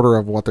necessarily in order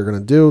of what they're going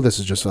to do. This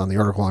is just on the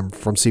article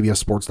from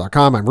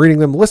CBSSports.com. I'm reading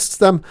them, lists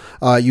them.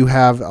 You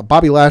have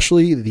Bobby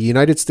Lashley, the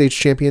United States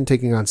champion,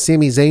 taking on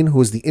Sami Zayn, who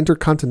is the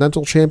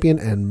Intercontinental champion.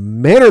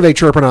 And man, are they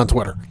chirping on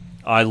Twitter.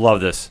 I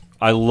love this.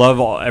 I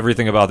love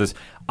everything about this.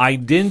 I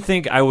didn't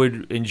think I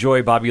would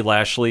enjoy Bobby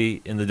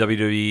Lashley in the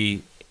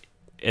WWE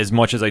as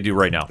much as I do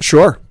right now.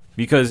 Sure.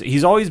 Because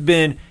he's always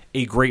been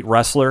a great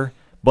wrestler,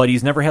 but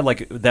he's never had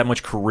like that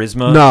much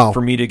charisma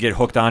for me to get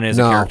hooked on as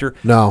a character.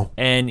 No.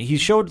 And he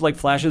showed like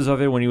flashes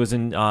of it when he was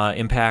in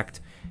Impact.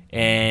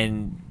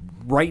 And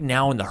right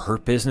now in the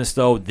Hurt Business,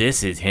 though,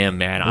 this is him,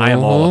 man. I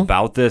am all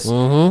about this.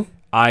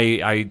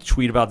 I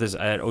tweet about this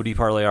at OD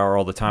Parlay Hour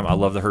all the time. I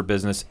love the Hurt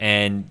Business.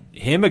 And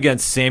him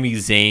against Sami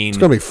Zayn. It's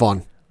going to be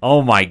fun.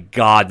 Oh, my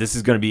God. This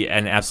is going to be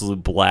an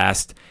absolute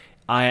blast.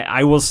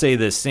 I will say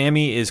this.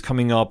 Sami is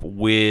coming up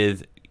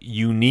with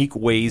unique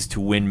ways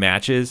to win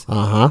matches.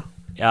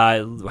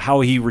 How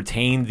he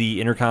retained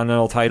the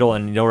Intercontinental title,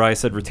 and you know what I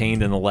said,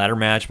 retained in the ladder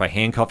match by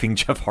handcuffing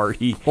Jeff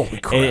Hardy. Holy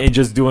crap. And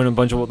just doing a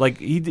bunch of, like,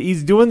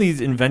 he's doing these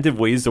inventive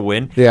ways to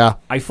win. Yeah.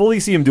 I fully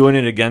see him doing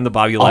it again to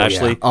Bobby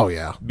Lashley. Oh,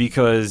 yeah.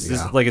 Because,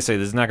 this, like I say,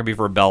 this is not going to be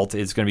for a belt.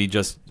 It's going to be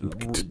just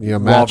Raw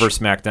match. versus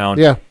SmackDown.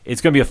 Yeah.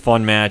 It's going to be a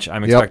fun match.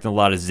 I'm expecting a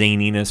lot of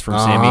zaniness from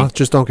Sami.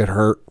 Just don't get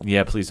hurt.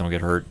 Yeah, please don't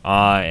get hurt.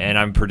 And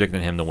I'm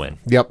predicting him to win.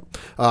 Yep.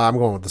 I'm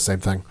going with the same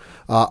thing.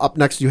 Up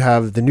next, you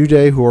have the New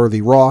Day, who are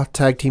the Raw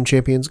Tag Team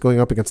Champions, going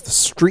up against the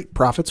Street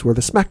Profits, who are the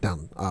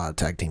SmackDown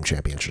Tag Team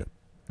Championship.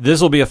 This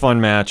will be a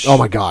fun match. Oh,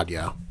 my God,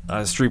 yeah.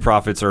 Street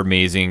Profits are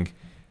amazing.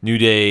 New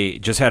Day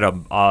just had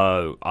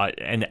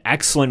an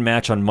excellent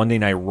match on Monday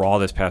Night Raw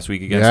this past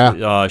week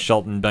against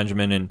Shelton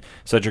Benjamin and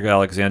Cedric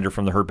Alexander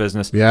from the Hurt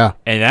Business. Yeah.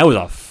 And that was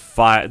a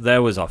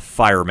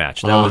fire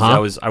match. That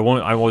was I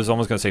was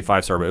almost going to say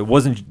 5-star, but it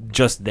wasn't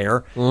just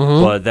there.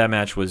 But that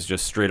match was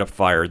just straight up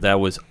fire. That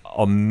was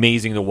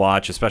amazing to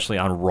watch, especially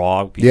on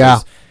Raw,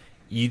 because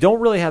you don't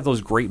really have those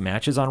great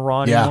matches on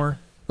Raw anymore.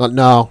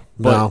 No.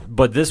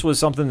 But this was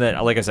something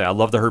that, like I said, I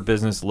love the Hurt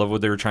Business, love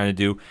what they were trying to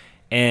do,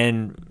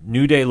 and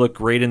New Day looked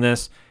great in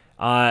this.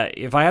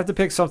 If I have to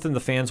pick something, the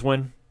fans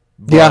win.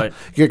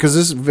 Because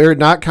this is very,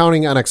 not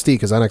counting NXT,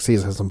 because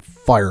NXT has some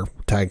fire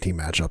tag team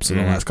matchups in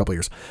the last couple of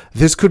years.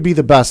 This could be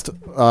the best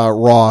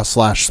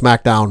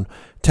Raw/SmackDown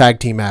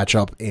tag team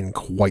matchup in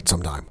quite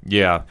some time.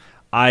 Yeah.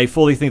 I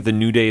fully think the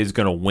New Day is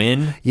going to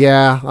win.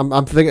 Yeah,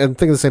 I'm thinking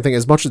the same thing.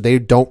 As much as they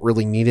don't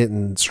really need it,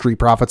 and Street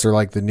Profits are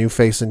like the new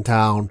face in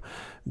town.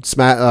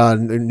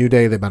 New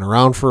Day, they've been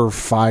around for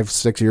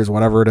 5-6 years,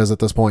 whatever it is at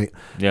this point.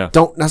 Yeah,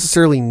 don't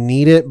necessarily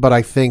need it, but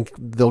I think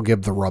they'll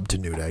give the rub to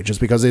New Day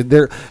just because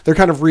they're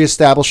kind of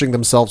reestablishing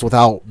themselves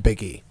without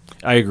Big E.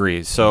 I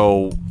agree.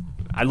 So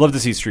I'd love to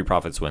see Street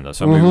Profits win, though,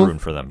 so I'm rooting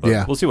for them.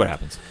 But we'll see what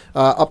happens.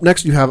 Up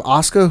next, you have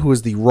Asuka, who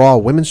is the Raw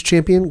Women's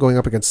Champion, going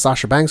up against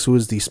Sasha Banks, who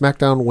is the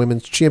SmackDown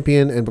Women's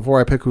Champion. And before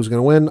I pick who's going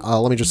to win,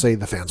 let me just say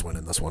the fans win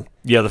in this one.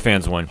 Yeah, the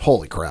fans win.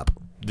 Holy crap.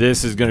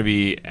 This is going to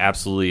be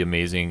absolutely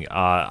amazing.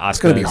 Asuka, it's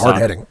going to be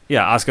hard-hitting.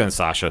 Yeah, Asuka and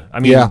Sasha. I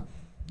mean,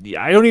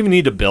 I don't even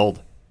need to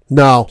build.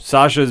 No.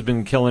 Sasha has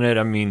been killing it.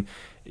 I mean,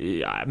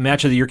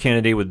 match of the year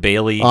candidate with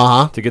Bayley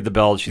to get the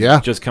belt. She's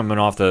just coming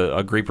off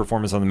a great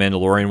performance on The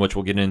Mandalorian, which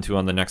we'll get into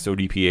on the next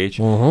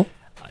ODPH.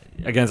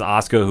 Against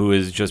Asuka, who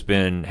has just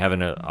been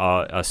having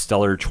a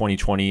stellar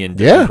 2020 in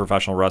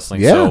professional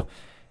wrestling. So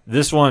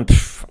this one,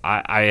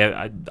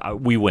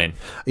 we win.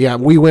 Yeah,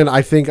 we win.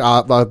 I think,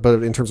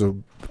 but in terms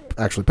of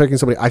actually picking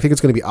somebody, I think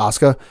it's going to be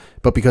Asuka,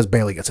 but because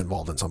Bayley gets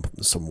involved in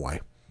some way.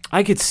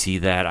 I could see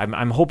that.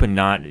 I'm hoping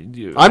not.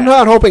 I'm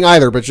not hoping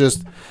either, but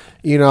just,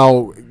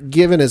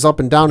 given as up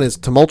and down, as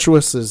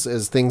tumultuous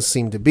as things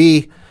seem to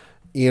be,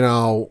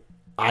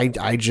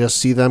 I just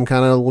see them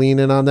kind of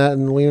leaning on that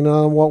and leaning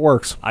on what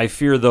works. I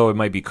fear, though, it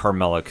might be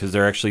Carmella, because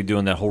they're actually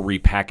doing that whole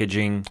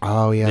repackaging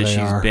that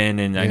she's been,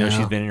 and I know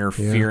she's been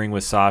interfering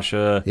with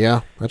Sasha.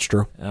 Yeah, that's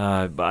true.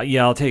 But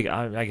yeah, I'll take,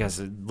 I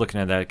guess,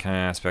 looking at that kind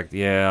of aspect,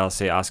 I'll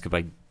say Asuka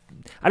by,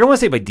 I don't want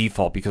to say by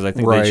default, because I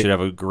think they should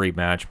have a great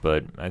match,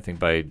 but I think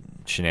by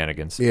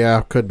shenanigans.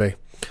 Yeah, could be.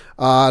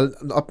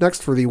 Up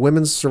next for the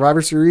Women's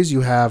Survivor Series,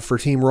 you have for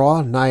Team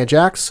Raw, Nia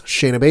Jax,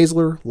 Shayna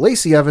Baszler,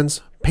 Lacey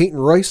Evans, Peyton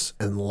Royce,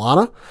 and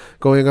Lana,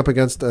 going up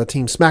against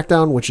Team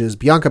SmackDown, which is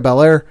Bianca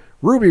Belair,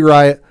 Ruby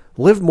Riott,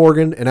 Liv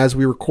Morgan, and as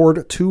we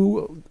record,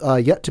 two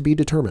yet to be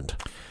determined.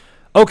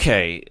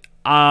 Okay.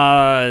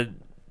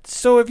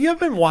 So if you have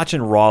been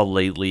watching Raw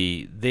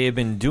lately, they have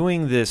been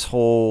doing this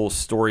whole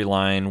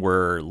storyline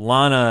where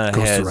Lana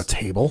goes through a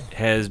table,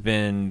 has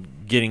been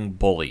getting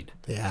bullied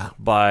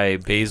by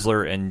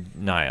Baszler and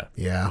Nia.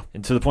 Yeah.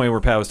 And to the point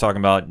where Pat was talking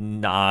about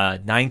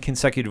 9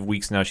 consecutive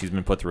weeks now she's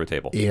been put through a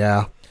table.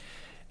 Yeah.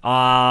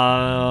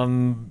 I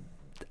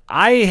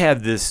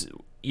have this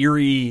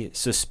eerie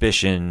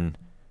suspicion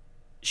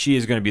she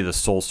is going to be the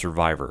sole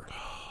survivor.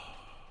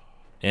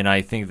 And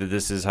I think that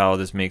this is how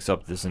this makes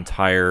up this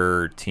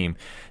entire team.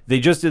 They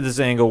just did this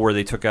angle where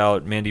they took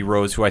out Mandy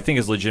Rose, who I think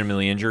is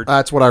legitimately injured.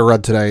 That's what I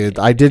read today.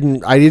 I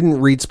didn't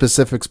read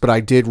specifics, but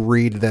I did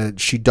read that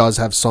she does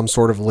have some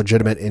sort of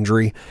legitimate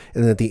injury,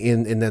 and that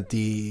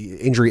the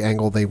injury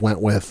angle they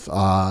went with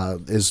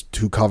is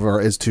to kind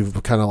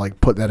of like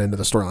put that into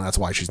the storyline. That's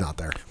why she's not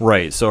there.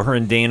 Right. So her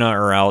and Dana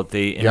are out.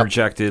 They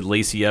interjected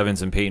Lacey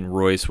Evans and Peyton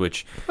Royce,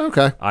 which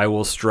I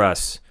will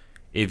stress.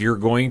 If you're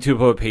going to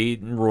put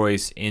Peyton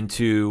Royce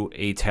into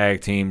a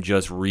tag team,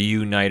 just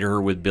reunite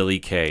her with Billie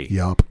Kay.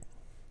 Yup.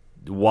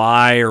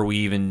 Why are we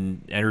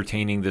even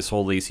entertaining this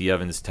whole Lacey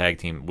Evans tag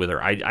team with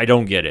her? I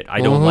don't get it.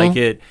 I don't like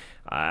it.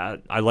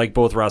 I like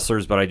both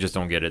wrestlers, but I just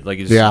don't get it. Like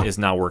it's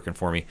not working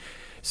for me.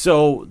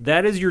 So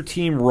that is your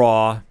Team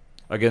Raw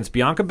against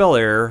Bianca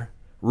Belair,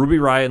 Ruby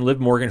Riott, and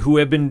Liv Morgan, who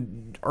have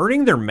been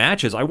earning their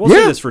matches. I will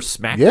say this for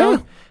SmackDown. Yeah.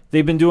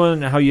 They've been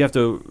doing how you have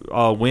to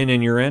win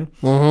and you're in.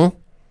 Mm-hmm.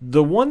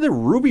 The one that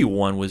Ruby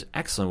won was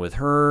excellent with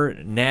her,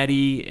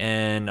 Natty,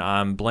 and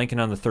I'm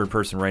blanking on the third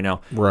person right now.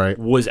 Right.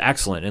 Was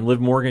excellent. And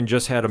Liv Morgan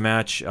just had a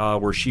match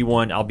where she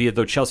won, albeit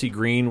though Chelsea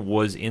Green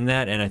was in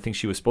that, and I think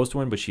she was supposed to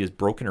win, but she has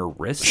broken her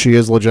wrist. She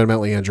is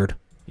legitimately injured.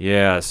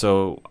 Yeah,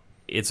 so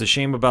it's a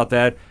shame about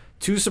that.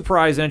 2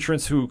 surprise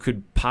entrants who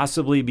could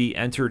possibly be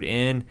entered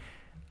in.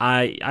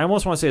 I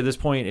almost want to say at this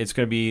point it's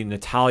going to be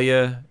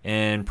Natalya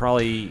and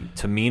probably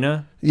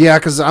Tamina. Yeah,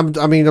 because I'm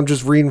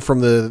just reading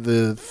from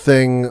the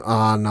thing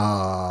on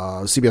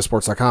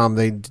CBSSports.com.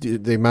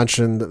 They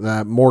mentioned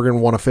that Morgan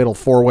won a fatal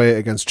 4-way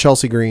against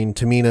Chelsea Green,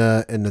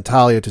 Tamina, and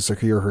Natalya to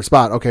secure her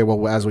spot. Okay,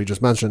 well, as we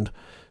just mentioned,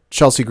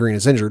 Chelsea Green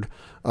is injured,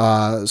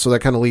 so that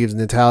kind of leaves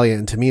Natalya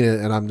and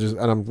Tamina. And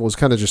I was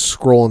kind of just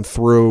scrolling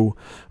through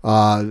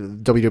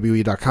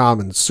WWE.com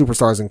and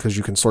superstars, and because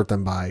you can sort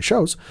them by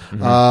shows.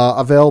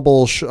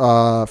 Available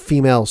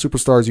female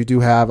superstars, you do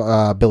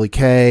have Billie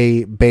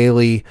Kay,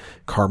 Bayley,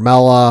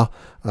 Carmella.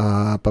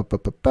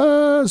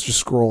 It's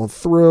just scrolling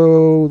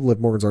through. Liv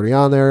Morgan's already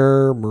on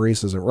there.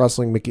 Maurice isn't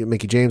wrestling.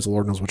 Mickey James, the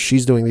Lord knows what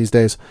she's doing these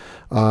days.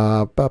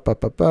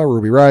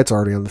 Ruby Riott's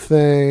already on the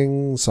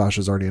thing.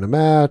 Sasha's already in a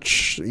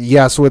match.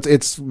 Yeah, so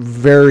it's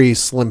very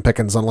slim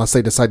pickings unless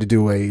they decide to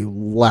do a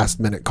last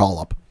minute call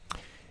up.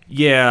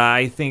 Yeah,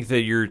 I think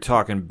that you're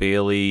talking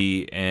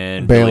Bayley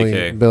and Billie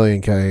Kay. Billie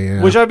and Kay,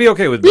 yeah. Which I'd be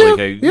okay with Billie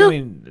Kay. Yeah. I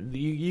mean,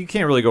 you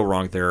can't really go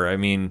wrong there. I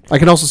mean, I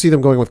can also see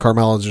them going with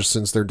Carmella just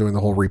since they're doing the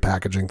whole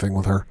repackaging thing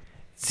with her.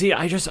 See,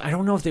 I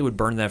don't know if they would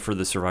burn that for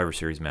the Survivor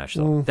Series match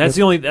though. That's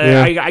the only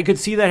I could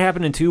see that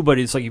happening too, but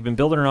it's like you've been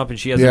building her up and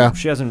she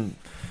hasn't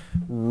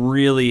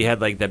really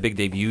had like that big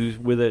debut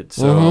with it.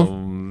 So I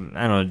don't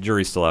know,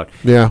 jury's still out.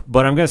 Yeah.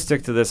 But I'm gonna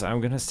stick to this. I'm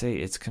gonna say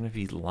it's gonna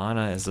be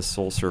Lana as the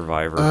sole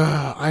survivor.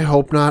 I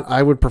hope not.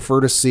 I would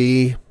prefer to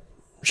see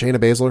Shayna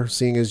Baszler,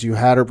 seeing as you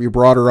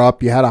brought her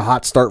up, you had a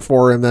hot start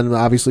for her, and then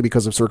obviously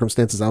because of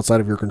circumstances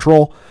outside of your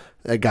control,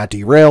 it got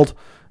derailed.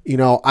 You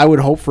know, I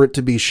would hope for it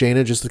to be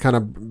Shayna just to kind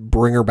of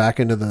bring her back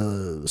into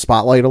the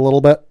spotlight a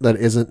little bit. That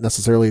isn't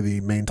necessarily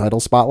the main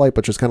title spotlight,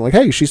 but just kind of like,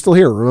 hey, she's still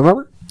here,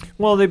 remember?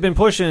 Well, they've been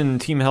pushing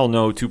Team Hell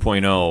No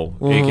 2.0,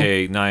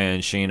 a.k.a. Nia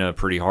and Shayna,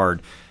 pretty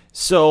hard.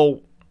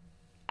 So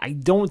I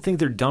don't think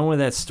they're done with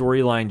that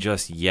storyline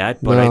just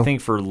yet, but I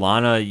think for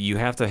Lana, you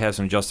have to have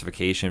some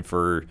justification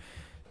for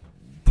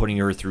putting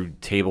her through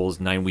tables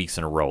 9 weeks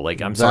in a row.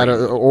 Like, I'm sorry.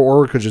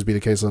 Or it could just be the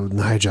case of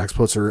Nia Jax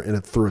puts her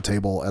through a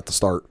table at the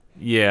start.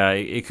 Yeah,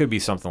 it could be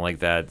something like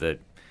that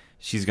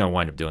she's going to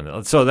wind up doing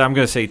that. So I'm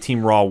going to say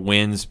Team Raw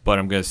wins, but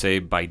I'm going to say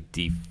by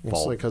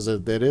default. Because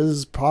it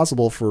is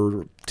possible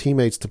for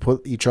teammates to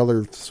put each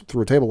other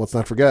through a table. Let's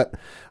not forget,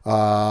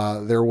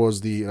 there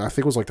was I think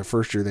it was like the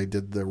first year they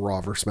did the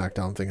Raw versus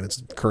SmackDown thing in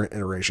its current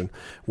iteration,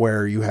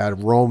 where you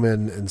had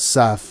Roman and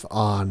Seth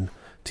on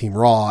Team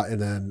Raw,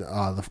 and then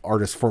the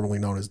artist formerly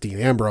known as Dean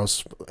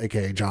Ambrose,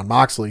 aka Jon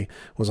Moxley,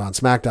 was on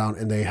SmackDown,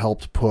 and they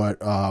helped put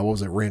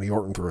Randy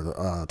Orton through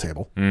the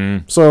table.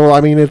 So I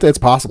mean, it's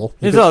possible.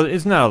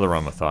 It's not out of the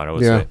realm of thought, I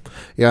would say.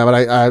 Yeah,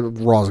 but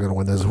Raw's going to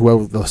win this.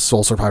 Whoever the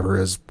sole survivor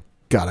is,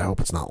 God, I hope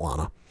it's not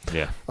Lana.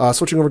 Yeah.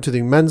 Switching over to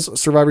the men's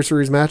Survivor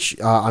Series match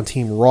on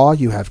Team Raw,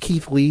 you have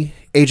Keith Lee,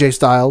 AJ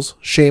Styles,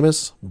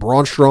 Sheamus,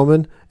 Braun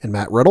Strowman, and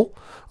Matt Riddle.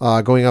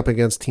 Going up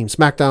against Team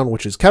SmackDown,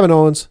 which is Kevin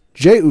Owens,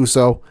 Jey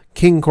Uso,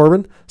 King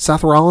Corbin,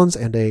 Seth Rollins,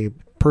 and a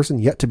person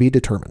yet to be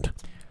determined.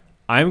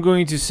 I'm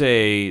going to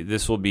say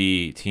this will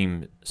be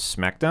Team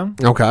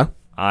SmackDown. Okay.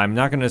 I'm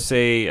not going to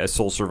say a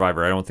sole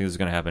survivor. I don't think this is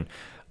going to happen.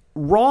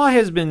 Raw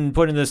has been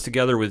putting this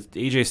together with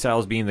AJ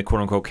Styles being the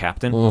quote-unquote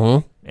captain,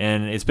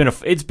 and it's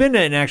been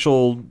an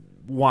actual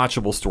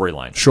watchable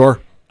storyline. Sure.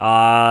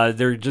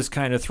 They're just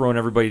kind of throwing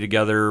everybody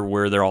together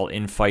where they're all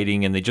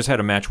infighting, and they just had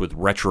a match with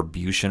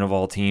Retribution of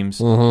all teams,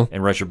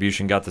 and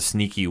Retribution got the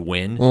sneaky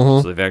win,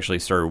 so they've actually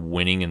started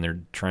winning, and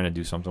they're trying to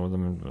do something with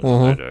them.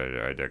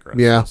 I digress.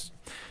 Yeah.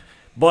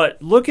 But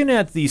looking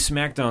at the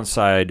SmackDown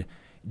side,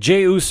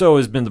 Jey Uso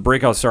has been the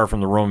breakout star from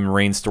the Roman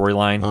Reigns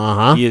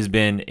storyline. He has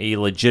been a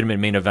legitimate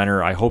main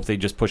eventer. I hope they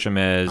just push him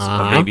as a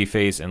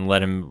babyface and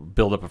let him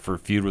build up a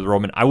feud with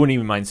Roman. I wouldn't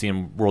even mind seeing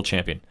him world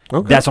champion.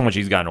 That's how much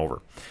he's gotten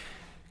over.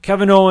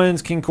 Kevin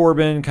Owens, King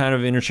Corbin, kind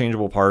of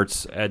interchangeable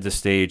parts at this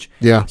stage.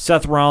 Yeah.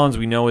 Seth Rollins,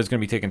 we know is going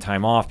to be taking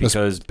time off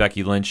because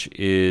Becky Lynch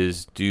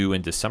is due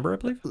in December, I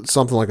believe.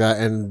 Something like that.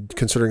 And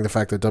considering the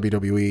fact that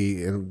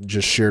WWE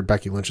just shared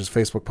Becky Lynch's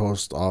Facebook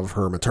post of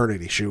her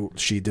maternity shoot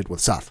she did with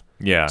Seth.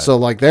 Yeah. So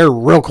like they're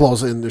real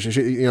close, and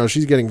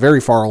she's getting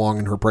very far along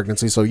in her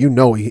pregnancy. So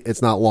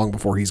it's not long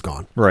before he's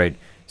gone. Right.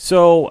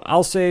 So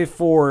I'll say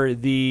for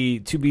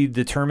the to be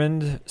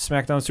determined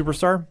SmackDown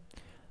superstar,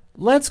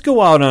 let's go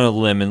out on a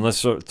limb and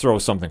let's throw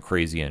something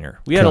crazy in here.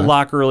 We had a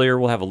lock earlier.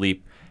 We'll have a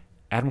leap.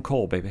 Adam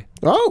Cole, baby.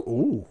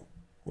 Oh,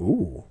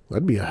 ooh,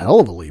 that'd be a hell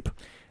of a leap.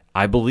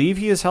 I believe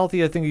he is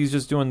healthy. I think he's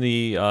just doing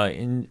the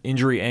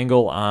injury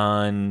angle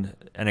on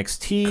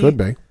NXT. Could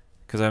be.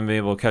 Because I haven't been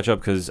able to catch up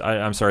because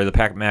I'm sorry, the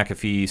Pat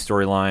McAfee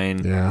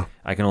storyline, yeah,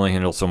 I can only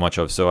handle so much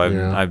of. So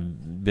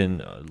I've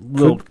been a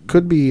little...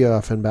 Could be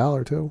Finn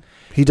Balor, too.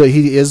 He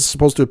is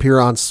supposed to appear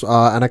on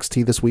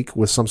NXT this week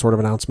with some sort of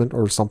announcement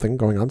or something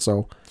going on.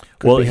 So,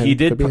 he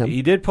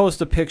did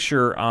post a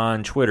picture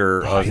on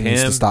Twitter of him. He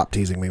needs to stop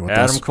teasing me with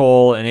Adam this.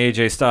 Cole and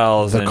AJ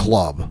Styles. The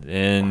club.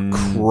 And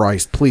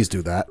Christ, please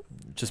do that.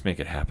 Just make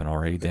it happen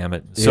already, damn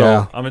it. So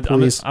yeah, I'm going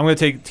to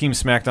take Team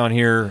SmackDown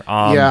here.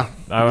 I'm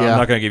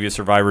not going to give you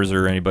Survivors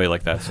or anybody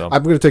like that. So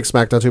I'm going to take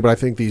SmackDown too, but I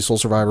think the sole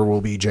survivor will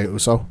be Jey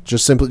Uso.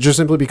 Just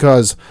simply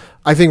because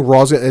I think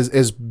Raw's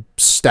as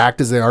stacked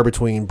as they are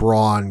between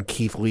Braun,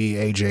 Keith Lee,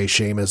 AJ,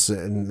 Sheamus,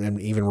 and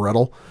even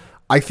Riddle.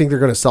 I think they're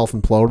going to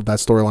self-implode. That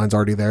storyline's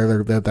already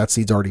there. That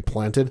seed's already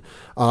planted.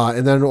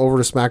 And then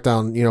over to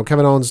SmackDown,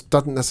 Kevin Owens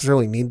doesn't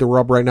necessarily need the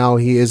rub right now.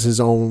 He is his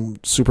own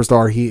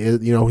superstar. He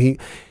is,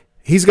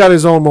 He's got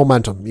his own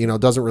momentum,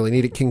 doesn't really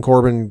need it. King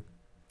Corbin,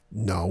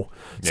 no.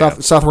 Yeah.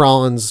 Seth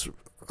Rollins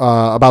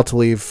about to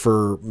leave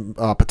for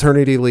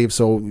paternity leave,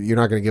 so you're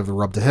not going to give the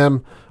rub to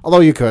him, although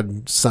you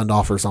could send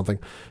off or something.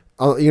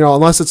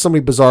 Unless it's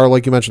somebody bizarre,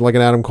 like you mentioned, like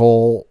an Adam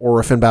Cole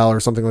or a Finn Balor or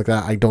something like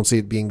that, I don't see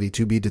it being the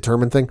to be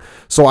determined thing.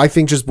 So I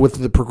think just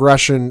with the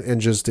progression and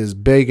just as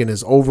big and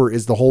as over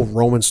as the whole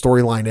Roman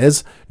storyline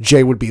is,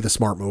 Jey would be the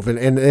smart move.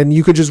 And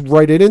you could just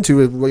write it into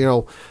it,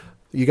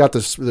 You got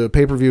the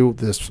pay-per-view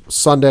this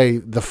Sunday,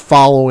 the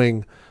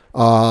following,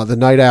 the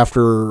night after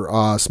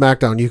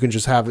SmackDown. You can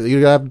just have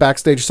a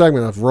backstage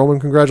segment of Roman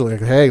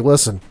congratulating. Hey,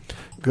 listen,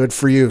 good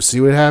for you. See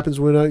what happens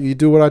when you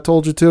do what I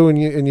told you to,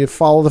 and you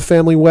follow the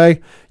family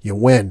way. You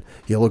win.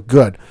 You look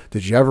good.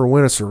 Did you ever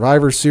win a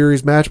Survivor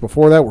Series match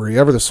before that? Were you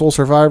ever the sole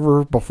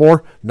survivor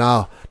before?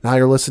 No. Now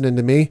you're listening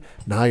to me.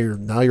 Now you're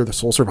the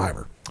sole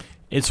survivor.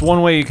 It's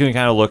one way you can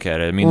kind of look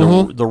at it. I mean,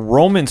 the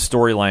Roman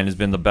storyline has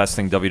been the best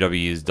thing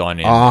WWE has done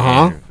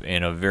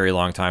in a very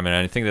long time, and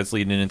I think that's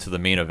leading into the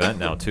main event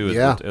now, too,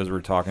 as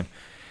we're talking.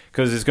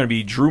 Because it's going to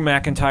be Drew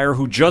McIntyre,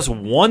 who just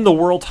won the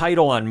world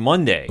title on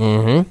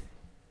Monday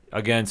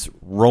against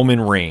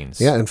Roman Reigns.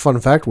 Yeah, and fun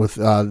fact,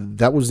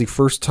 that was the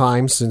first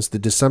time since the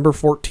December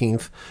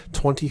 14th,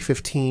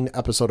 2015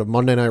 episode of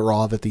Monday Night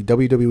Raw that the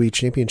WWE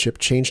Championship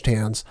changed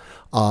hands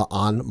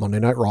on Monday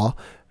Night Raw.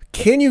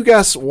 Can you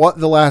guess what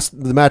the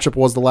matchup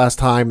was the last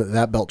time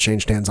that belt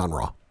changed hands on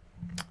Raw?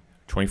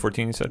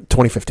 2014, you said?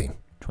 2015.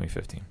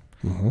 2015.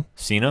 Mm-hmm.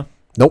 Cena?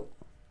 Nope.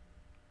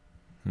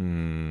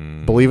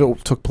 Believe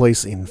it took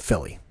place in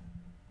Philly.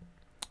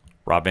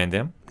 Rob Van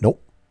Dam?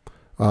 Nope.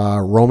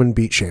 Roman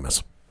beat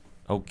Sheamus.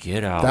 Oh,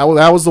 get out.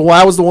 That was the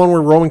one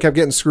where Roman kept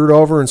getting screwed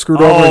over and screwed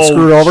over and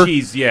screwed over.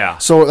 Jeez, yeah.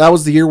 So that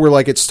was the year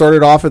where it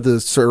started off at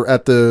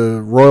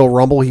the Royal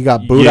Rumble. He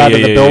got booed out of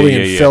the building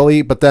in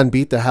Philly, but then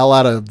beat the hell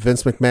out of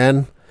Vince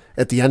McMahon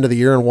at the end of the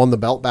year and won the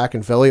belt back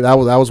in Philly. That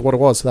was what it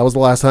was. That was the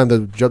last time the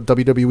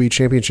WWE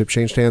Championship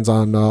changed hands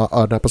on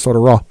an episode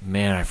of Raw.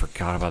 Man, I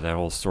forgot about that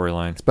whole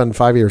storyline. It's been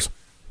 5 years.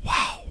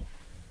 Wow.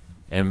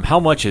 And how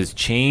much has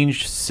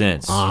changed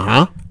since?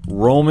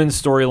 Roman's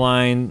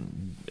storyline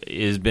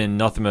has been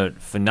nothing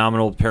but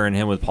phenomenal, pairing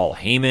him with Paul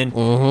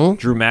Heyman.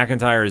 Drew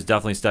McIntyre has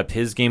definitely stepped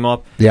his game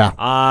up.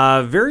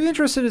 Yeah. Very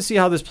interested to see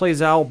how this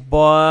plays out,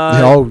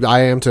 but...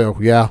 I am too,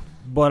 yeah.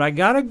 But I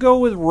got to go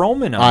with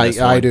Roman on this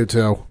one. I do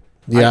too,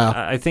 yeah.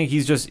 I think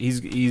he's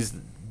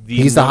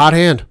the hot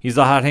hand. He's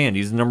the hot hand.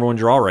 He's the number one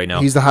draw right now.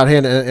 He's the hot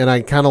hand, and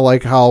I kind of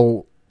like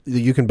how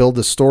you can build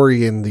the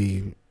story in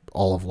the...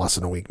 all of less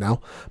than a week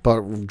now,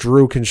 but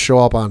Drew can show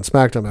up on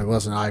SmackDown like,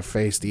 listen, I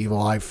faced evil,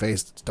 I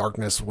faced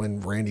darkness when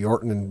Randy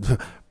Orton, and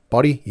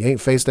buddy, you ain't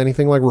faced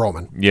anything like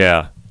Roman.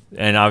 Yeah,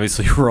 and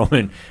obviously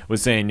Roman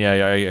was saying, yeah,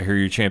 I hear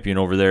you're champion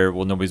over there.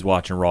 Well, nobody's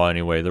watching Raw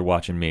anyway. They're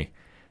watching me.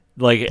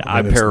 I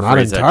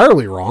paraphrase not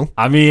entirely wrong.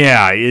 I mean,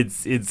 yeah,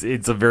 it's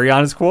a very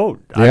honest quote.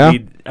 Yeah. I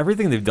mean,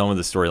 everything they've done with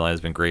the storyline has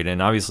been great,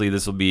 and obviously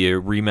this will be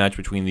a rematch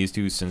between these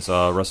two since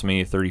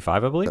WrestleMania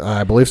 35, I believe.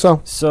 I believe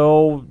so.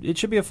 So it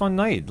should be a fun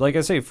night. Like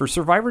I say, for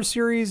Survivor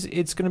Series,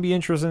 it's going to be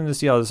interesting to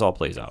see how this all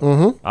plays out.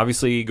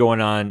 Obviously,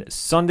 going on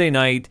Sunday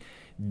night,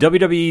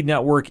 WWE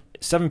Network,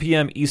 7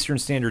 p.m. Eastern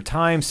Standard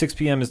Time, 6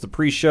 p.m. is the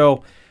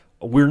pre-show.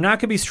 We're not going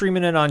to be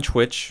streaming it on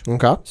Twitch.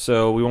 Okay.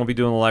 So we won't be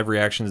doing the live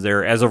reactions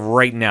there as of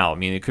right now. I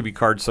mean, it could be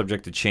card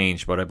subject to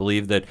change, but I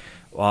believe that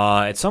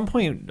at some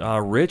point,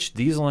 Rich,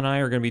 Diesel, and I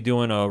are going to be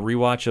doing a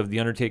rewatch of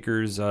The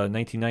Undertaker's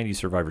 1990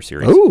 Survivor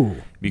Series. Ooh.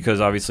 Because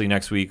obviously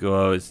next week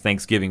is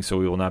Thanksgiving, so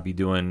we will not be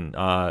doing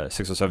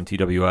 607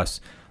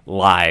 TWS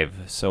live.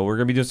 So we're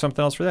going to be doing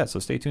something else for that. So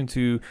stay tuned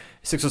to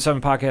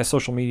 607 Podcast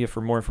social media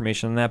for more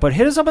information on that. But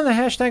hit us up on the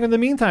hashtag in the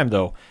meantime,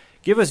 though.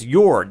 Give us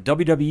your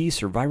WWE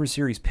Survivor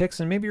Series picks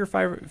and maybe your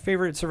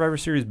favorite Survivor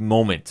Series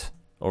moment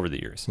over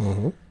the years.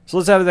 Mm-hmm. So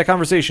let's have that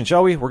conversation,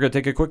 shall we? We're going to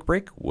take a quick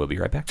break. We'll be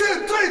right back. 2,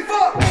 3,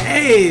 4.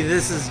 Hey,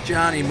 this is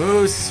Johnny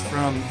Moose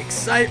from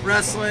Excite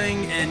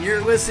Wrestling, and you're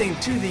listening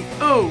to the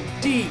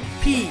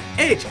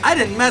ODPH. I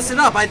didn't mess it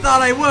up. I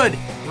thought I would.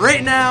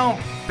 Right now,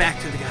 back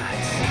to the guys.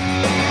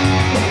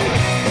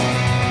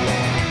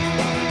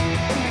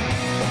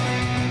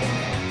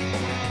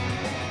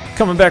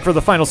 Coming back for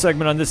the final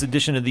segment on this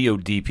edition of the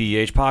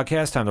ODPH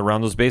podcast. Time to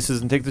round those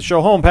bases and take the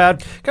show home,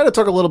 Pat. Kind of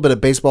talk a little bit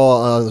of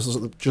baseball.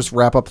 Just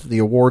wrap up the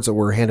awards that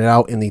were handed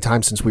out in the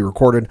time since we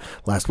recorded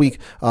last week.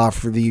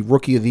 For the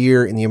Rookie of the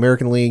Year in the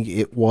American League,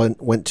 it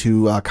went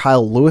to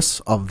Kyle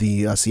Lewis of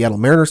the Seattle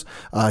Mariners.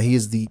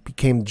 He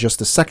became just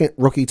the second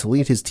rookie to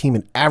lead his team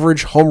in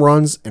average home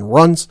runs and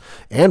runs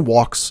and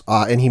walks,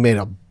 and he made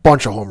a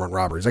bunch of home run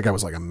robberies. That guy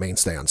was like a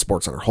mainstay on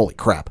SportsCenter. Holy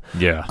crap.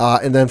 Yeah.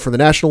 And then for the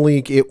National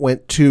League, it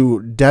went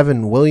to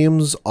Devin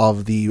Williams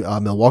of the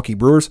Milwaukee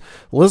Brewers.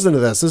 Listen to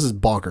this. This is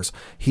bonkers.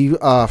 He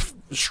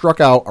struck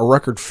out a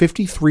record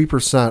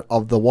 53%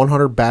 of the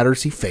 100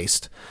 batters he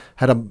faced,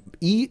 had a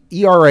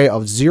ERA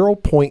of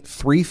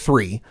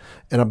 0.33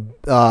 and a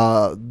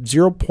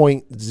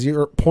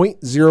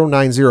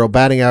 0.090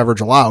 batting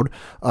average allowed,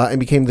 and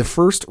became the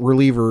first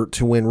reliever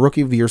to win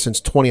Rookie of the Year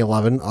since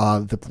 2011.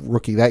 The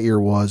rookie that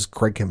year was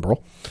Craig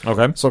Kimbrell.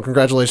 Okay. So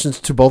congratulations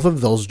to both of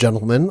those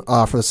gentlemen.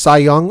 For the Cy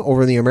Young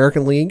over in the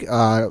American League,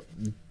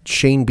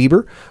 Shane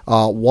Bieber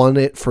won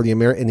it for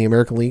in the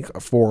American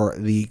League for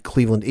the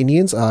Cleveland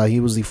Indians. He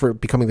was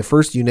becoming the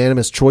first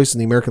unanimous choice in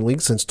the American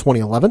League since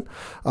 2011.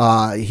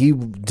 He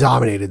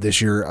dominated this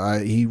year.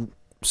 He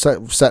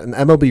set an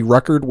MLB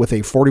record with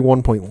a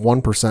 41.1%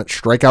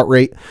 strikeout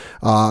rate,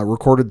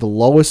 recorded the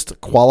lowest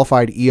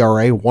qualified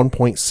ERA,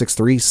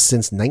 1.63,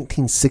 since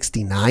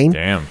 1969.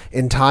 Damn.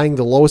 And tying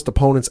the lowest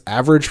opponent's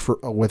average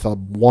with a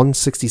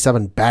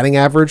 167 batting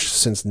average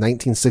since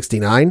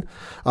 1969.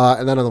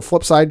 And then on the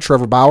flip side,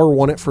 Trevor Bauer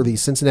won it for the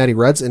Cincinnati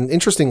Reds. And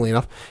interestingly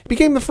enough, he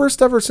became the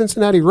first ever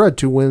Cincinnati Red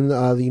to win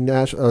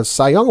the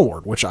Cy Young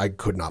Award, which I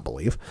could not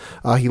believe.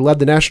 He led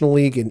the National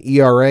League in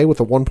ERA with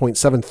a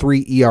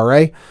 1.73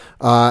 ERA.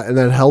 And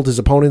then held his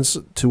opponents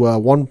to a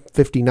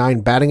 159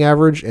 batting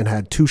average and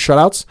had 2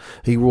 shutouts.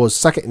 He was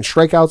second in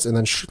strikeouts and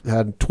then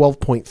had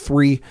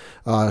 12.3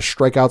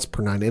 strikeouts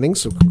per 9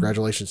 innings. So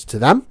congratulations to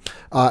them.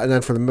 And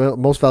then for the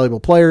most valuable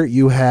player,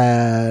 you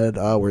had,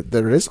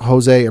 there it is,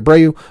 Jose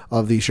Abreu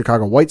of the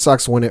Chicago White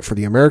Sox win it for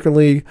the American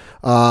League.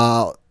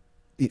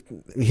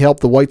 He helped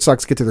the White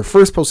Sox get to their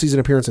first postseason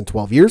appearance in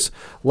 12 years,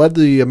 led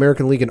the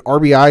American League in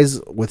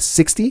RBIs with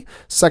 60,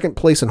 second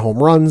place in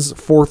home runs,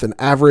 fourth in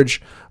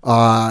average.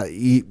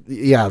 60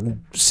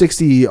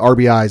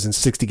 RBIs in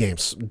 60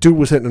 games. Dude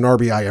was hitting an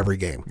RBI every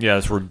game. Yeah,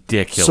 that's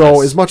ridiculous.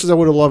 So as much as I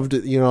would have loved,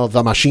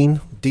 the machine,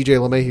 DJ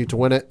LeMahieu, to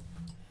win it,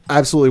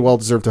 absolutely well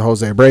deserved to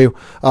Jose Abreu.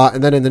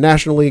 And then in the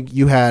National League,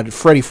 you had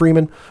Freddie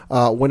Freeman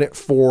win it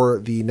for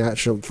the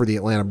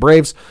Atlanta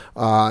Braves.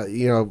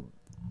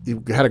 He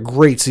had a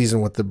great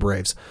season with the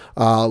Braves.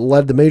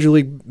 Led the Major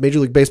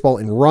League Baseball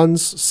in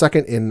runs,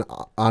 second in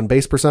on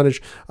base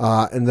percentage,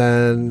 and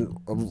then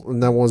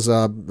was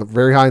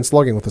very high in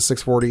slugging with a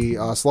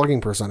 640 slugging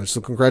percentage. So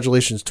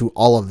congratulations to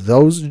all of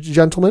those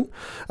gentlemen.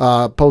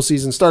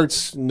 Postseason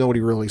starts.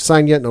 Nobody really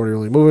signed yet. Nobody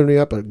really moving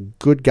yet. But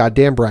good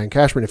goddamn Brian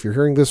Cashman, if you're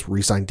hearing this,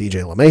 re-sign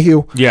DJ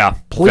LeMahieu. Yeah,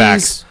 please.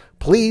 Facts.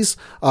 Please.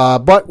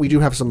 But we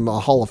do have some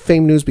Hall of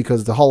Fame news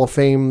because the Hall of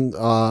Fame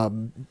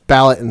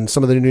ballot and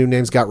some of the new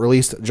names got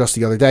released just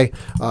the other day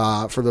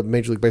for the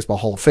Major League Baseball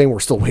Hall of Fame.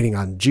 We're still waiting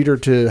on Jeter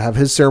to have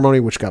his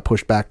ceremony, which got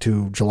pushed back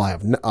to July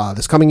of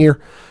this coming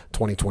year,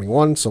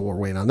 2021. So we're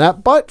waiting on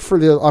that. But for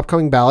the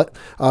upcoming ballot,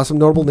 some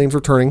notable names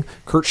returning.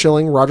 Curt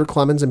Schilling, Roger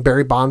Clemens, and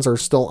Barry Bonds are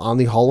still on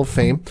the Hall of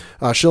Fame.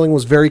 Schilling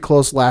was very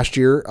close last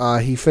year.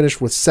 He finished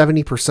with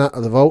 70%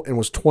 of the vote and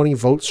was 20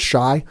 votes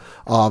shy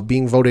of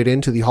being voted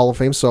into the Hall of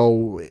Fame.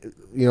 So,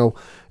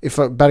 if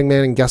a betting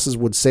man and guesses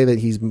would say that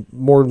he's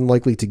more than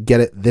likely to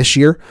get it this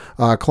year.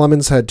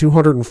 Clemens had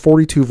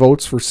 242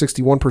 votes for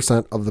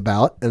 61% of the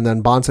ballot, and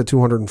then Bonds had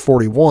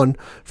 241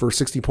 for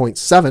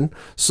 60.7%.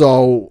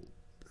 So,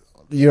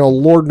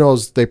 Lord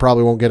knows they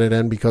probably won't get it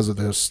in because of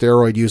the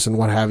steroid use and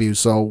what have you.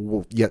 So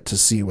we'll yet to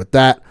see with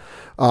that.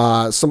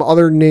 Some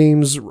other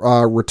names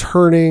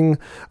returning.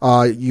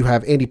 You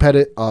have Andy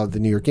Pettitte of the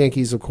New York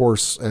Yankees, of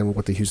course, and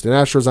with the Houston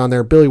Astros on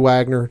there. Billy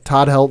Wagner,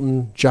 Todd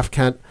Helton, Jeff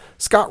Kent,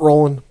 Scott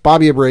Rowland,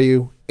 Bobby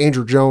Abreu,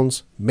 Andrew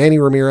Jones, Manny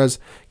Ramirez,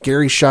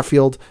 Gary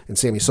Sheffield, and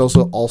Sammy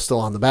Sosa all still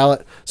on the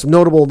ballot. Some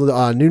notable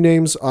new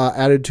names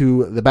added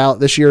to the ballot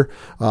this year.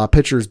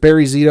 Pitchers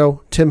Barry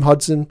Zito, Tim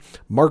Hudson,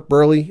 Mark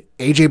Burley,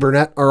 A.J.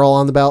 Burnett are all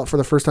on the ballot for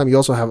the first time. You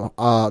also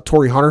have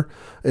Torrey Hunter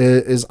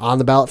is on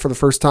the ballot for the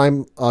first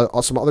time.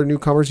 Some other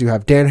newcomers, you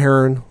have Dan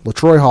Herron,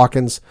 LaTroy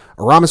Hawkins,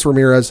 Aramis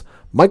Ramirez,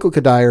 Michael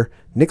Kadire,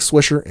 Nick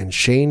Swisher, and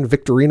Shane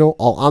Victorino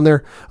all on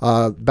there.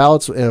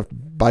 Ballots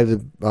by the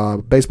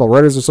Baseball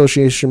Writers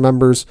Association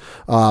members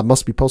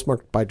must be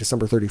postmarked by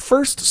December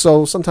 31st.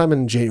 So sometime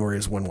in January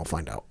is when we'll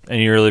find out.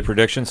 Any early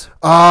predictions?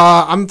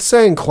 I'm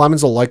saying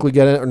Clemens will likely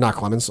get in, or not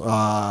Clemens.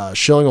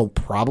 Schilling will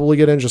probably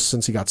get in just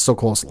since he got so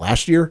close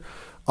last year.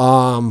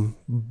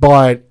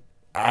 But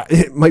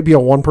it might be a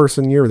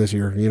one-person year this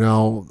year. You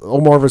know,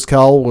 Omar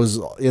Vizquel was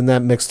in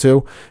that mix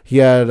too. He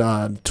had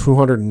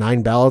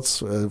 209 ballots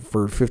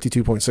for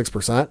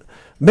 52.6%.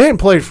 Man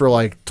played for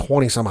like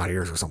 20 some odd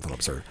years or something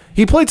absurd.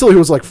 He played till he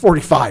was like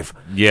 45.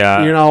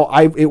 Yeah. You know,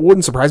 it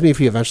wouldn't surprise me if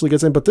he eventually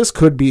gets in, but this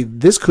could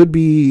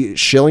be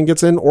Schilling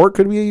gets in, or it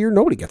could be a year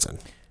nobody gets in.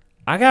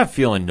 I got a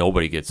feeling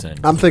nobody gets in.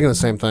 I'm thinking the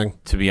same thing.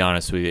 To be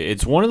honest with you,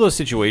 it's one of those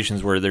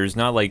situations where there's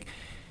not like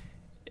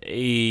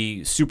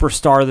a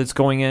superstar that's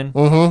going in,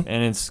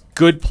 and it's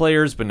good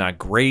players but not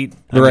great.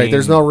 You're right.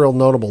 There's no real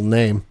notable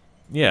name.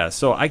 Yeah,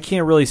 so I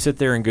can't really sit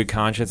there in good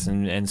conscience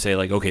and say,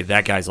 like, okay,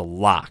 that guy's a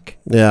lock.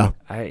 Yeah.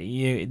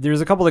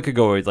 There's a couple that could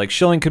go. Like,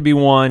 Schilling could be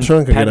one.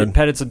 Schilling could get in.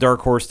 Pettit's a dark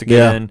horse to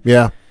get in.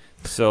 Yeah.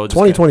 So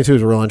 2022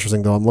 is real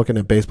interesting, though. I'm looking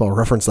at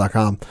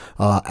baseballreference.com.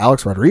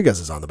 Alex Rodriguez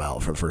is on the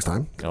ballot for the first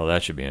time. Oh,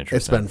 that should be interesting.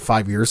 It's been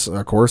 5 years,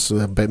 of course.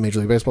 Major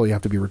League Baseball, you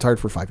have to be retired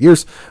for 5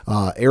 years.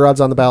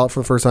 A-Rod's on the ballot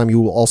for the first time.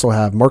 You will also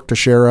have Mark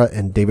Teixeira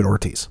and David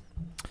Ortiz.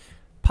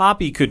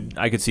 Poppy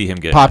I could see him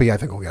get Poppy, in. I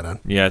think will get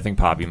in. Yeah, I think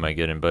Poppy might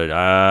get in, but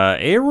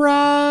A-Rod,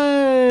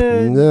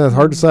 yeah, it's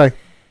hard to say.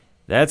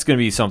 That's going to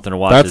be something to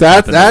watch.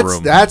 That's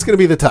going to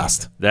be the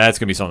test. That's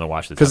going to be something to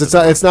watch because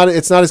it's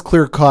not as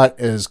clear cut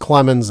as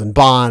Clemens and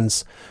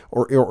Bonds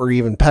or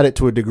even Pettit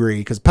to a degree.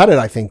 Because Pettit,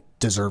 I think,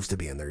 deserves to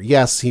be in there.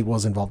 Yes, he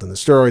was involved in the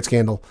steroid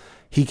scandal.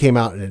 He came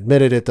out and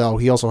admitted it, though.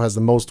 He also has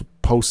the most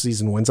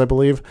postseason wins, I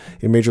believe,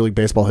 in Major League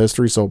Baseball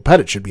history. So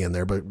Pettit should be in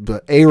there,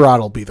 but A-Rod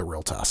will be the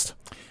real test.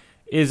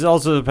 It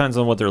also depends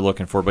on what they're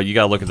looking for, but you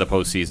got to look at the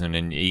postseason,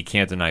 and you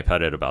can't deny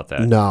Pettit about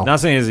that. No. Not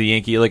saying as a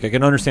Yankee, like I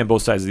can understand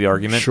both sides of the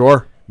argument.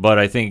 Sure. But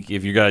I think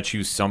if you got to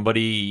choose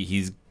somebody,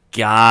 he's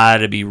got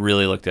to be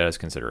really looked at as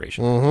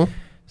consideration. Mm-hmm.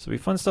 So it'll be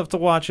fun stuff to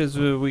watch as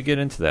we get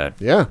into that.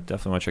 Yeah.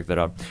 Definitely want to check that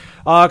out.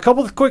 A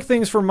couple of quick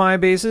things for my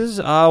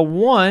bases.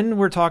 One,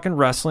 we're talking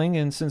wrestling,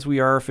 and since we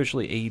are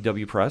officially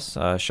AEW Press,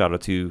 shout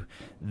out to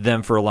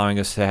them for allowing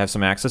us to have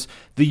some access.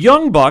 The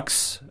Young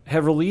Bucks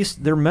have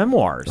released their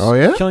memoirs. Oh,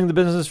 yeah? Killing the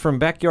Business from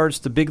Backyards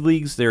to Big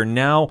Leagues. They're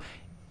now...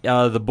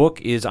 the book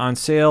is on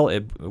sale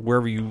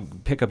wherever you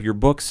pick up your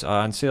books,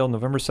 on sale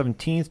November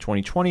 17th,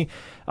 2020.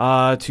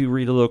 To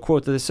read a little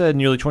quote that they said,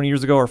 nearly 20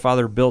 years ago, our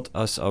father built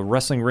us a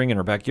wrestling ring in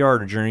our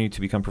backyard. Our journey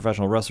to become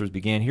professional wrestlers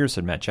began here,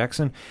 said Matt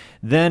Jackson.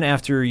 Then,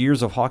 after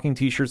years of hawking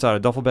T-shirts out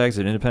of duffel bags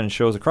at independent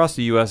shows across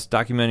the U.S.,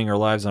 documenting our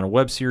lives on a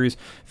web series,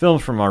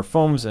 filmed from our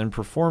phones, and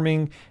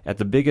performing at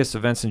the biggest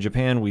events in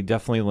Japan, we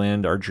definitely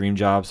land our dream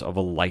jobs of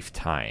a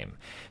lifetime.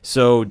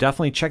 So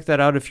definitely check that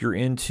out if you're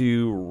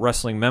into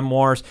wrestling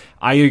memoirs.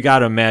 I got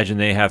to imagine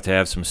they have to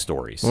have some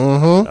stories.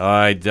 Mm-hmm.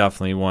 I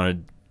definitely want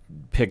to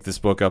pick this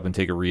book up and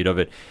take a read of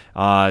it.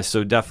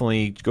 So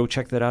definitely go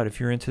check that out if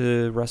you're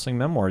into wrestling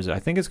memoirs. I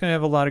think it's going to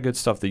have a lot of good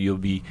stuff that you'll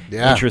be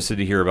interested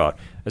to hear about,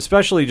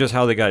 especially just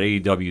how they got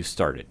AEW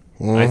started.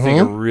 Mm-hmm. I think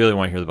I really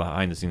want to hear the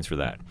behind the scenes for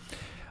that.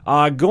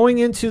 Going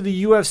into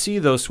the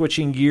UFC, though,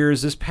 switching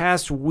gears, this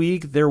past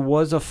week there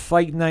was a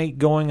fight night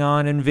going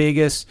on in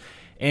Vegas.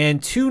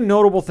 And two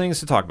notable things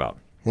to talk about.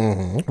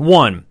 Mm-hmm.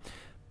 One,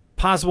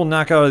 possible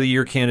knockout of the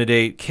year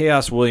candidate,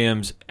 Chaos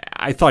Williams.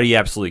 I thought he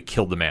absolutely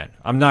killed the man.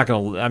 I'm not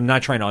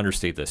trying to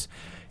understate this.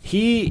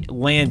 He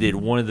landed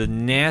one of the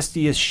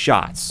nastiest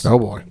shots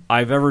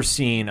I've ever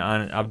seen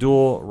on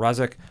Abdul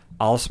Razak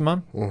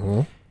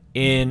Al-Usman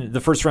in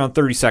the first round,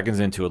 30 seconds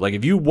into it. Like,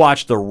 if you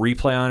watch the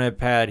replay on it,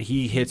 Pat,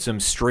 he hits him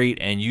straight,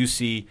 and you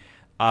see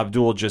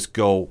Abdul just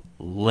go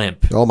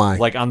limp. Oh, my.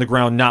 Like, on the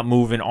ground, not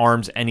moving,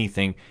 arms,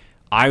 anything.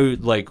 I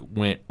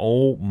went,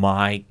 oh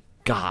my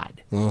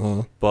God.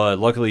 Mm-hmm. But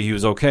luckily he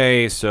was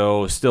okay,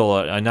 so still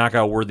a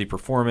knockout worthy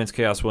performance.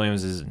 Chaos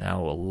Williams is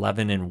now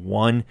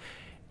 11-1.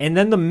 And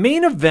then the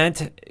main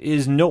event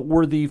is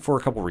noteworthy for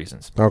a couple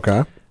reasons.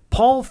 Okay.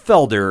 Paul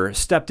Felder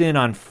stepped in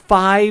on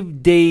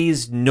 5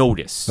 days'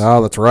 notice.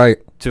 Oh, that's right.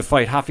 To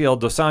fight Rafael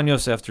Dos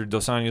Anjos after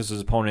Dos Anjos'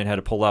 opponent had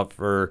to pull out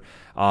for,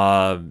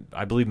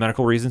 I believe,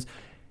 medical reasons.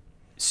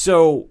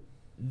 So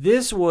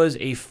this was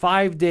a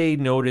 5-day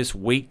notice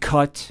weight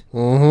cut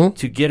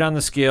to get on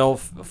the scale.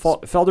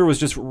 Felder was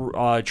just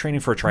training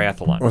for a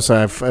triathlon. I'll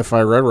say, if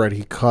I read right,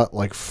 he cut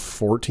like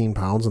 14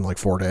 pounds in like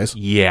 4 days.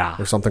 Yeah.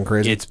 Or something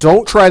crazy.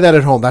 Don't try that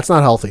at home. That's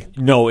not healthy.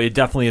 No, it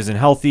definitely isn't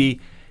healthy.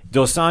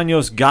 Dos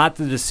Anjos got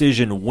the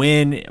decision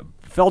when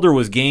Felder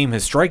was game.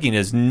 His striking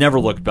has never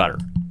looked better.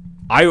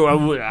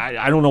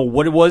 I don't know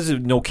what it was.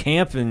 No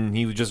camp, and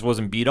he just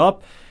wasn't beat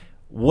up.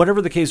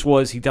 Whatever the case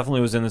was, he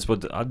definitely was in this,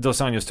 but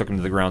Dos Anjos took him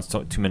to the ground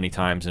too many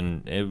times,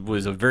 and it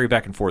was a very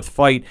back-and-forth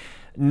fight.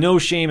 No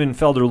shame in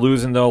Felder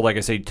losing, though. Like I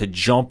say, to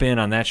jump in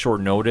on that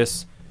short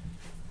notice,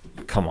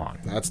 come on.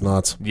 That's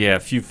nuts. Yeah,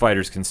 few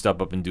fighters can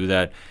step up and do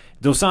that.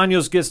 Dos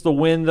Anjos gets the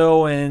win,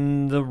 though,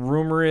 and the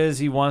rumor is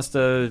he wants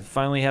to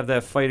finally have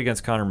that fight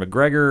against Conor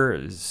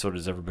McGregor. So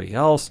does everybody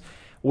else.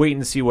 Waiting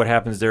to see what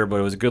happens there, but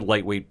it was a good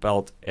lightweight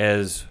belt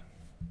as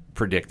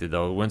predicted,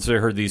 though. Once I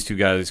heard these two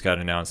guys got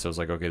announced, I was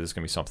like, okay, this is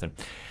going to be something.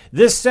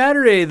 This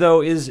Saturday,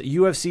 though, is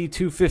UFC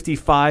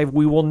 255.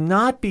 We will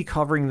not be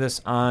covering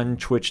this on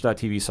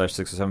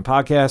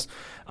twitch.tv/607podcast.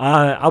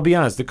 I'll be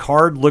honest, the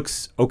card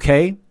looks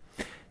okay,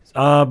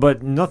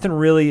 but nothing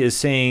really is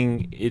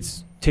saying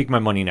it's take my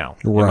money now,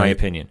 in my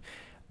opinion.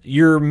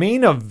 Your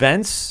main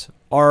events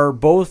are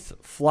both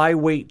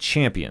flyweight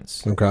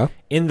champions. Okay.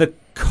 In the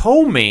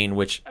co-main,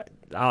 which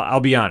I'll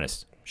be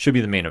honest, should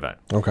be the main event.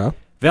 Okay.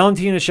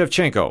 Valentina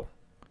Shevchenko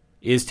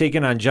is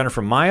taking on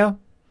Jennifer Maia.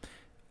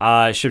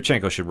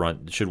 Shevchenko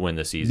should win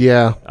this easy.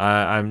 Yeah.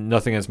 I'm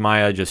nothing against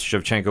Maia, just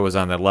Shevchenko is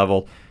on that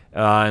level.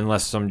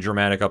 Unless some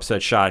dramatic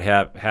upset shot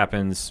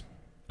happens,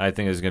 I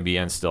think it's going to be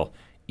end still.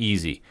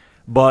 Easy.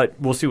 But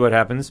we'll see what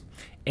happens.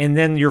 And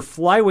then your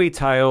flyweight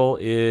title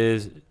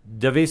is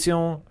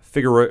Davison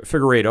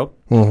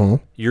Figueiredo,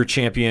 your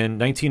champion,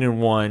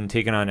 19-1,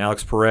 taking on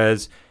Alex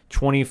Perez,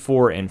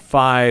 24-5.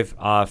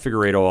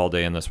 Figueiredo all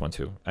day in this one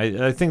too.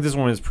 I think this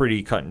one is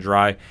pretty cut and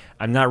dry.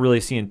 I'm not really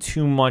seeing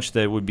too much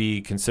that would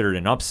be considered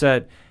an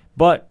upset,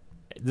 but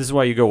this is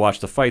why you go watch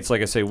the fights.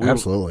 Like I say,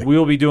 Absolutely. We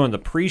will be doing the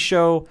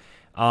pre-show,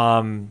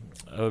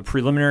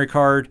 preliminary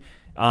card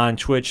on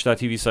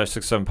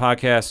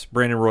twitch.tv/67podcast.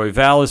 Brandon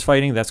Royval is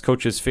fighting. That's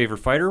Coach's favorite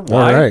fighter.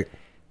 Why? All right.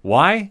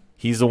 Why?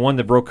 He's the one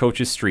that broke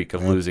Coach's streak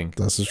of losing.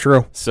 This is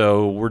true.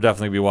 So we're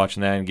definitely be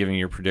watching that and giving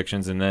your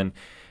predictions. And then,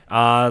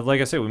 like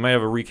I said, we might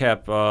have a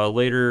recap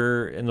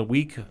later in the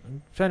week,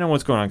 depending on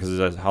what's going on, because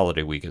it's a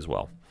holiday week as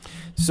well.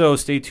 So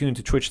stay tuned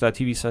to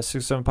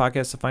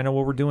twitch.tv/67podcast to find out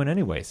what we're doing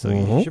anyway. So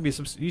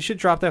you should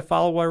drop that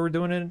follow while we're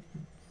doing it.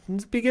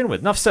 Let's begin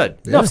with. Enough said.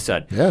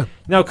 Yeah.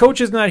 Now, Coach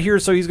is not here,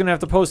 so he's going to have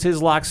to post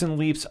his locks and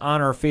leaps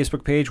on our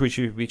Facebook page, which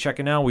you'll be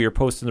checking out. We are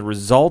posting the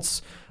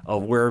results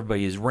of where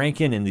everybody is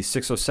ranking in the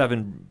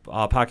 607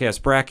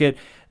 podcast bracket.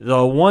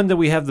 The one that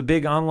we have the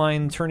big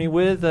online tourney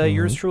with,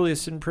 yours truly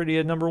is sitting pretty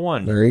at number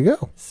one. There you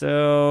go.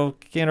 So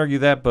can't argue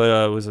that,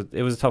 but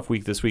it was a tough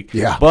week this week.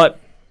 Yeah.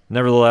 But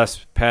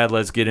nevertheless, Pad,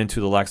 let's get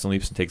into the locks and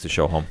leaps and take the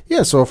show home.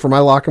 Yeah, so for my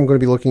lock, I'm going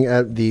to be looking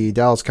at the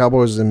Dallas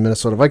Cowboys and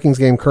Minnesota Vikings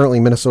game.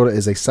 Currently, Minnesota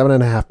is a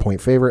 7.5-point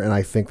favorite, and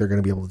I think they're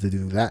going to be able to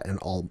do that and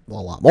a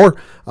lot more.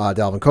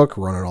 Dalvin Cook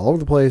running all over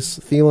the place.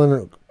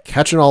 Thielen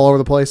catching all over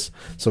the place.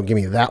 So give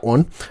me that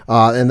one.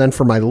 And then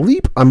for my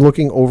leap, I'm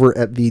looking over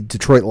at the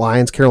Detroit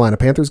Lions Carolina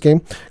Panthers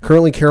game.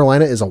 Currently,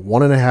 Carolina is a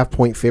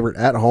 1.5-point favorite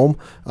at home.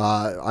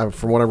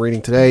 From what I'm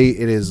reading today,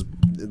 it is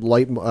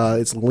light.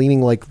 It's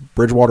leaning like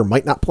Bridgewater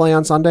might not play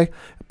on Sunday,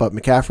 but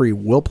McCaffrey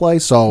will play.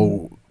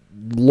 So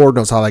Lord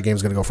knows how that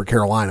game's going to go for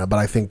Carolina, but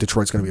I think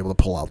Detroit's going to be able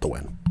to pull out the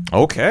win.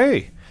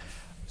 Okay.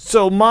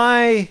 So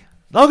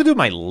I'll do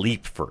my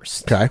leap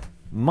first. Okay.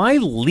 My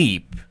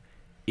leap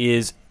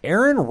is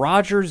Aaron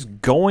Rodgers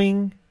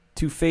going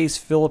to face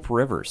Phillip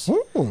Rivers.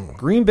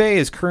 Green Bay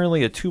is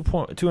currently a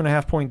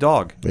 2.5-point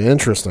dog.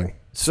 Interesting.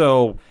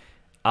 So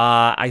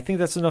I think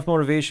that's enough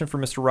motivation for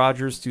Mr.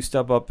 Rodgers to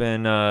step up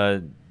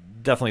and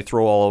definitely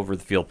throw all over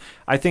the field.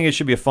 I think it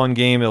should be a fun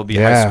game. It'll be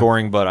high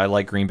scoring, but I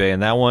like Green Bay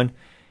in that one.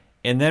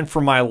 And then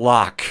for my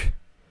lock,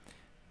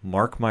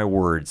 mark my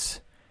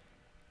words,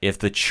 if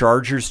the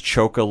Chargers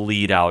choke a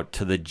lead out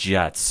to the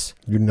Jets.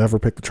 You never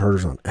pick the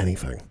Chargers on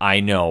anything. I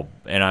know,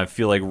 and I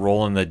feel like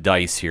rolling the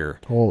dice here.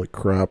 Holy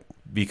crap.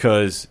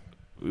 Because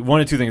one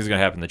of two things is going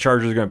to happen. The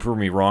Chargers are going to prove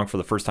me wrong for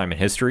the first time in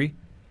history,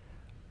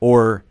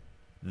 or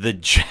the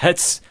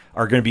Jets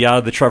are going to be out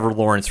of the Trevor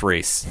Lawrence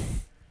race.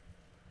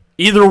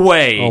 Either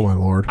way, oh my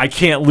Lord, I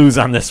can't lose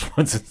on this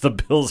one since the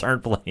Bills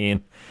aren't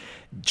playing.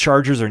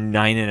 Chargers are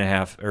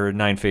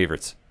 9.5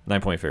 favorites,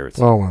 9-point favorites.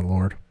 Oh my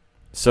Lord.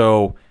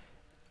 So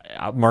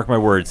mark my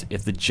words,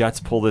 if the Jets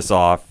pull this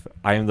off,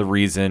 I am the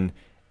reason.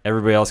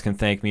 Everybody else can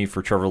thank me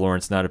for Trevor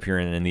Lawrence not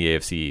appearing in the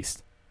AFC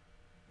East.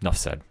 Enough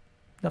said.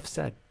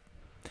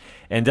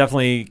 And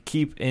definitely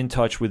keep in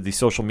touch with the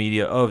social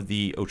media of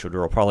the Ocho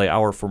Duro Parlay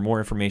Hour for more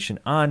information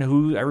on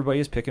who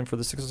everybody is picking for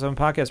the 607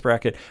 podcast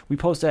bracket. We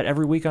post that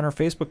every week on our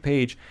Facebook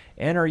page.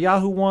 And our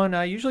Yahoo one,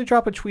 I usually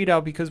drop a tweet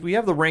out because we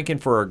have the ranking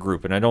for our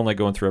group. And I don't like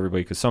going through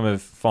everybody because some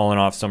have fallen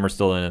off, some are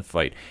still in the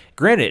fight.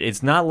 Granted,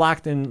 it's not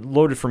locked and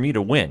loaded for me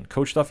to win.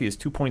 Coach Duffy is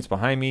 2 points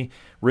behind me.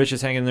 Rich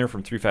is hanging there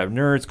from 3-5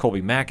 Nerds.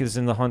 Colby Mack is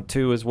in the hunt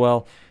too as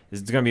well.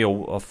 There's going to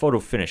be a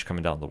photo finish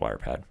coming down the wire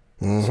pad.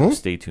 So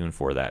stay tuned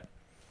for that.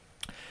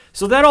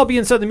 So that all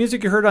being said, the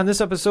music you heard on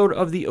this episode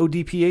of the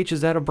ODPH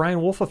is that of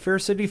Brian Wolf of Fair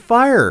City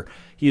Fire.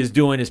 He is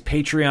doing his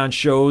Patreon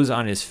shows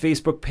on his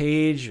Facebook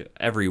page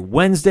every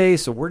Wednesday.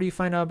 So where do you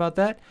find out about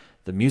that?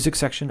 the music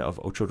section of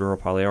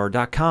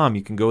OchoDuroParlayHour.com.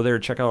 You can go there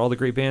and check out all the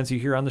great bands you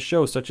hear on the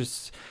show, such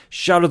as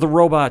Shout of the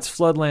Robots,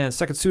 Floodland,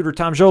 Second Suitor,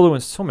 Tom Jolu,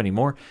 and so many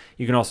more.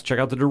 You can also check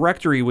out the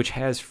directory, which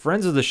has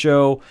friends of the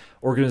show,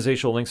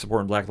 organizational links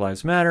supporting Black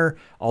Lives Matter,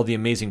 all the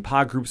amazing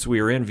pod groups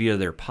we are in via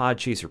their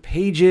Podchaser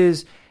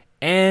pages,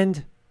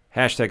 and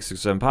hashtag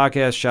 67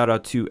 Podcast. Shout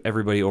out to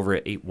everybody over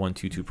at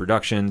 8122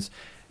 Productions.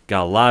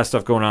 Got a lot of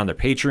stuff going on their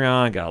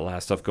Patreon, got a lot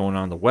of stuff going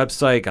on the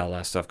website, got a lot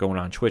of stuff going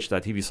on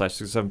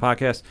twitch.tv/67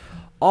 Podcast.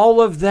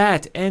 All of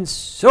that and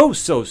so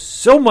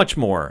much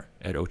more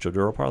at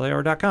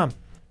OchoDuroParlayHour.com.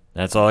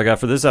 That's all I got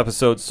for this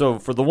episode. So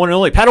for the one and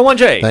only Padawan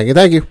J.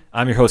 Thank you.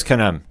 I'm your host, Ken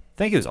M.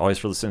 Thank you as always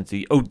for listening to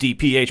the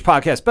ODPH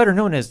Podcast, better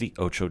known as the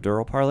Ocho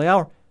Duro Parlay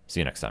Hour.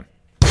 See you next time.